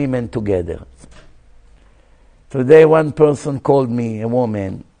 men and women together. Today one person called me, a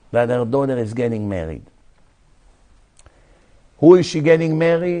woman, that her daughter is getting married. Who is she getting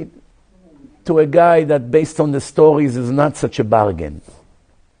married? To a guy that, based on the stories, is not such a bargain.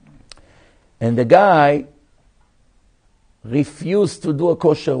 And the guy refused to do a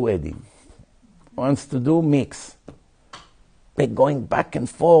kosher wedding. Wants to do mix. They're going back and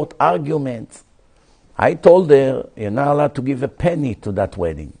forth, arguments. I told her, you're not allowed to give a penny to that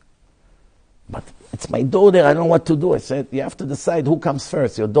wedding. But it's my daughter, I don't know what to do. I said, you have to decide who comes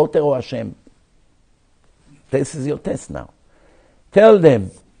first, your daughter or Hashem. This is your test now. Tell them,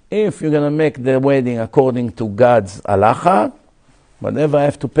 if you're going to make the wedding according to God's halacha, whatever I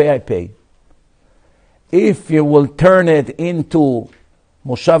have to pay, I pay. If you will turn it into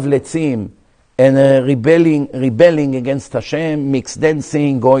Moshav Letzim and rebelling against Hashem, mixed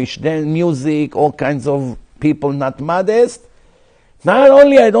dancing, goyish music, all kinds of people not modest, not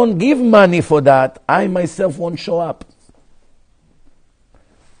only I don't give money for that, I myself won't show up.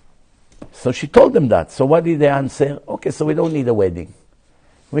 So she told them that. So what did they answer? Okay, so we don't need a wedding.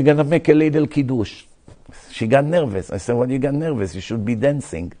 We're going to make a little kiddush. She got nervous. I said, well, you got nervous. You should be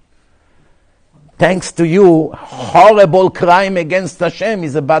dancing. Thanks to you, horrible crime against Hashem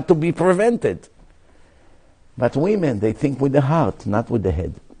is about to be prevented. But women, they think with the heart, not with the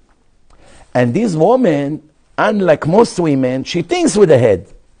head. And this woman, unlike most women, she thinks with the head,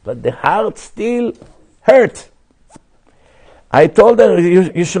 but the heart still hurt. I told her,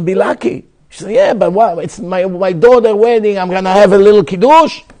 you should be lucky. She said, yeah, but what? It's my daughter's wedding, I'm going to have a little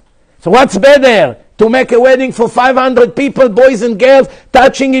kiddush. So what's better? To make a wedding for 500 people, boys and girls,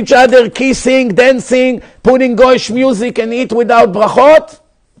 touching each other, kissing, dancing, putting goyish music and eat without brachot?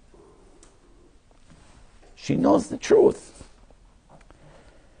 She knows the truth.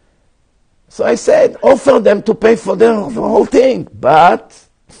 So I said, offer them to pay for the whole thing, but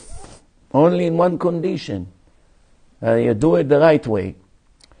only in one condition. You do it the right way.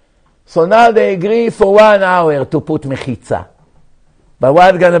 So now they agree for 1 hour to put mechitza. But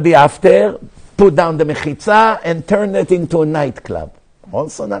what's going to be after? Put down the mechitza and turn it into a nightclub.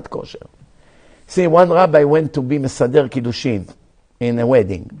 Also not kosher. See, one rabbi went to be mesader kiddushin in a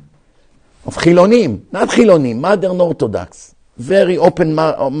wedding of chilonim, not chilonim, modern Orthodox, very open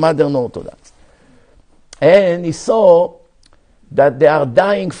modern Orthodox. And he saw that they are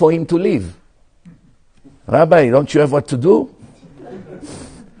dying for him to leave. Rabbi, don't you have what to do?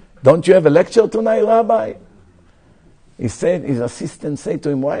 Don't you have a lecture tonight, Rabbi? He said, his assistant said to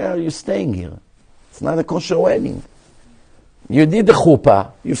him, why are you staying here? It's not a kosher wedding. You did the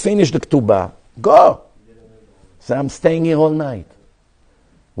chuppah, you finished the ketubah, go. So I'm staying here all night.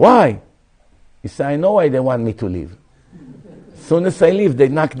 Why? He said, I know why they want me to leave. As soon as I leave, they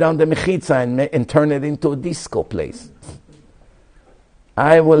knock down the mechitza and turn it into a disco place.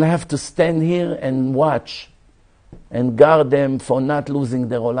 I will have to stand here and watch and guard them for not losing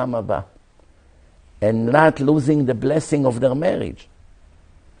their olam haba and not losing the blessing of their marriage.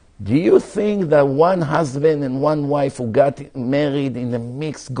 Do you think that one husband and one wife who got married in a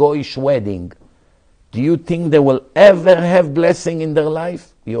mixed goyish wedding, do you think they will ever have blessing in their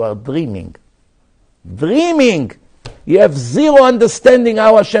life? You are dreaming. Dreaming! You have zero understanding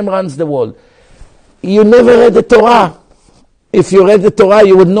how Hashem runs the world. You never read the Torah. If you read the Torah,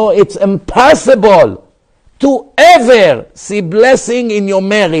 you would know it's impossible to ever see blessing in your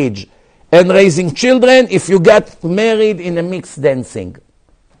marriage and raising children if you got married in a mixed dancing.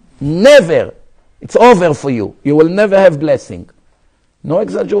 Never. It's over for you. You will never have blessing. No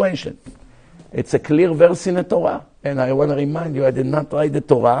exaggeration. It's a clear verse in the Torah. And I want to remind you, I did not write the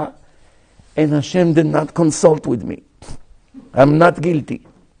Torah, and Hashem did not consult with me. I'm not guilty.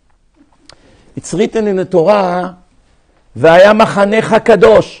 It's written in the Torah, והיה מחנך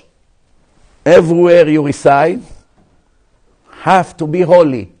קדוש. Everywhere you reside, have to be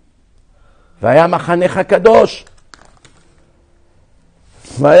holy. והיה מחנך קדוש.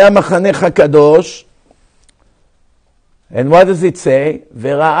 והיה מחנך קדוש. And what does it say?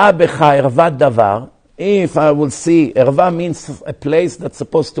 וראה בך ערוות דבר. If I will see, ערווה means a place that's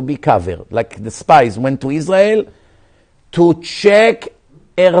supposed to be covered. Like the spies went to Israel to check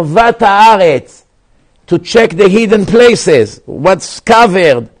ערוות הארץ, to check the hidden places, what's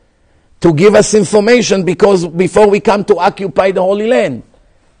covered, to give us information because before we come to occupy the Holy Land.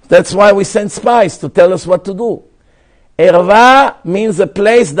 That's why we send spies to tell us what to do. ערווה means a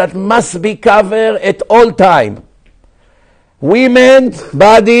place that must be covered at all time. Women's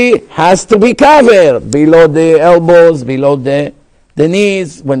body has to be covered below the elbows, below the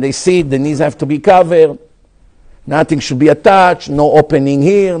knees. When they sit, the knees have to be covered. Nothing should be attached. No opening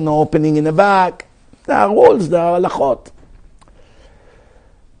here, no opening in the back. There are rules, there are halachot.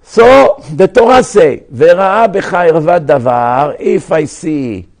 So the Torah say, "V'ra'a b'cha irvat davar." If I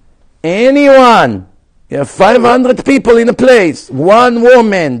see anyone, you have 500 people in a place, one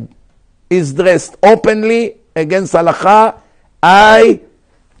woman is dressed openly against halacha, I,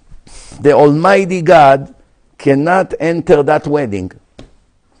 the Almighty God, cannot enter that wedding.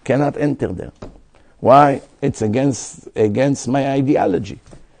 Cannot enter there. Why? It's against my ideology.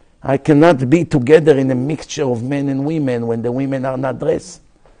 I cannot be together in a mixture of men and women when the women are not dressed.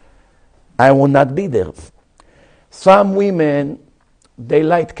 I will not be there. Some women, they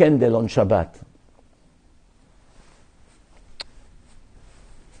light candle on Shabbat.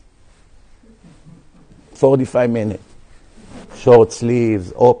 "45 minutes. Short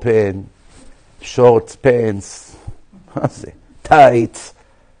sleeves, open, short pants, tights."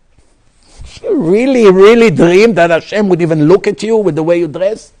 You really dream that Hashem would even look at you with the way you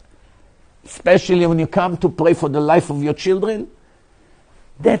dress? Especially when you come to pray for the life of your children?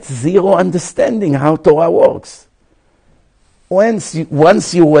 That's zero understanding how Torah works. Once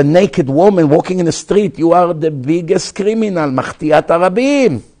you are a naked woman walking in the street, you are the biggest criminal, Machtiyat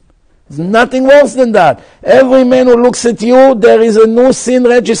Arabim. There's nothing worse than that. Every man who looks at you, there is a new sin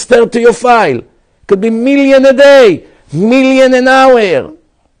registered to your file. Could be million a day, million an hour.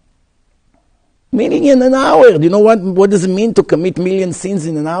 Million an hour. Do you know what does it mean to commit million sins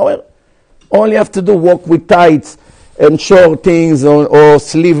in an hour? All you have to do, walk with tights and short things or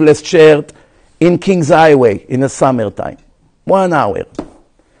sleeveless shirt in King's Highway in the summertime. 1 hour.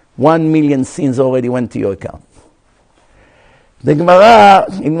 1 million sins already went to your account. The Gemara,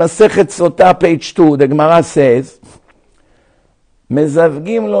 in Masechet Sotah, page 2, the Gemara says,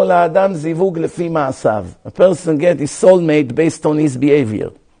 מזווגים לו לאדם זיווג לפי מעשיו. A person gets his soulmate based on his behavior.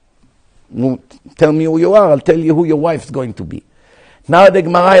 Tell me who you are, I'll tell you who your wife's going to be. Now the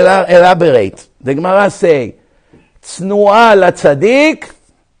Gemara elaborate. The Gemara say, צנועה לצדיק,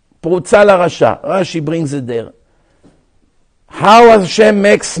 פרוצה לרשע. Rashi brings it there. How Hashem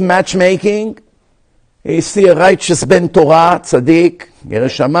makes matchmaking? He see a righteous ben Torah, tzaddik, ירא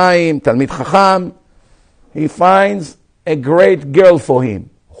שמיים, תלמיד חכם. He finds a great girl for him.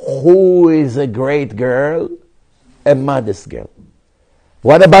 Who is a great girl? A modest girl.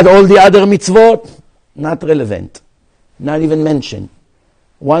 What about all the other mitzvot? Not relevant. Not even mentioned.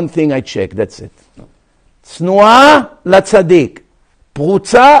 One thing I check, that's it. צנועה לצדיק,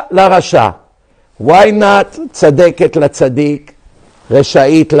 פרוצה לרשע. Why not צדקת לצדיק,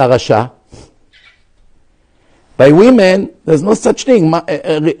 רשעית לרשע? By women, there's no such thing,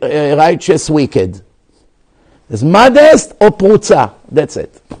 righteous, wicked. There's modest or prutza. That's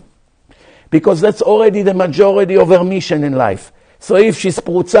it. Because that's already the majority of her mission in life. So if she's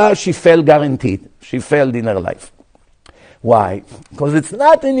prutza, she failed guaranteed. She failed in her life. Why? Because it's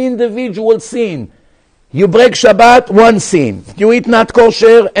not an individual sin. You break Shabbat, one sin. You eat not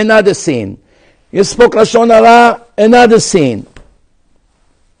kosher, another sin. You spoke Lashon Hara, another sin.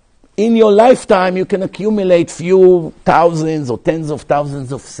 In your lifetime, you can accumulate few thousands or tens of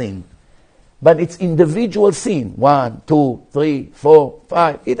thousands of sin. But it's individual sin. 1, 2, 3, 4,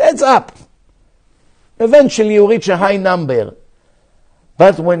 5. It adds up. Eventually, you reach a high number.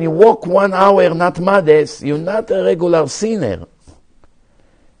 But when you walk 1 hour not modest, you're not a regular sinner.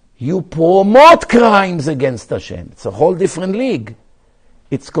 You promote crimes against Hashem. It's a whole different league.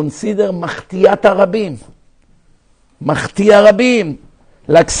 It's considered Machtiyat Arabim. Machtia Rabim.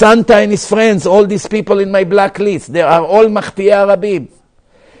 Like Santa and his friends, all these people in my blacklist, they are all Machtia Rabim.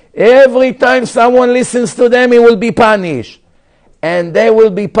 Every time someone listens to them, he will be punished. And they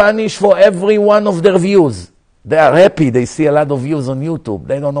will be punished for every one of their views. They are happy, they see a lot of views on YouTube.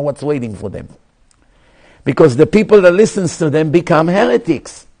 They don't know what's waiting for them. Because the people that listens to them become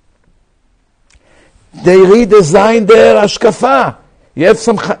heretics. They redesign their ashkafa. You have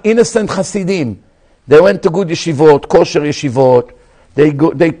some innocent Hasidim. They went to good yeshivot, kosher yeshivot.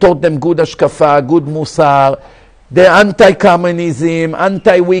 They taught them good ashkafa, good musar. They're anti-communism,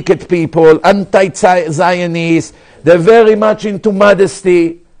 anti-wicked people, anti-Zionists. They're very much into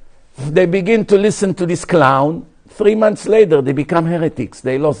modesty. They begin to listen to this clown. 3 months later, they become heretics.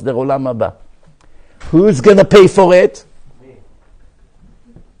 They lost their olam haba. Who's going to pay for it?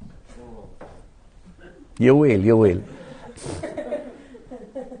 You will.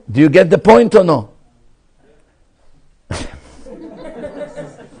 Do you get the point or no?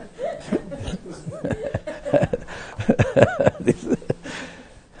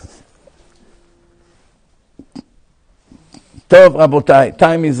 Tov, Rabotai,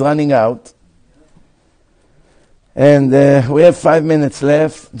 time is running out. And we have 5 minutes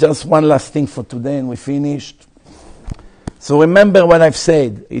left. Just one last thing for today and we finished. So remember what I've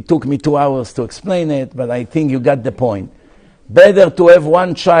said. It took me 2 hours to explain it, but I think you got the point. Better to have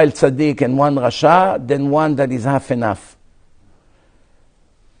one child tzaddik and one rasha than one that is half and half.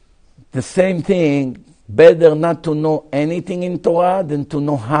 The same thing, better not to know anything in Torah than to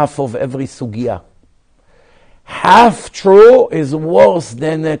know half of every sugya. Half true is worse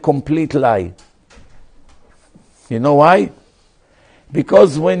than a complete lie. You know why?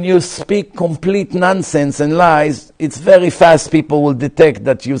 Because when you speak complete nonsense and lies, it's very fast people will detect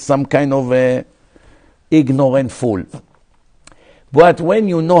that you're some kind of a ignorant fool. But when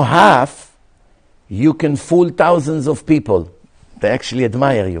you know half, you can fool thousands of people. They actually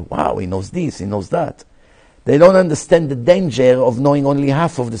admire you. Wow, he knows this, he knows that. They don't understand the danger of knowing only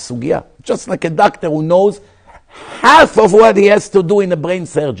half of the sugya. Just like a doctor who knows half of what he has to do in a brain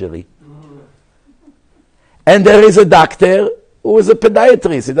surgery. And there is a doctor who is a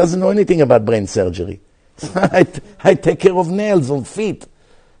podiatrist. He doesn't know anything about brain surgery. I take care of nails on feet.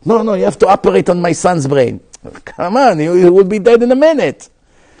 No, you have to operate on my son's brain. Come on, he will be dead in a minute.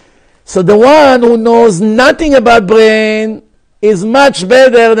 So the one who knows nothing about brain is much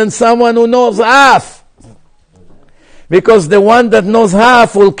better than someone who knows half. Because the one that knows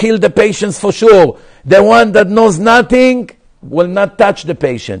half will kill the patients for sure. The one that knows nothing will not touch the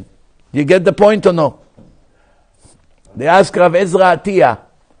patient. You get the point or no? They ask Rav Ezra Atiyah.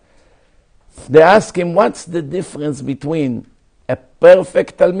 They ask him, what's the difference between a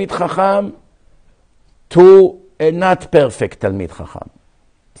perfect Talmid Chacham to a not perfect Talmid Chacham?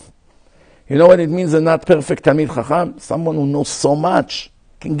 You know what it means, a not perfect Talmid Chacham? Someone who knows so much,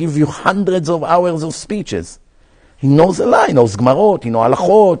 can give you hundreds of hours of speeches. He knows a lot, he knows Gmarot, he knows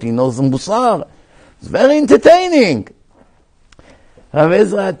Halachot, he knows Musar. It's very entertaining. Rav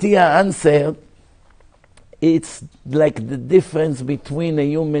Ezra Atiyah answered, it's like the difference between a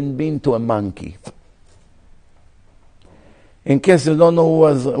human being to a monkey. In case you don't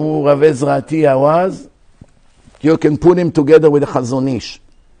know who Rav Ezra Atiyah was, you can put him together with a Chazon Ish.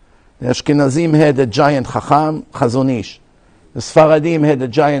 The Ashkenazim had a giant Chacham, Chazon Ish. The Sfaradim had a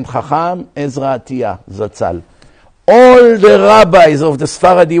giant Chacham, Ezra Atiyah, Zatzal. All the rabbis of the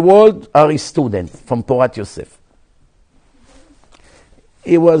Sfaradi world are his students from Torah Yosef.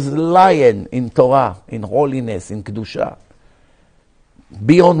 He was lion in Torah, in holiness, in Kedusha.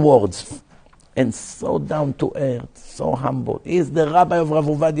 Beyond words. And so down to earth, so humble. He is the rabbi of Rav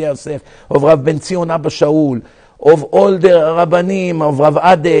Ovadia Yosef, of Rav Ben Zion Abba Shaul, of all the Rabbanim, of Rav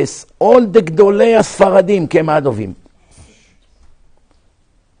Ades. All the Gdolei Sfaradim came out of him.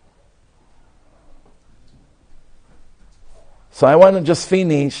 So I want to just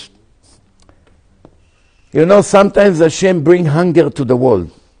finish. You know, sometimes Hashem bring hunger to the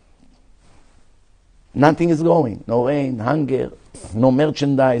world. Nothing is going. No rain, hunger, no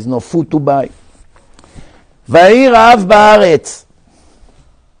merchandise, no food to buy. Vayhi ra'av ba'aretz.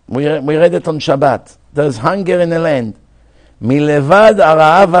 We read it on Shabbat. There's hunger in the land. Milevad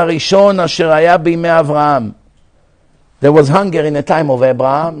הרעב הראשון אשר היה בימי אברהם. There was hunger in the time of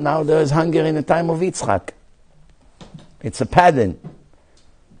Abraham. Now there is hunger in the time of Yitzchak. It's a pattern.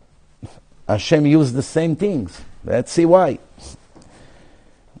 Hashem used the same things. Let's see why.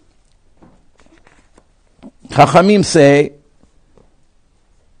 Chachamim say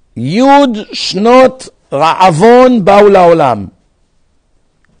יוד שנות רעבון באו לעולם.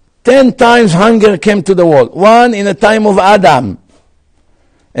 10 times hunger came to the world. One in a time of Adam.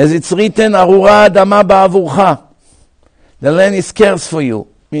 As it's written, ארורה האדמה בעבורך. The land is scarce for you,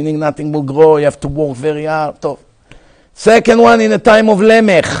 meaning nothing will grow, you have to work very hard. טוב. Second one in a time of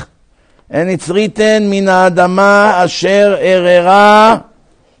למך. And it's written, מן האדמה אשר אררה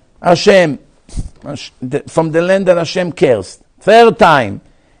Hashem. From the land that Hashem cursed. Third time,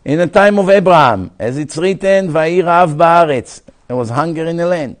 in the time of Abraham, as it's written, ויהי רעב בארץ. There was hunger in the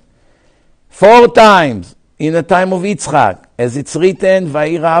land. 4 times, in the time of Yitzchak, as it's written,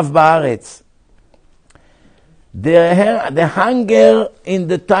 ויהי רעב בארץ. The hunger in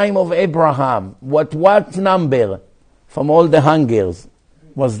the time of Abraham, what number from all the hungers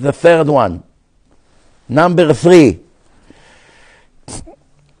was the third one? Number 3.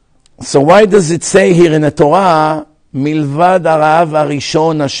 So why does it say here in the Torah, מלבד הרעב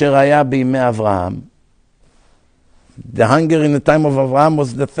הראשון אשר היה בימי אברהם? The hunger in the time of Abraham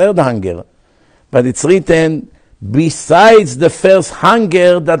was the third hunger. But it's written, besides the first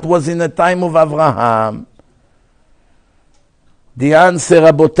hunger that was in the time of Abraham. The answer,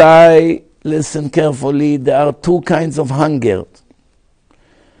 Rabotai, listen carefully, there are 2 kinds of hunger.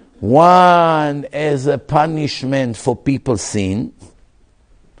 One as a punishment for people's sin,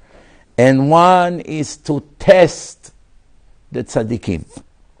 and one is to test the tzaddikim.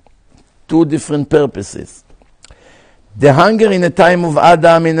 2 different purposes. The hunger in the time of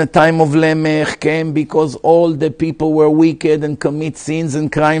Adam, in the time of Lemech, came because all the people were wicked and commit sins and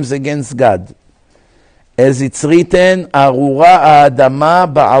crimes against God. As it's written, Arura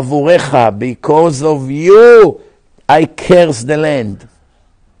Adama ba'avurecha, because of you I curse the land,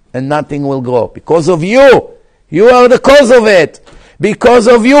 and nothing will grow. Because of you, you are the cause of it. Because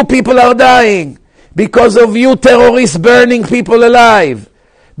of you, people are dying. Because of you, terrorists burning people alive.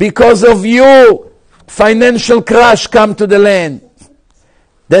 Because of you, financial crash come to the land.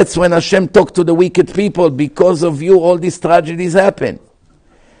 That's when Hashem talked to the wicked people. Because of you, all these tragedies happen.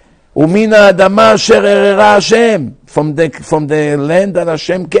 Umin ha'adama asher erera Hashem, from the land that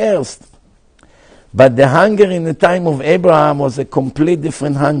Hashem cursed. But the hunger in the time of Abraham was a complete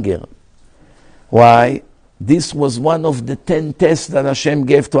different hunger. Why? This was one of the 10 tests that Hashem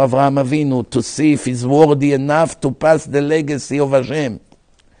gave to Avraham Avinu to see if he's worthy enough to pass the legacy of Hashem.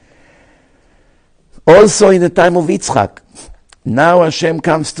 Also in the time of Yitzchak. Now Hashem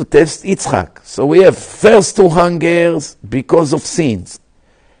comes to test Yitzchak. So we have first 2 hungers because of sins.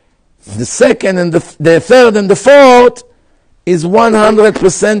 The second and the third and the fourth is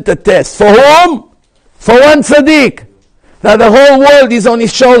 100% a test. For whom? For one tzaddik. That the whole world is on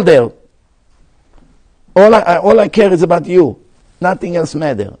his shoulder. All I care is about you. Nothing else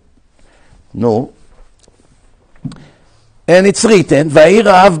matters. No. And it's written, ויהי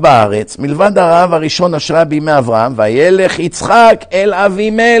רעב בארץ, מלבד הרעב הראשון אשר היה בימי אברהם, וילך יצחק אל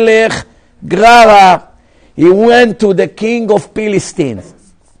אבימלך גררה. He went to the king of Philistine.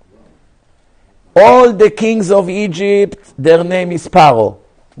 All the kings of Egypt, their name is Paro.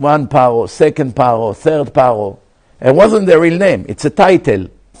 One Paro, second Paro, third Paro. It wasn't their real name, it's a title.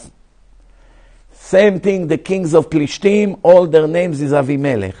 Same thing, the kings of Plishtim, all their names is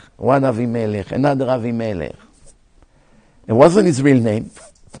Avimelech. One Avimelech, another Avimelech. It wasn't his real name.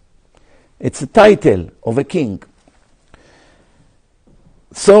 It's a title of a king.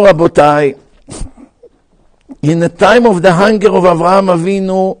 So, Rabotai, in the time of the hunger of Avraham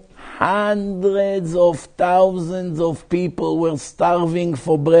Avinu, hundreds of thousands of people were starving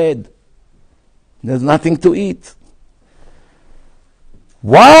for bread. There's nothing to eat.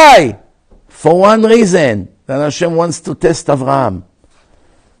 Why? For one reason, that Hashem wants to test Avraham.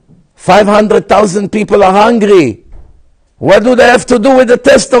 500,000 people are hungry. What do they have to do with the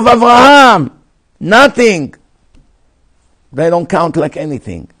test of Avraham? Nothing. They don't count like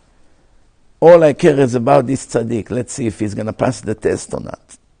anything. All I care is about this tzaddik. Let's see if he's going to pass the test or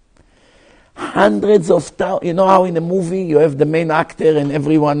not. Hundreds of thousands. You know how in a movie you have the main actor and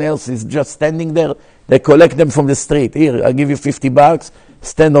everyone else is just standing there? They collect them from the street. Here, I'll give you $50.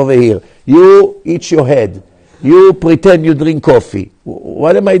 Stand over here. You itch your head. You pretend you drink coffee.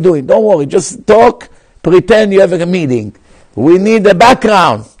 What am I doing? Don't worry. Just talk. Pretend you have a meeting. We need a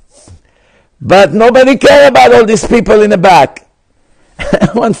background. But nobody cares about all these people in the back.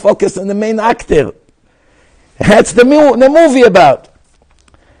 Everyone focus on the main actor. That's the movie about.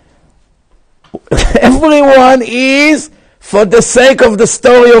 Everyone is for the sake of the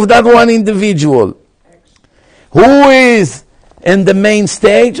story of that one individual. Who is in the main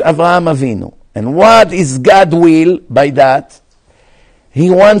stage? Avraham Avinu. And what is God's will by that? He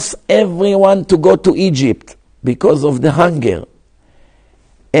wants everyone to go to Egypt because of the hunger.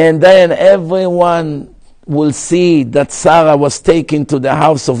 And then everyone will see that Sarah was taken to the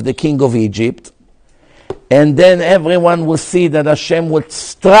house of the king of Egypt. And then everyone will see that Hashem would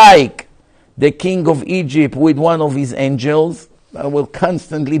strike the king of Egypt with one of his angels that will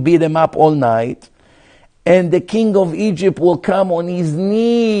constantly beat him up all night. And the king of Egypt will come on his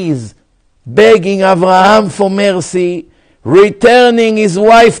knees, begging Abraham for mercy, returning his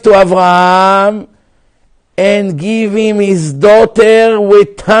wife to Abraham, and give him his daughter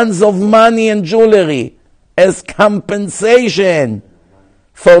with tons of money and jewelry as compensation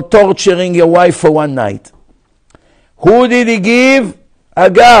for torturing your wife for one night. Who did he give?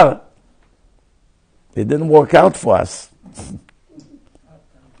 Agar. It didn't work out for us.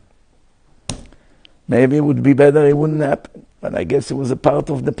 Maybe it would be better it wouldn't happen, but I guess it was a part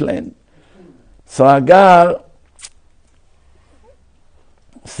of the plan. So Agar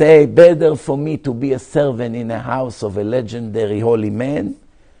say, better for me to be a servant in a house of a legendary holy man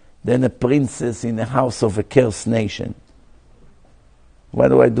than a princess in a house of a cursed nation. What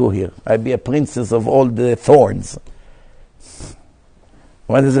do I do here? I be a princess of all the thorns.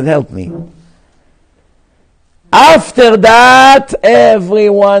 What does it help me? After that,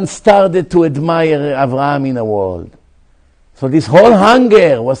 everyone started to admire Abraham in the world. So this whole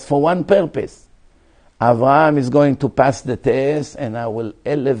hunger was for one purpose. Abraham is going to pass the test, and I will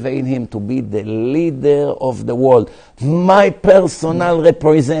elevate him to be the leader of the world. My personal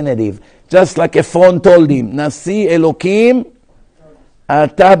representative. Just like Ephron told him, Nasi Elokim,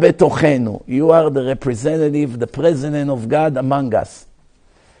 Ata Betochenu. You are the representative, the president of God among us.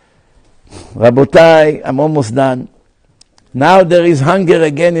 Rabotai, I'm almost done. Now there is hunger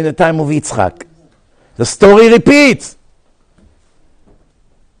again in the time of Yitzchak. The story repeats.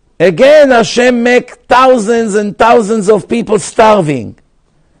 Again, Hashem make thousands and thousands of people starving.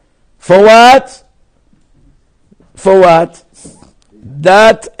 For what? For what?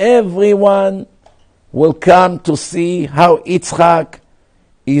 That everyone will come to see how Yitzchak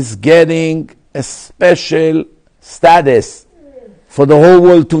is getting a special status for the whole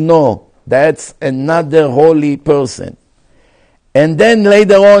world to know. That's another holy person. And then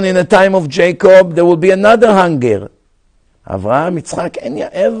later on in the time of Jacob, there will be another hunger. Avraham, Yitzchak, and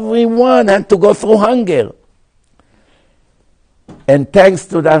everyone had to go through hunger. And thanks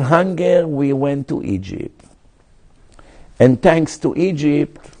to that hunger, we went to Egypt. And thanks to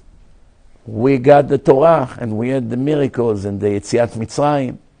Egypt, we got the Torah, and we had the miracles and the Yetziat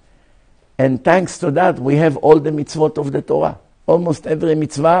Mitzrayim. And thanks to that, we have all the mitzvot of the Torah. Almost every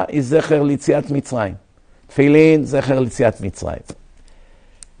mitzvah is Zecher L'Yetziat Mitzrayim. Tefillin, Zecher L'Yetziat Mitzrayim.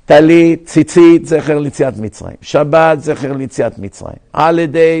 Talit, Tzitzit, Zecher L'Yetziat Mitzrayim. Shabbat, Zecher L'Yetziat Mitzrayim.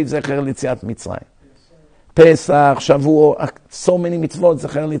 Holiday, Zecher L'Yetziat Mitzrayim. Pesach, Shavuot, so many mitzvot,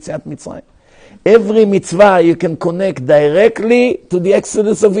 Zecher L'Yetziat Mitzrayim. Every mitzvah you can connect directly to the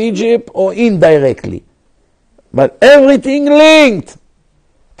exodus of Egypt or indirectly. But everything linked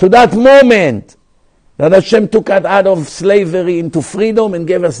to that moment that Hashem took us out of slavery into freedom and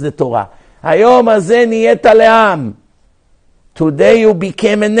gave us the Torah. Hayom hazeh niyeta le'am. Today you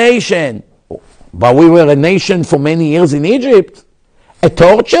became a nation. But we were a nation for many years in Egypt. A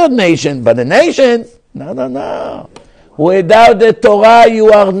tortured nation, but a nation? No. Without the Torah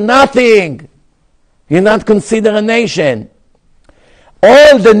you are nothing. You're not considered a nation.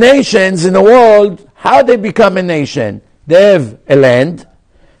 All the nations in the world, how they become a nation? They have a land,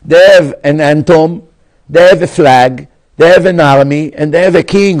 they have an anthem, they have a flag, they have an army, and they have a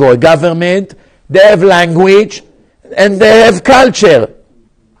king or a government, they have language, and they have culture.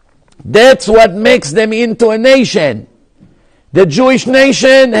 That's what makes them into a nation. The Jewish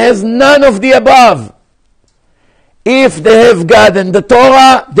nation has none of the above. If they have God and the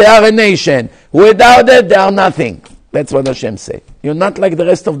Torah, they are a nation. Without it, they are nothing. That's what Hashem says. You're not like the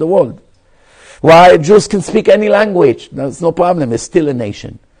rest of the world. Why? Jews can speak any language. There's no problem. It's still a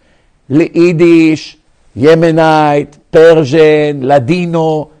nation. Yiddish, Yemenite, Persian,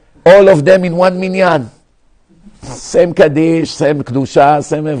 Ladino, all of them in one minyan. Same Kaddish, same Kedusha,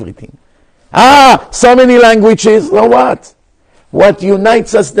 same everything. So many languages. So what? What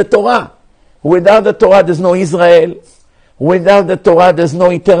unites us? The Torah. Without the Torah, there's no Israel. Without the Torah, there's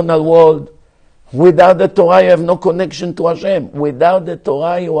no eternal world. Without the Torah, you have no connection to Hashem. Without the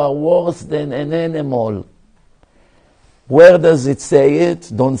Torah, you are worse than an animal. Where does it say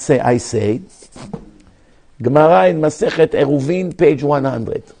it? Don't say I say it. Gemara in Masechet Eruvin, page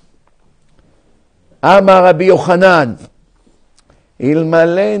 100. Amar Rabbi Yochanan,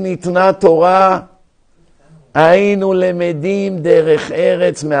 אלמלא ניתנה תורה, היינו למדים דרך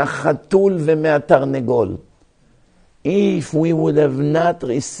ארץ מהחתול ומהתרנגול. If we would have not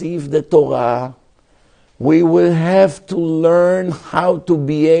received the Torah, We will have to learn how to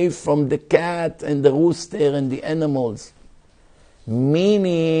behave from the cat and the rooster and the animals.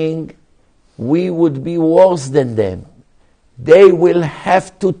 Meaning, we would be worse than them. They will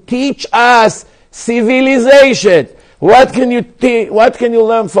have to teach us civilization. What can you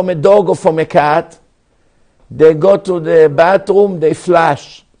learn from a dog or from a cat? They go to the bathroom, they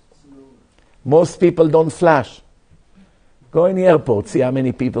flush. Most people don't flush. Go in the airport, see how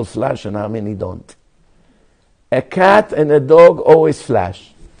many people flush and how many don't. A cat and a dog always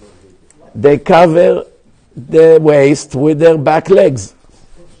flush. They cover the waist with their back legs.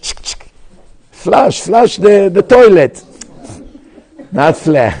 Flush the toilet. Not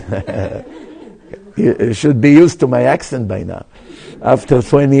flash. You should be used to my accent by now. After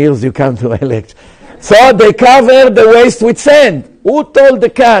 20 years you come to my lecture. So they cover the waist with sand. Who told the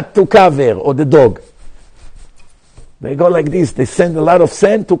cat to cover, or the dog? They go like this. They send a lot of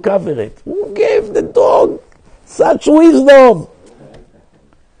sand to cover it. Who gave the dog such wisdom?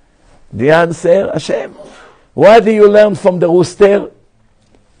 The answer, Hashem. What do you learn from the rooster?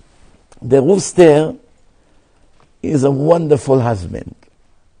 The rooster is a wonderful husband.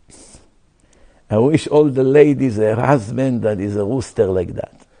 I wish all the ladies a husband that is a rooster like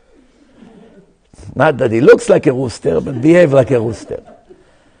that. Not that he looks like a rooster, but behave like a rooster.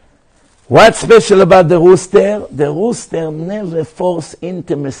 What's special about the rooster? The rooster never force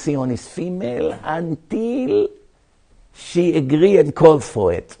intimacy on his female until she agree and calls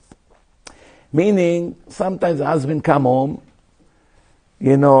for it. Meaning, sometimes the husband come home,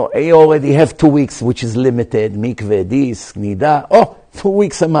 he already have 2 weeks, which is limited, mikveh, this, nida, 2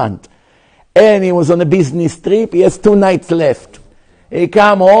 weeks a month. And he was on a business trip, he has 2 nights left. He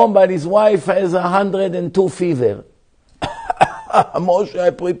come home, but his wife has 102 fever. Moshe,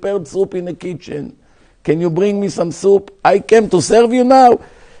 I prepared soup in the kitchen. Can you bring me some soup? I came to serve you now.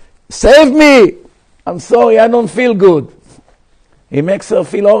 Save me! I'm sorry, I don't feel good. He makes her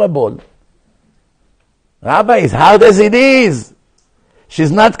feel horrible. Rabbi, as hard as it is,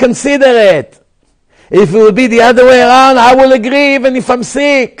 she's not considerate. If it would be the other way around, I will agree even if I'm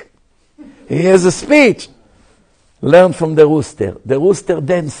sick. He has a speech. Learn from the rooster. The rooster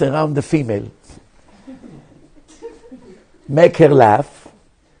dance around the female. Make her laugh.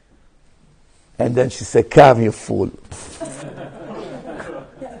 And then she say, come, you fool.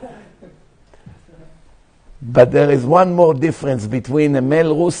 But there is one more difference between a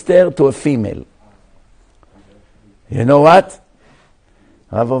male rooster to a female. You know what?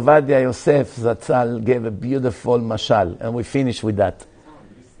 Rav Ovadia Yosef Zatzal gave a beautiful mashal, and we finish with that.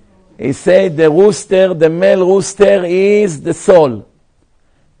 He said the rooster, the male rooster is the soul.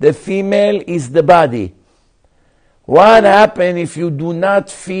 The female is the body. What happens if you do not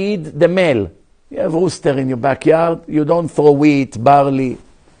feed the male? You have rooster in your backyard, you don't throw wheat, barley.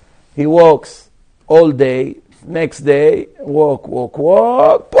 He walks all day, next day, walk,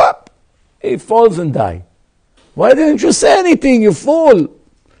 pop, he falls and dies. Why didn't you say anything, you fool?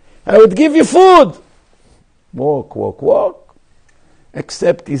 I would give you food. Walk.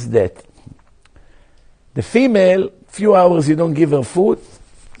 Except his death. The female, few hours you don't give her food.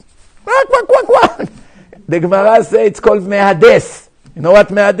 Quack. The Gemara says it's called mehades. You know what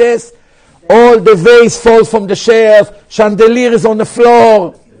mehades? All the vase falls from the shelf, chandelier is on the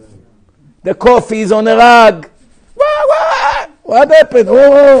floor, the coffee is on a rug. What happened?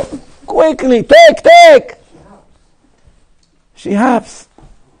 Quickly, take. She hops.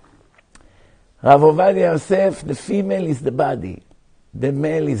 Rav Ovadia Yosef, the female is the body. The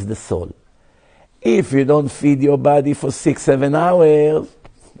male is the soul. If you don't feed your body for 6-7 hours,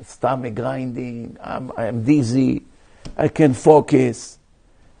 stomach grinding, I'm dizzy, I can't focus,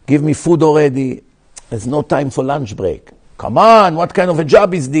 give me food already, there's no time for lunch break. Come on, what kind of a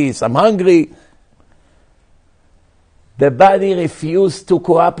job is this? I'm hungry. The body refused to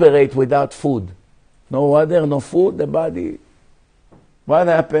cooperate without food. No water, no food, the body. What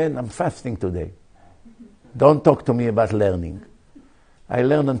happened? I'm fasting today. Don't talk to me about learning. I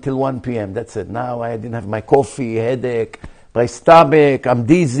learned until 1 p.m. That's it. Now I didn't have my coffee, headache, my stomach, I'm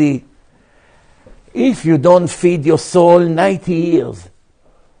dizzy. If you don't feed your soul 90 years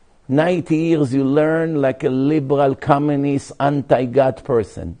you learn like a liberal, communist, anti-God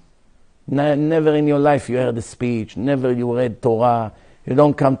person. Never in your life you heard a speech, never you read Torah, you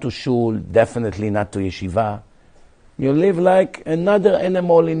don't come to shul, definitely not to yeshiva. You live like another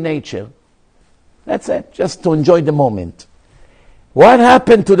animal in nature. That's it, just to enjoy the moment. What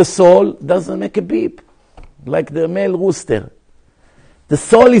happened to the soul doesn't make a beep, like the male rooster. The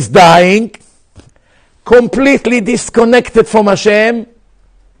soul is dying, completely disconnected from Hashem,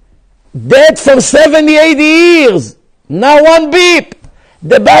 dead for 70, 80 years. Now one beep.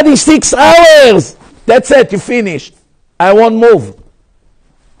 The body 6 hours. That's it, you finished. I won't move.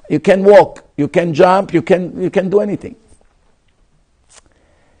 You can walk, you can jump, you can do anything.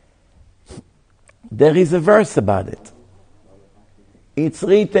 There is a verse about it. It's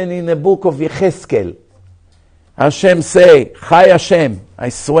written in the book of Yecheskel. Hashem say, Chai Hashem, I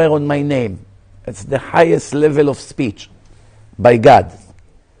swear on my name. It's the highest level of speech by God.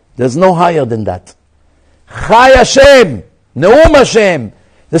 There's no higher than that. Chai Hashem, Neum Hashem,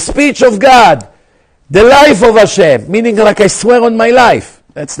 the speech of God, the life of Hashem, meaning like I swear on my life.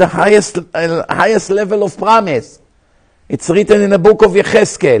 That's the highest level of promise. It's written in the book of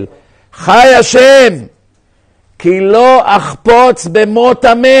Yecheskel. Chai Hashem, ki lo achpotz bemot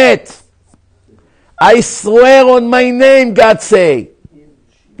hamet. I swear on my name, God say,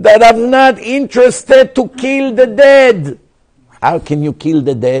 that I'm not interested to kill the dead. How can you kill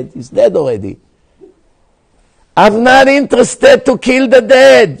the dead? He's dead already. I'm not interested to kill the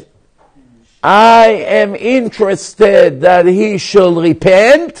dead. I am interested that he should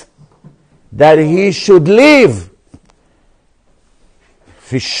repent, that he should live.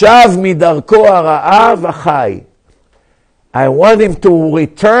 Fishav midarko hara'a v'chai. I want him to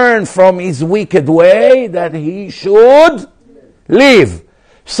return from his wicked way, that he should live.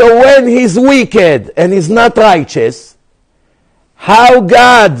 So when he's wicked and he's not righteous, how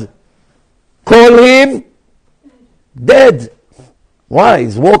God call him? Dead. Why?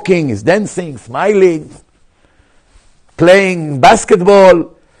 He's walking, he's dancing, smiling, playing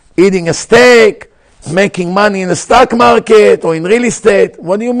basketball, eating a steak, making money in the stock market or in real estate.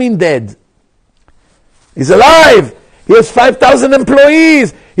 What do you mean dead? He's alive. He has 5,000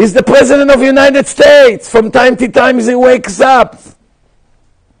 employees. He's the president of the United States. From time to time he wakes up.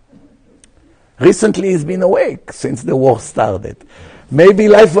 Recently he's been awake since the war started. Maybe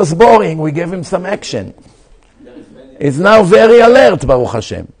life was boring. We gave him some action. He's now very alert, Baruch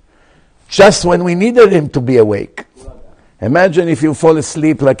Hashem. Just when we needed him to be awake. Imagine if you fall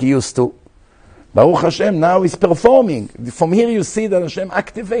asleep like he used to. Baruch Hashem, now he's performing. From here you see that Hashem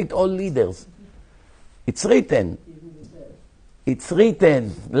activate all leaders. It's written. It's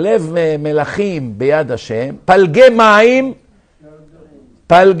written, Lev Melachim Beyad Hashem, Palgei Maim,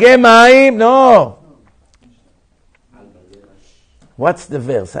 no. What's the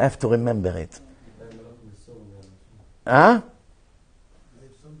verse? I have to remember it. Huh?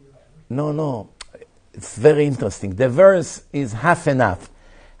 No. It's very interesting. The verse is half and half.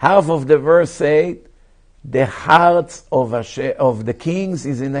 Half of the verse say, the hearts of the kings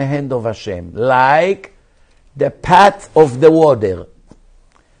is in the hand of Hashem. Like the path of the water.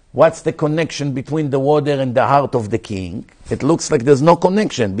 What's the connection between the water and the heart of the king? It looks like there's no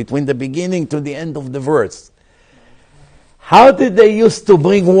connection between the beginning to the end of the verse. How did they used to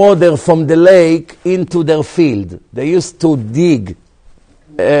bring water from the lake into their field? They used to dig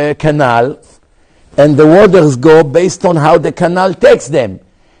a canal, and the waters go based on how the canal takes them.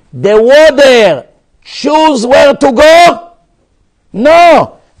 The water choose where to go?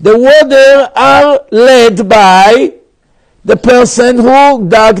 No. The water are led by the person who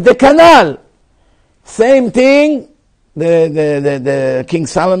dug the canal. Same thing, the King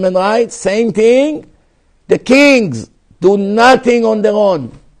Solomon writes, same thing, the kings do nothing on their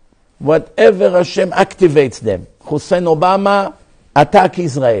own. Whatever Hashem activates them. Hussein Obama, attack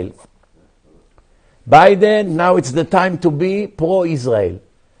Israel. Biden, now it's the time to be pro-Israel.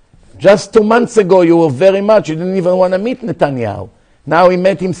 Just 2 months ago you were you didn't even want to meet Netanyahu. Now we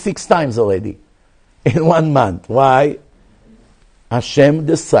met him 6 times already in 1 month. Why? Hashem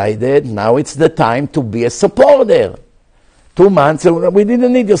decided now it's the time to be a supporter. 2 months, we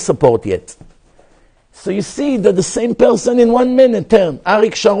didn't need your support yet. So you see that the same person in 1 minute turned.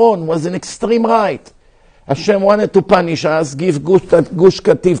 Arik Sharon was an extreme right. Hashem wanted to punish us, give Gush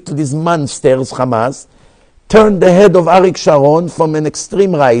Katif to these monsters, Hamas, turned the head of Arik Sharon from an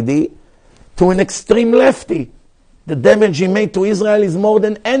extreme righty to an extreme lefty. The damage he made to Israel is more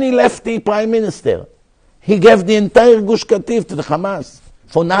than any lefty prime minister. He gave the entire Gush Katif to the Hamas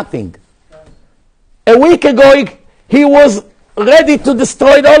for nothing. A week ago, he was ready to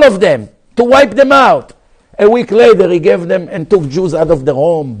destroy all of them, to wipe them out. A week later, he gave them and took Jews out of their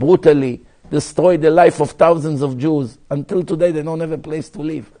home, brutally destroyed the life of thousands of Jews. Until today, they don't have a place to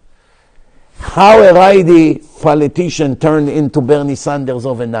live. How a righty politician turned into Bernie Sanders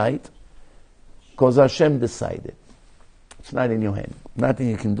overnight? Because Hashem decided. It's not in your hand. Nothing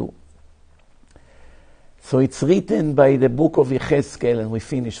you can do. So it's written by the book of Yecheskel, and we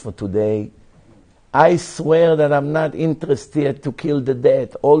finish for today. I swear that I'm not interested to kill the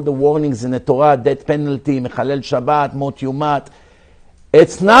dead. All the warnings in the Torah, death penalty, Mechalel Shabbat, Mot Yumat.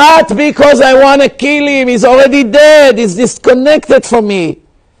 It's not because I want to kill him. He's already dead. He's disconnected from me.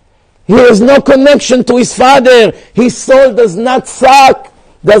 He has no connection to his Father. His soul does not suck,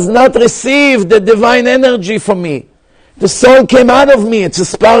 does not receive the divine energy from me. The soul came out of me. It's a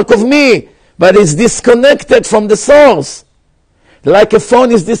spark of me, but it's disconnected from the source. Like a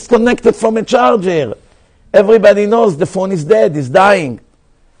phone is disconnected from a charger. Everybody knows the phone is dead, it's dying.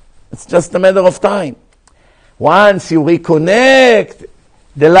 It's just a matter of time. Once you reconnect,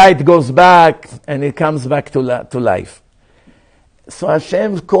 the light goes back and it comes back to life. So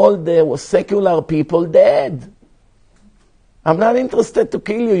Hashem called the secular people dead. I'm not interested to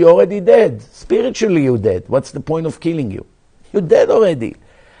kill you, you're already dead. Spiritually you're dead. What's the point of killing you? You're dead already.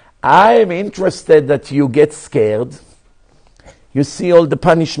 I'm interested that you get scared. You see all the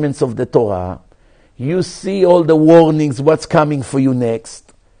punishments of the Torah. You see all the warnings, what's coming for you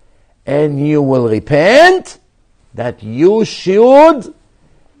next. And you will repent that you should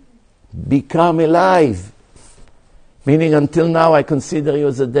become alive. Meaning until now I consider you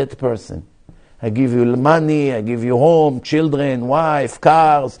as a dead person. I give you money, I give you home, children, wife,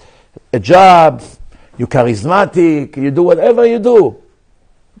 cars, a job. You're charismatic, you do whatever you do.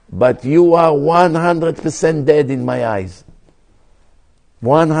 But you are 100% dead in my eyes.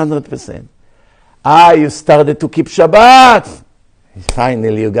 100%. You started to keep Shabbat.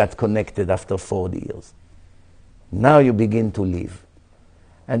 Finally you got connected after 40 years. Now you begin to live.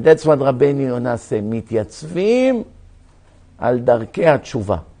 And that's what Rabbeinu Yonah said, מתייצבים על דרכי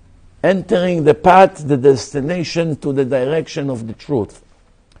התשובה. Entering the path, the destination to the direction of the truth.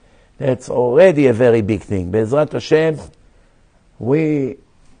 That's already a very big thing. Be'ezrat Hashem, we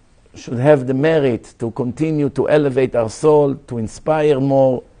should have the merit to continue to elevate our soul, to inspire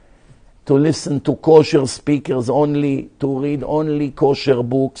more, to listen to kosher speakers only, to read only kosher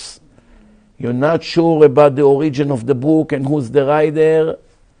books. You're not sure about the origin of the book and who's the writer,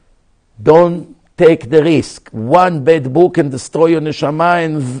 don't take the risk. One bad book can destroy your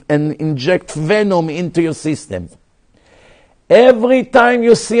neshama and inject venom into your system. Every time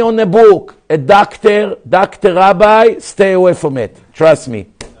you see on a book a doctor, rabbi, stay away from it. Trust me.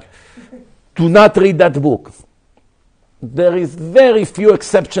 Do not read that book. There is very few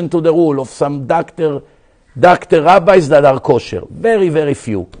exceptions to the rule of some doctor rabbis that are kosher. Very, very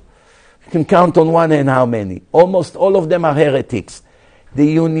few. You can count on one hand how many. Almost all of them are heretics. The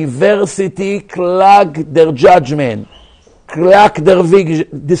university clogged their judgment, clogged their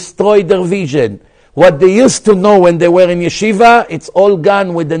vision, destroyed their vision. What they used to know when they were in yeshiva, it's all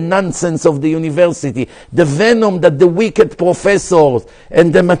gone with the nonsense of the university. The venom that the wicked professors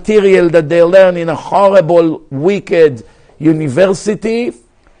and the material that they learn in a horrible, wicked university,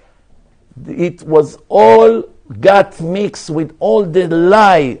 it was all got mixed with all the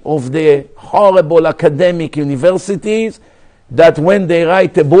lie of the horrible academic universities, that when they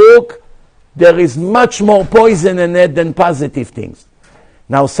write a book, there is much more poison in it than positive things.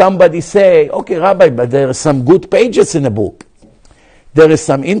 Now somebody say, okay, Rabbi, but there are some good pages in a book. There is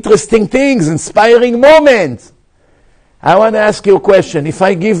some interesting things, inspiring moments. I want to ask you a question. If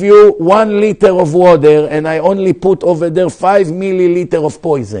I give you 1 liter of water and I only put over there 5 milliliter of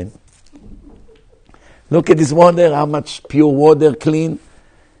poison. Look at this water, how much pure water, clean.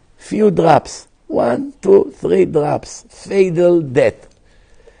 Few drops. 1, 2, 3 drops. Fatal death.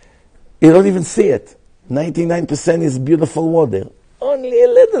 You don't even see it. 99% is beautiful water. Only a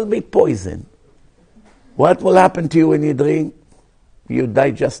little bit poison. What will happen to you when you drink? You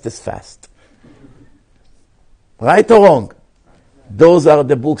die just as fast. Right or wrong? Those are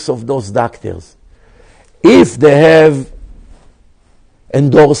the books of those doctors. If they have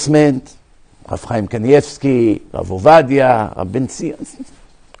endorsement, Rav Chaim Kanievsky, Rav Ovadia, Rav Ben Zion,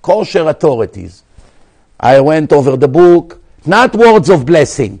 kosher authorities. I went over the book, not words of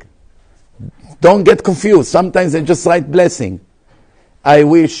blessing. Don't get confused. Sometimes they just write blessing. I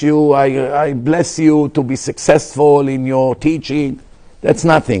wish you, I bless you to be successful in your teaching. That's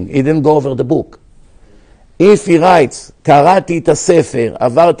nothing. He didn't go over the book. If he writes, קראתי את הספר,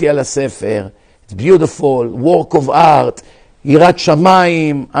 עברתי על הספר, it's beautiful, work of art, יראת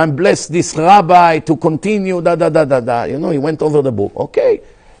שמיים, I'm blessed this rabbi to continue, You know, he went over the book. Okay,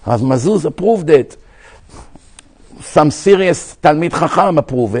 Rav Mazuz approved it. Some serious Talmid Chacham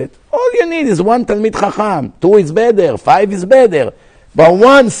approved it. All you need is 1 Talmid Chacham. 2 is better, 5 is better. But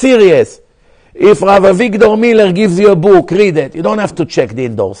 1 serious. If Rav Avigdor Miller gives you a book, read it. You don't have to check the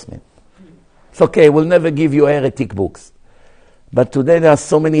endorsement. It's okay, we'll never give you heretic books. But today there are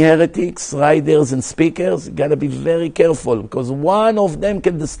so many heretics, writers and speakers, you gotta be very careful, because one of them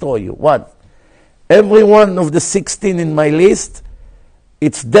can destroy you. One. Every one of the 16 in my list,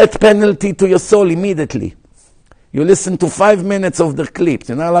 it's death penalty to your soul immediately. You listen to 5 minutes of their clips,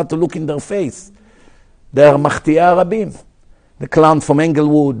 you're not allowed to look in their face. They are Machtiya Rabim. the clown from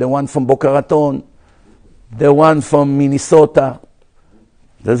Englewood, the one from Boca Raton, the one from Minnesota.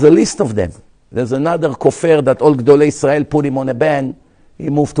 There's a list of them. There's another kofer that all Gdolei Israel put him on a ban. He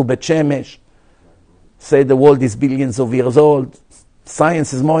moved to Bet Shemesh. Say the world is billions of years old.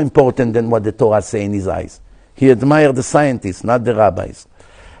 Science is more important than what the Torah say in his eyes. He admired the scientists, not the rabbis.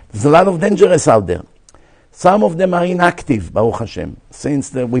 There's a lot of dangerous out there. Some of them are inactive, Baruch Hashem.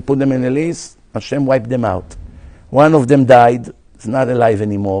 Since we put them in a list, Hashem wiped them out. One of them died. He's not alive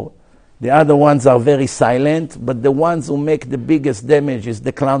anymore. The other ones are very silent, but the ones who make the biggest damage is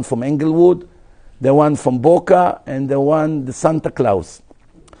the clown from Englewood, the one from Boca, and the Santa Claus.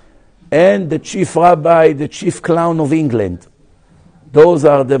 And the chief rabbi, the chief clown of England. Those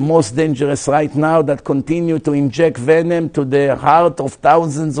are the most dangerous right now that continue to inject venom to the heart of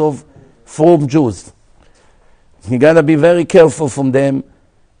thousands of from Jews. You gotta be very careful from them.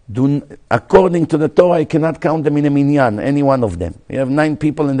 According to the Torah, you cannot count them in a minyan, any one of them. You have 9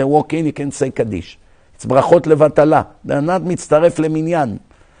 people and they walk in, you can say Kaddish. It's brachot levatala. They are not mitztaref leminyan.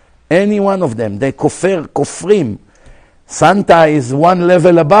 Any one of them, they kofrim. Santa is one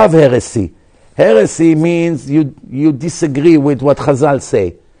level above heresy. Heresy means you disagree with what Chazal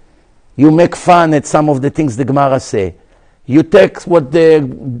say. You make fun at some of the things the Gemara say. You take what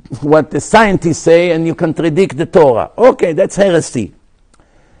the scientists say and you contradict the Torah. Okay, that's heresy.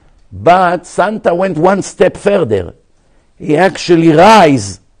 But Santa went one step further. He actually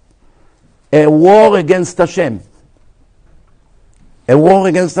raised a war against Hashem. A war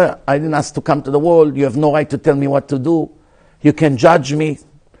against I didn't ask to come to the world. You have no right to tell me what to do. You can judge me.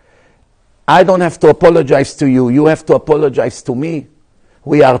 I don't have to apologize to you. You have to apologize to me.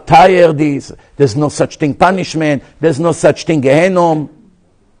 We are tired. There's no such thing punishment. There's no such thing Gehenom.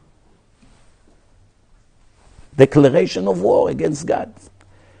 Declaration of war against God.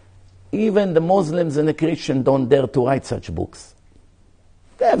 Even the Muslims and the Christians don't dare to write such books.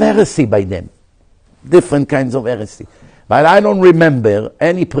 They have heresy by them. Different kinds of heresy. But I don't remember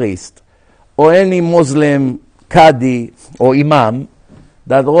any priest or any Muslim Qadi or Imam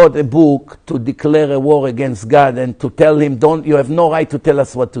that wrote a book to declare a war against God and to tell him, you have no right to tell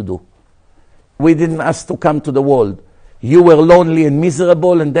us what to do. We didn't ask to come to the world. You were lonely and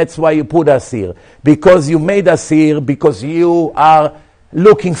miserable and that's why you put us here. Because you made us here, because you are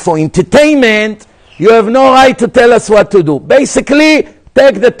looking for entertainment, you have no right to tell us what to do. Basically,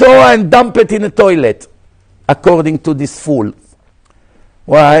 take the Torah and dump it in a toilet, according to this fool.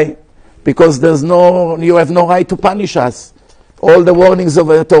 Why? Because you have no right to punish us. All the warnings of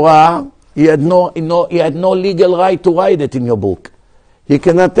the Torah, he had no legal right to write it in your book. He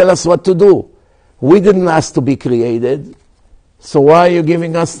cannot tell us what to do. We didn't ask to be created, so why are you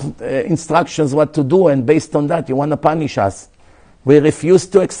giving us instructions what to do, and based on that you want to punish us? We refuse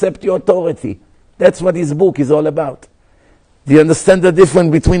to accept your authority. That's what his book is all about. Do you understand the difference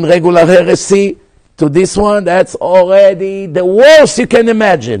between regular heresy to this one? That's already the worst you can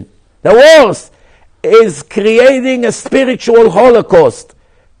imagine. The worst is creating a spiritual holocaust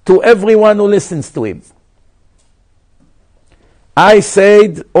to everyone who listens to him. I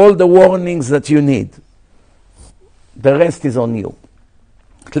said all the warnings that you need. The rest is on you.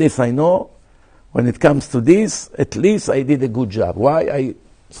 At least I know when it comes to this, at least I did a good job. Why? I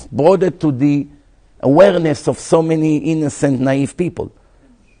brought it to the awareness of so many innocent, naive people.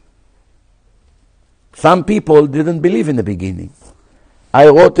 Some people didn't believe in the beginning. I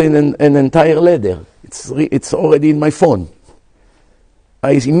wrote in an entire letter. It's already in my phone.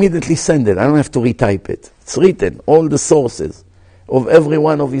 I immediately send it. I don't have to retype it. It's written, all the sources of every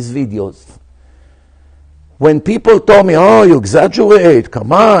one of his videos. When people told me, oh, you exaggerate,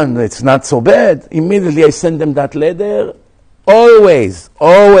 come on, it's not so bad, immediately I send them that letter. Always.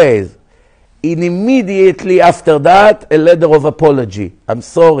 And immediately after that, a letter of apology. I'm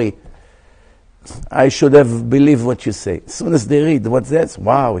sorry. I should have believed what you say. As soon as they read, what's that?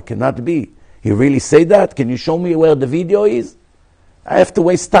 Wow, it cannot be. You really say that? Can you show me where the video is? I have to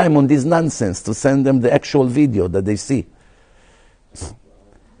waste time on this nonsense to send them the actual video that they see.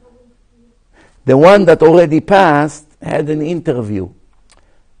 The one that already passed had an interview.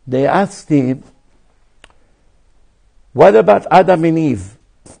 They asked him, what about Adam and Eve?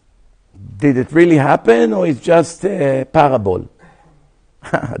 Did it really happen or it's just a parable?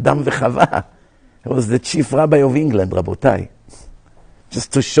 Adam v'Chava. He was the chief rabbi of England, Rabotai.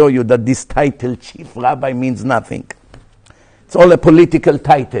 Just to show you that this title, chief rabbi, means nothing. It's all a political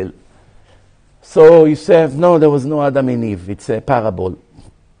title. So you say, no, there was no Adam and Eve. It's a parable.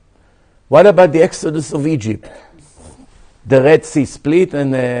 What about the Exodus of Egypt? The Red Sea split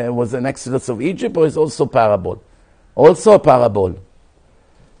and was an Exodus of Egypt, or is also parable? Also a parable.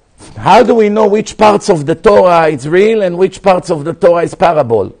 How do we know which parts of the Torah is real and which parts of the Torah is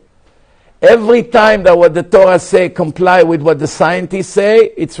parable? Every time that what the Torah say comply with what the scientists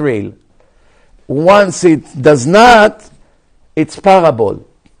say, it's real. Once it does not, it's parable.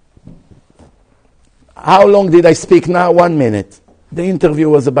 How long did I speak now? 1 minute. The interview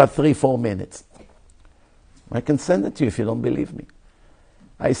was about 3-4 minutes. I can send it to you if you don't believe me.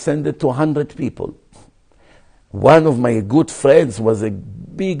 I sent it to 100 people. One of my good friends was a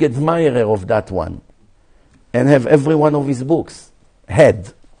big admirer of that one and have every one of his books.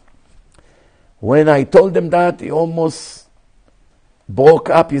 Had. When I told him that, he almost broke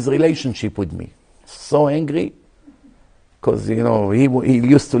up his relationship with me. So angry. Because, he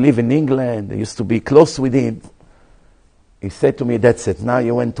used to live in England. I used to be close with him. He said to me, that's it. Now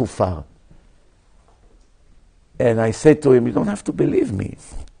you went too far. And I said to him, you don't have to believe me.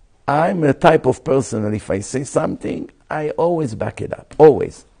 I'm a type of person, and if I say something, I always back it up.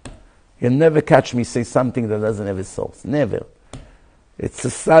 Always. You'll never catch me say something that doesn't have a source. Never. It's a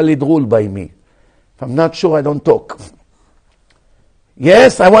solid rule by me. If I'm not sure, I don't talk.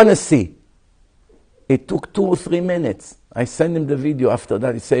 Yes, I want to see. It took 2 or 3 minutes. I sent him the video after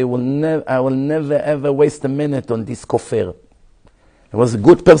that. He said, I will never ever waste a minute on this kofir. I was a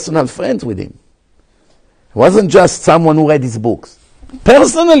good personal friend with him. It wasn't just someone who read his books.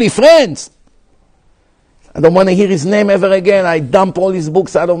 Personally, friends. I don't want to hear his name ever again. I dump all his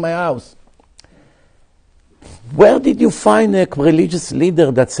books out of my house. Where did you find a religious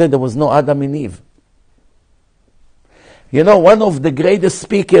leader that said there was no Adam and Eve? One of the greatest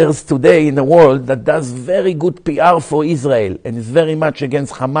speakers today in the world that does very good PR for Israel and is very much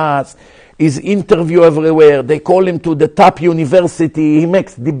against Hamas, is interviewed everywhere. They call him to the top university. He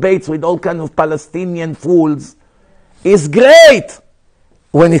makes debates with all kinds of Palestinian fools. He's great.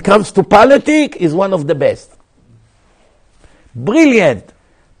 When it comes to politics, he's one of the best. Brilliant.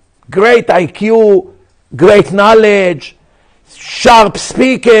 Great IQ, great knowledge, sharp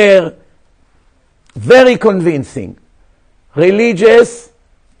speaker, very convincing. Religious,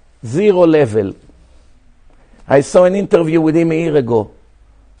 0 level. I saw an interview with him a year ago.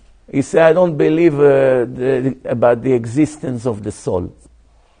 He said, I don't believe about the existence of the soul.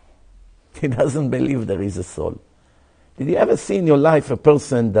 He doesn't believe there is a soul. Did you ever see in your life a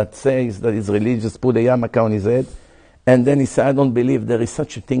person that says that he's religious, put a yarmulke on his head, and then he said, I don't believe there is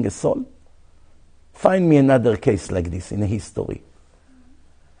such a thing as soul? Find me another case like this in history.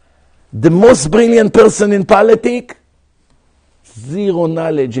 The most brilliant person in politics, 0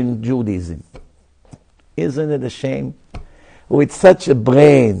 knowledge in Judaism. Isn't it a shame? With such a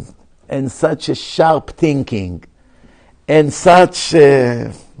brain and such a sharp thinking and such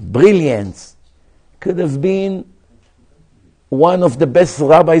brilliance, could have been one of the best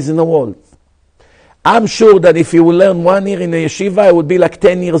rabbis in the world. I'm sure that if you will learn 1 year in a yeshiva, it would be like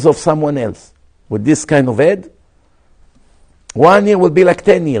 10 years of someone else. With this kind of head, 1 year would be like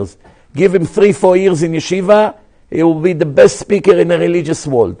 10 years. Give him 3-4 years in yeshiva, he will be the best speaker in the religious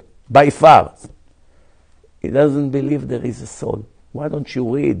world, by far. He doesn't believe there is a soul. Why don't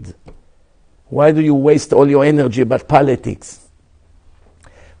you read? Why do you waste all your energy about politics?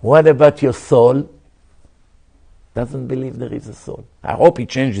 What about your soul? Doesn't believe there is a soul. I hope he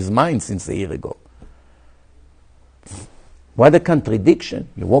changed his mind since a year ago. What a contradiction.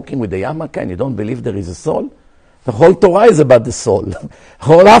 You're walking with the yarmulke and you don't believe there is a soul? The whole Torah is about the soul. The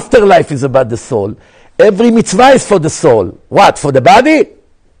whole afterlife is about the soul. Every mitzvah is for the soul. What? For the body?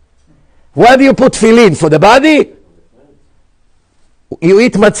 Why do you put tefillin? For the body? You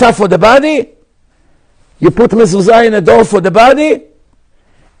eat matzah for the body? You put mezuzah in a door for the body?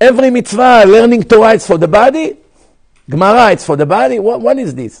 Every mitzvah, learning Torah, is for the body? Gemara, it's for the body? What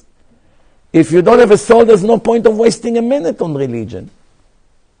is this? If you don't have a soul, there's no point of wasting a minute on religion.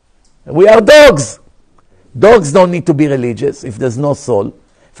 We are dogs. Dogs don't need to be religious if there's no soul.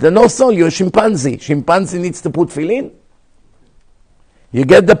 If there's no soul, you're a chimpanzee. Chimpanzee needs to put tefillin. You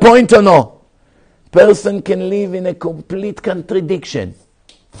get the point or no? Person can live in a complete contradiction.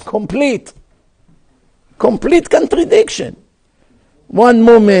 Complete contradiction. One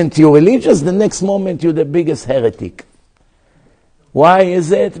moment you're religious, the next moment you're the biggest heretic. Why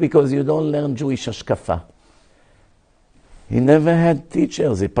is it? Because you don't learn Jewish hashkafa. He never had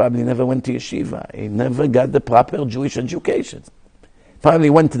teachers. He probably never went to yeshiva. He never got the proper Jewish education. Probably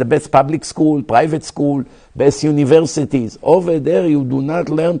went to the best public school, private school, best universities. Over there, you do not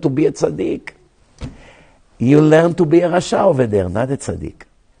learn to be a tzaddik. You learn to be a rasha over there, not a tzaddik.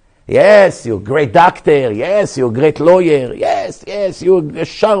 Yes, you're a great doctor. Yes, you're a great lawyer. Yes, you're the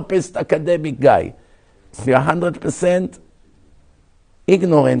sharpest academic guy. You're 100%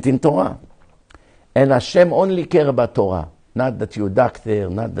 ignorant in Torah. And Hashem only care about Torah. Not that you're a doctor,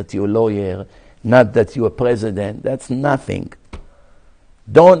 not that you're a lawyer, not that you're a president. That's nothing.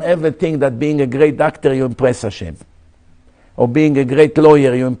 Don't ever think that being a great doctor, you impress Hashem. Or being a great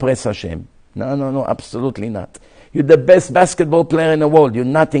lawyer, you impress Hashem. No, absolutely not. You're the best basketball player in the world. You're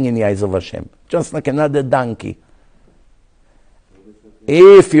nothing in the eyes of Hashem. Just like another donkey.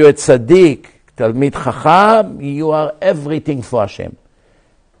 If you're a tzaddik, Talmid Chacham, you are everything for Hashem.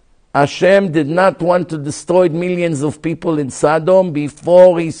 Hashem did not want to destroy millions of people in Sodom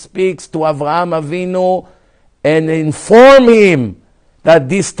before he speaks to Avraham Avinu and inform him that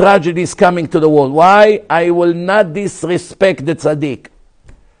this tragedy is coming to the world. Why? I will not disrespect the tzaddik.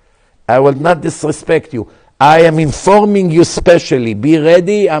 I will not disrespect you. I am informing you specially. Be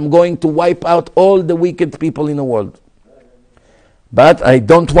ready. I'm going to wipe out all the wicked people in the world. But I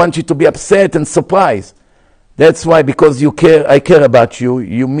don't want you to be upset and surprised. That's why, because you care, I care about you.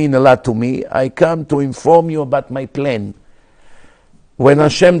 You mean a lot to me. I come to inform you about my plan. When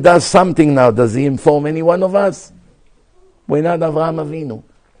Hashem does something now, does he inform any one of us? We're not Avraham Avinu.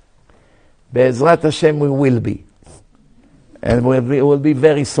 Be'ezrat Hashem we will be. And we will be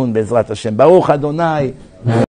very soon, Be'ezrat Hashem. Baruch Adonai.